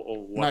on?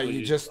 Or what? No,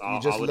 you just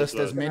list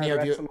as many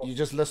of you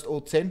just list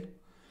all 10.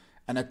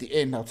 And at the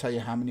end, I'll tell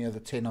you how many of the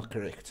 10 are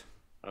correct.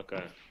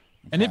 Okay.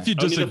 And if you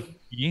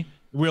disagree,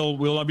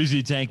 we'll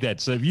obviously take that.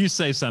 So if you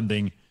say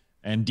something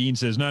and Dean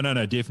says, no,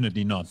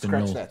 definitely not.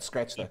 Scratch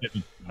that.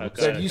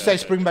 Okay, so if you say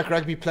Springbok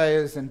rugby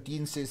players and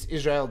Dean says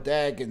Israel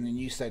Dag, and then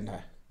you say,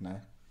 no,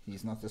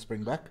 he's not the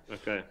Springbok,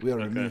 we'll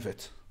remove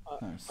it.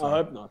 I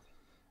hope not.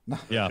 No.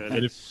 Yeah.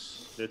 Okay,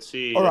 let's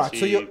see. All right,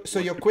 so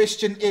your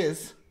question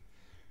is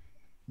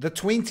the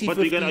 2015... But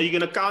are you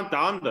going to count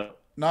down, though?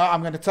 No, I'm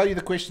going to tell you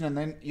the question, and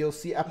then you'll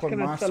see up on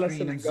my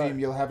screen in Zoom,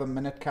 you'll have a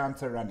minute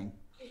counter running.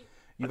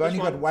 You've only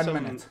got 1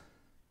 minute.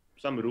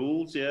 Some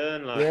rules,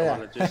 and I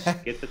want to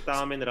just get the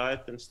timing right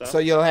and stuff. So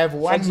you'll have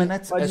 1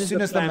 minute. As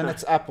soon as the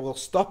minute's up, we'll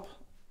stop.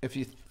 If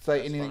you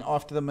say anything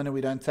after the minute,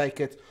 we don't take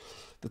it.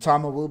 The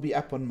timer will be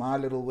up on my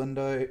little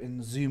window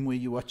in Zoom where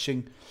you're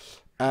watching.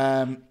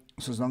 So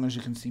as long as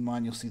you can see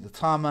mine, you'll see the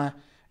timer.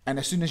 And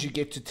as soon as you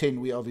get to 10,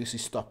 we obviously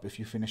stop if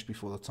you finish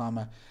before the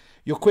timer.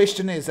 Your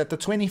question is, at the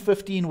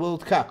 2015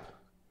 World Cup,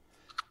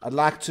 I'd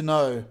like to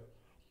know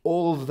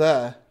all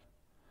the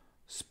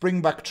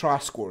Springbok try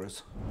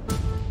scorers.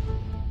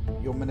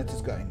 Your minute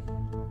is going.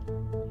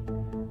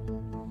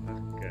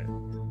 Okay.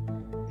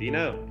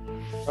 Dino.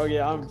 Oh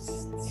yeah, I'm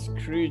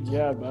screwed.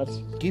 Yeah, but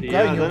keep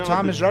going. Your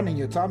time is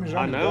running.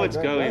 I know it's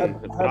going.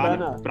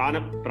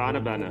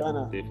 Brana Banner,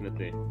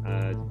 definitely.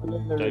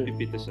 JP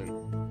Peterson.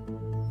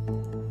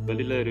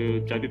 Billy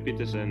Leroux, JP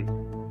Peterson.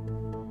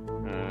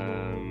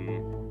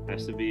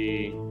 Has to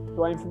be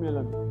Dwayne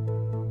Vermeulen.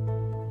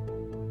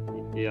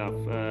 Yeah.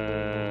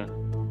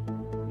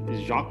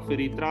 Jacques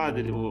Veritra,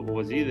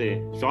 was he there?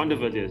 Jean de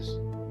Villiers.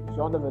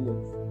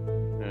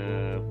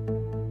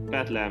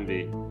 Pat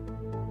Lambie.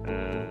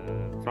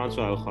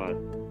 Francois Elgar.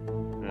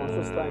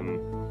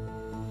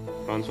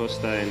 Francois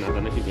Steyn. I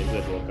don't know if he went to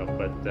that World Cup,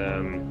 but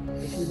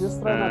you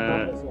just throw my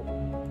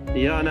numbers.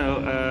 Yeah, no.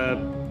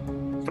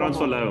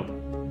 Francois Louw.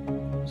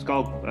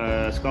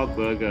 Skalk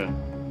Burger.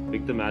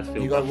 Victor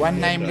Matfield. You got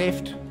one name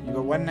left.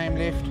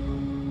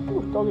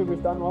 Ooh, Doggy,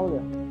 we've done well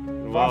there.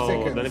 5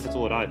 seconds. I don't know if it's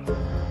all right.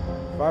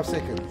 5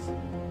 seconds.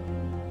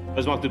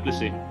 Mark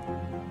Duplessis.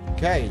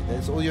 Okay,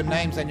 that's all your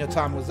names and your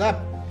time was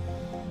up.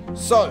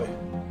 So,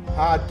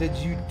 how did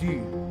you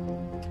do?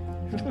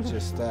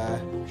 Just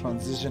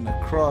transition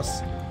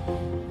across.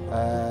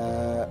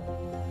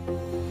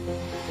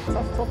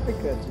 Tough topic,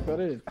 you got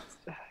it.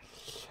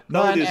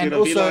 No, and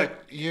also,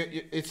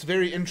 it's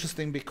very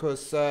interesting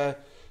because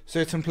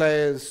certain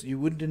players you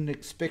wouldn't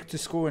expect to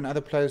score and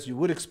other players you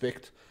would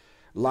expect,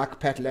 like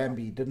Pat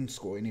Lambie, didn't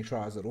score any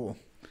tries at all.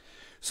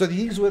 So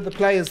these were the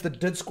players that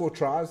did score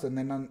tries, and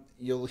then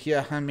you'll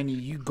hear how many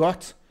you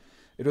got.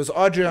 It was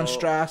Adrian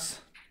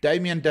Strass,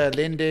 Damien de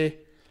Lende,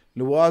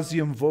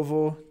 Luazium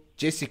Vovo,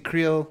 Jesse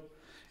Creel,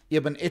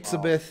 Eben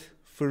Etzebeth,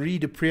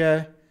 Farid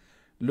Deprier,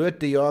 Loet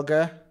de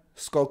Jager,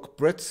 Skulk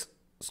Brits,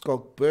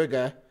 Skulk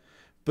Berger,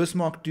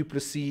 Bismarck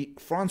Duplessis,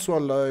 Francois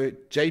Lowe,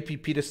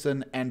 JP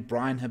Peterson, and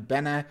Brian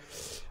Habana.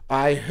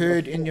 I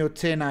heard in your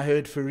 10, I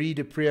heard Farid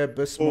Dupria,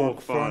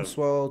 Bismarck,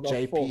 Francois,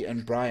 JP,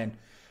 and Brian.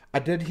 I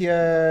did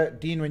hear,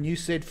 Dean, when you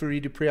said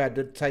Farid Dupria, I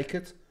did take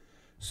it.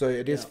 So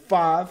it is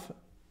 5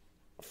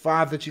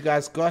 that you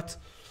guys got,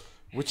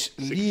 which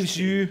 16. Leaves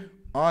you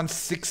on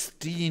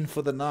 16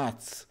 for the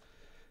Knights.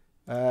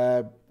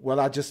 Well,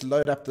 I just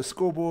load up the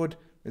scoreboard.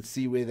 Let's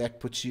see where that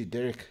puts you,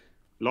 Derek.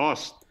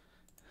 Last.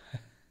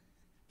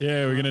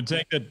 Yeah, we're going to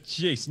take that.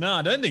 Jeez, no,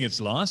 I don't think it's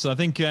last. I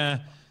think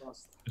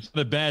it's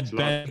not a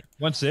bad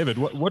whatsoever.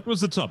 What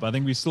was the top? I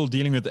think we're still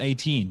dealing with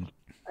 18.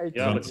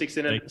 Yeah, but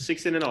 16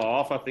 and a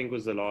half, I think,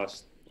 was the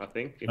last, I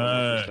think. If I'm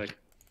not mistaken.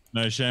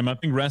 No shame. I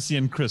think Rassi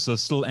and Chris are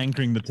still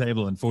anchoring the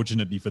table,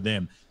 unfortunately for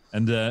them.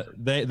 And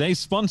they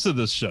sponsor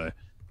this show.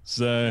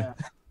 So,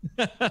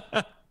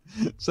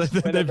 so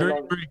they're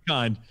very, very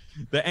kind.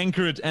 They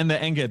anchor it, and they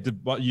anchor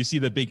at you see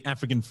the big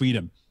African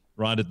freedom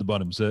right at the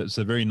bottom. So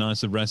very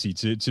nice of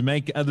Rassi to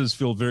make others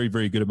feel very,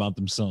 very good about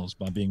themselves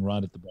by being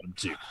right at the bottom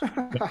too.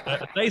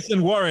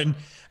 Nathan Warren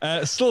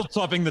still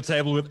topping the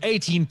table with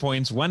 18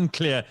 points, 1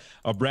 clear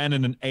of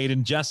Brandon and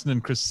Aiden, Justin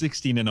and Chris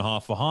 16.5,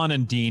 Farhaan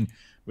and Dean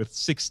with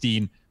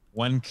 16,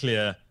 1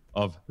 clear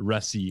of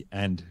Rassi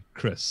and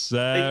Chris.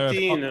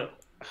 18.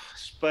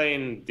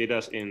 Spain did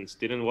us in.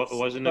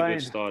 Wasn't a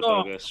good start,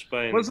 August.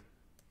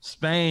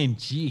 Spain,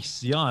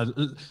 jeez, yeah.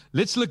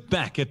 Let's look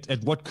back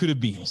at what could have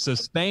been. So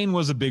Spain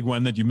was a big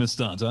one that you missed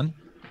out on.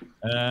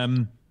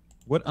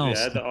 What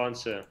else?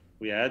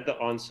 We had the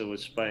answer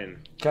with Spain.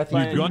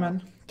 Kathy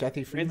Freeman.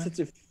 Kathy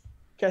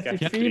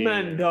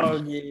Freeman,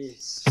 doggy.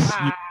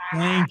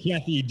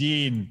 Kathy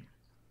Dean.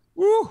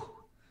 Woo!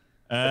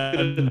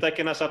 Could have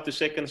taken us up to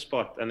second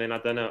spot, and then I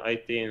don't know,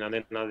 18, and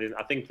then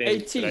I think then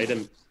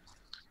 18.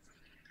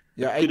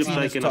 Yeah, 18 could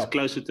have taken us top.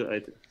 closer to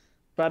 18.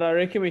 But I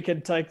reckon we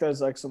can take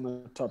those Oaks on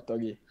the top,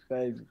 doggy.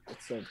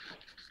 It's a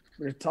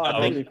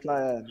retired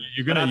player.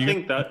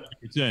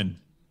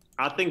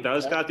 I think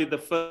those guys did the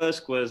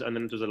first quiz, and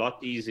then it was a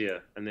lot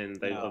easier, and then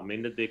they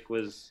amended their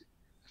quiz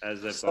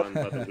as they've gone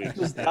by the week.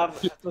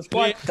 It was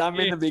quite dumb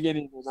in the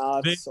beginning.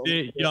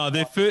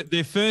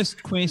 Their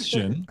first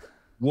question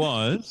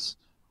was,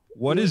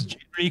 what is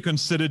generally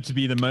considered to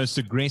be the most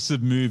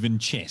aggressive move in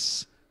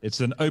chess? It's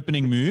an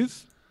opening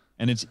move,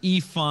 and it's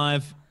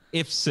E5,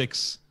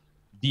 F6,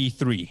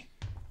 D3.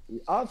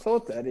 I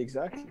thought that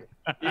exactly.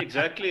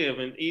 Exactly. I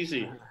mean,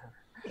 easy.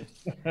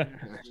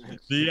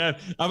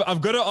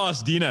 I've got to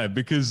ask Dino,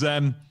 because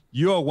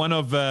you are one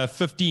of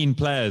 15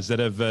 players that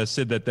have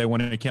said that they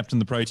want to captain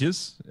the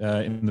Proteas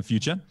in the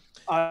future.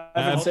 I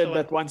haven't said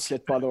that once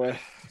yet, by the way.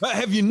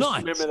 Have you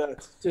not?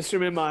 Just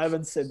remember, I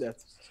haven't said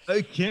that.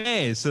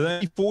 Okay, so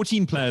only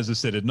 14 players have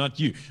said it, not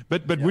you.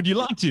 But would you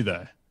like to,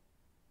 though?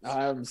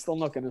 I'm still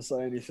not going to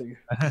say anything.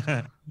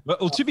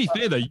 Well, to be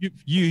fair, though,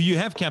 you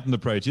have captained the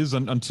Proteas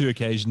on 2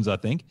 occasions, I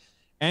think.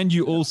 And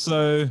you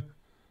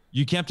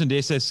captained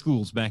SS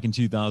Schools back in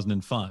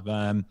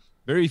 2005.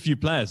 Very few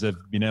players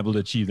have been able to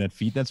achieve that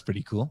feat. That's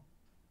pretty cool.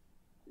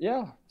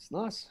 Yeah, it's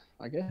nice,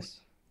 I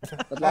guess.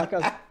 But like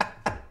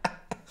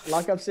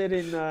I've said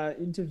in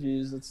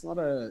interviews,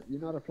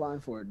 you're not applying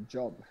for a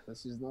job.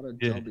 This is not a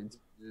job interview.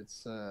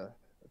 It's a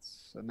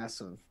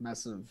massive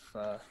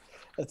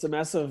it's a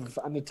massive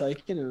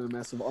undertaking and a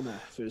massive honor,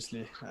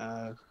 firstly.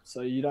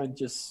 So you don't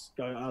just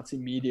go out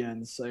in media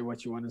and say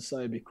what you want to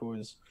say,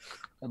 because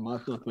it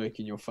might not work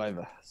in your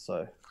favor.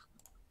 So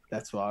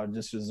that's why I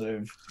just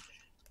reserve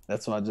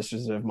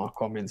my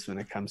comments when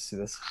it comes to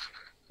this.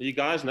 You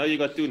guys know you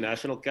got 2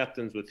 national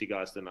captains with you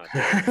guys tonight.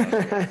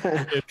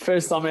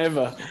 First time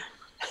ever.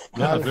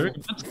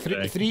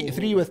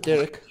 Three with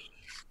Derek.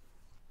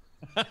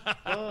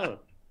 Oh.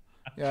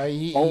 Yeah,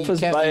 he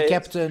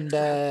captained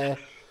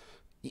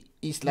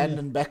East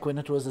London back when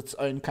it was its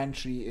own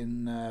country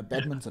in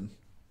badminton.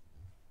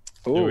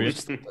 Oh,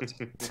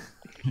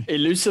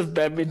 elusive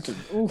badminton.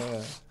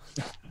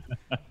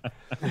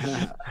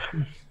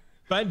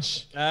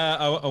 Budge,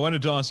 I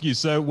wanted to ask you,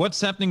 so what's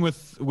happening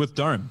with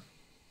Durham?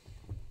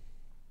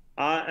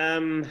 I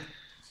am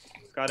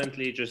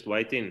currently just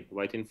waiting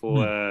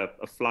for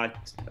a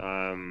flight.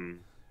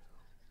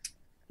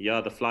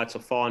 The flights are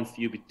far and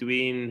few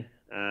between,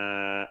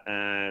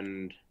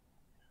 and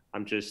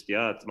I'm just,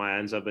 my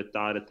hands are a bit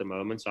tired at the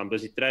moment, so I'm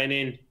busy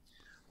training.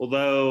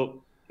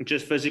 Although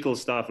just physical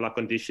stuff like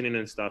conditioning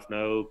and stuff,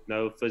 no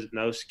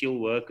skill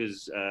work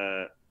is,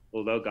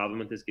 although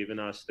government has given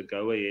us the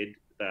go ahead,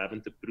 they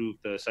haven't approved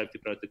the safety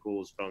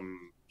protocols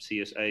from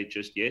CSA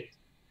just yet.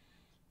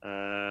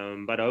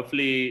 But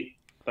hopefully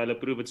they'll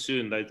approve it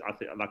soon.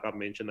 Like I've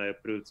mentioned, they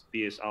approved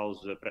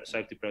PSL's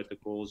safety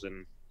protocols,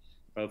 and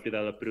hopefully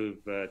they'll approve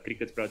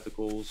cricket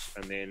protocols,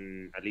 and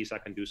then at least I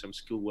can do some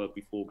skill work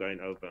before going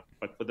over.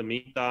 But for the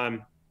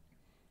meantime,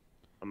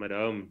 I'm at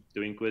home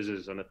doing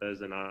quizzes on a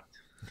Thursday night.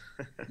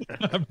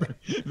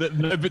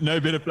 No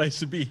better place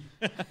to be.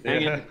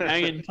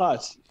 Hang in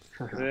touch.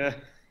 Yeah,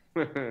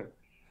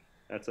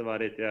 that's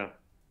about it. Yeah,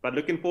 but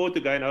looking forward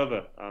to going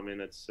over. I mean,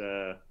 it's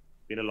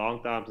been a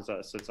long time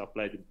since I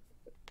played a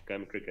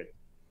game of cricket.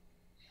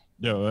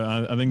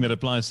 Yeah, I think that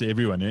applies to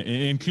everyone,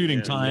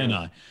 including Ty and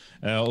I.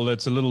 Although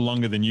it's a little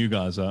longer than you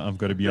guys, I've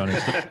got to be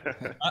honest.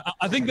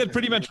 I think that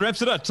pretty much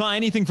wraps it up. Ty,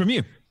 anything from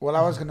you? Well,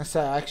 I was going to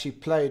say I actually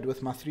played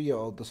with my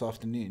 3-year-old this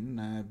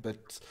afternoon,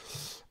 but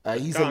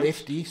he's a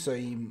lefty, so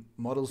he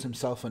models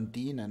himself on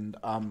Dean, and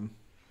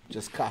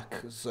just cuck.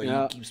 So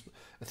he keeps.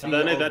 I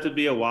don't know if that would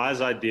be a wise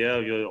idea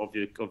of your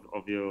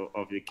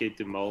kid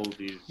to mold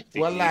his.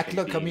 Well, like,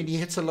 look, I mean, he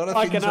hits a lot of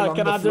things along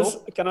the floor.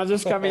 Can I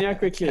just come in here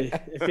quickly?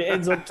 If he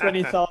ends on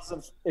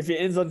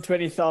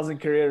 20,000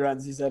 career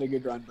runs, he's had a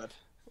good run, but.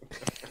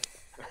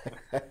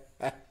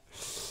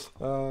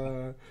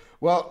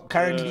 Well,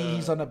 currently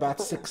he's on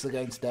about 6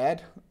 against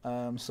Dad,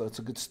 so it's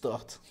a good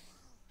start.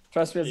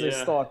 Trust me, it's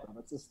a start.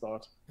 It's a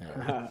start.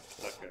 Yeah.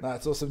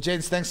 That's awesome,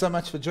 gents. Thanks so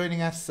much for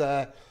joining us.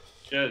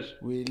 Cheers.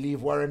 We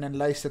leave Warren and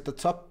Lace at the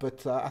top,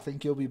 but I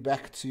think you'll be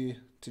back to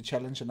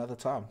challenge another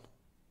time.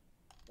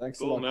 Thanks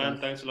cool, a lot, man.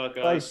 man. Thanks a lot,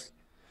 guys.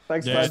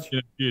 Thanks, yeah, bud.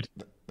 good.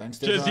 Thanks,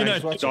 cheers,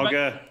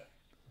 Dogger.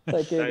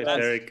 Take care, Thanks, guys.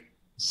 Derek.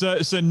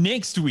 So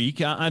next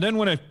week, I don't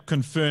want to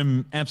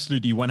confirm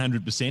absolutely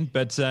 100%,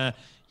 but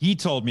he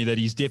told me that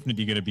he's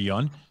definitely going to be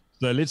on.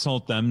 So let's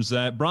hold thumbs.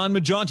 Brian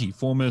Majati,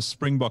 former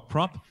Springbok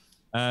prop,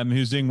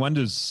 who's doing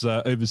wonders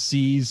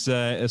overseas,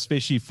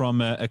 especially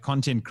from a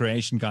content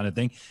creation kind of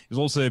thing. He's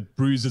also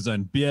brews his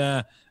own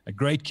beer, a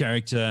great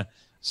character,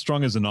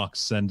 strong as an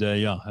ox, and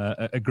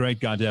a great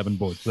guy to have on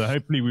board. So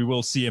hopefully we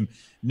will see him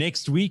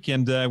next week,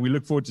 and we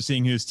look forward to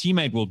seeing who his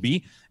teammate will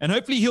be. And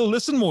hopefully he'll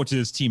listen more to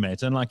his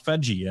teammate, unlike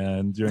Fudgy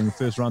during the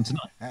first round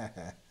tonight.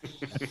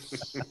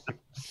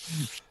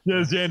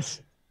 Cheers,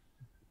 gents.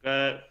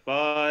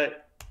 Bye.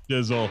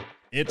 Cheers all.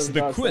 It's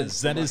the quiz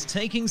that is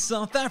taking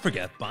South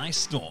Africa by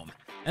storm.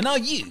 And now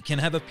you can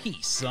have a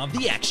piece of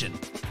the action.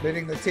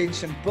 Letting the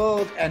tension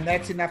build, and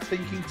that's enough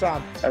thinking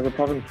time. As a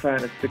Province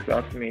fan, it sticks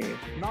out to me.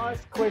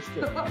 Nice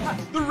question.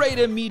 The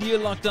Raider Media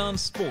Lockdown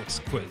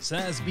Sports Quiz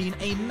has been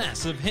a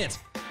massive hit,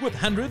 with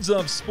hundreds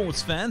of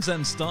sports fans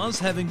and stars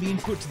having been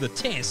put to the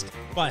test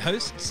by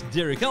hosts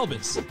Derek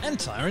Alberts and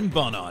Tyron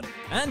Barnard.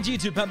 And due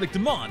to public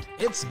demand,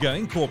 it's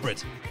going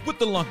corporate. With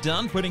the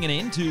lockdown putting an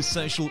end to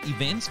social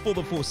events for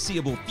the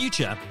foreseeable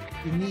future,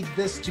 you need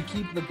this to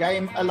keep the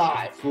game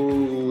alive.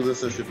 Oh,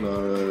 this I should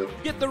know.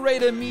 Get the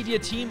Raider Media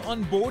team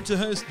on board to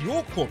host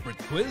your corporate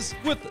quiz,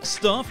 with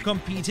staff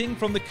competing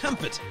from the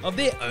comfort of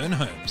their own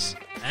homes.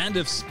 And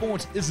if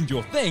sport isn't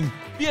your thing,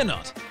 fear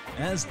not,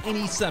 as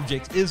any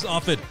subject is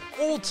offered,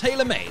 all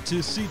tailor-made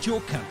to suit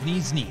your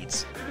company's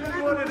needs. The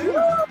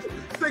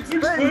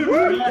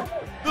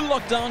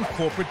Lockdown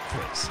Corporate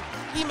Quiz.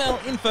 Email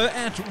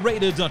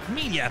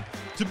info@raider.media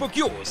to book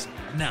yours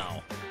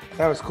now.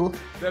 That was cool.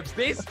 The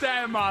best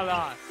time of my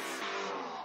life.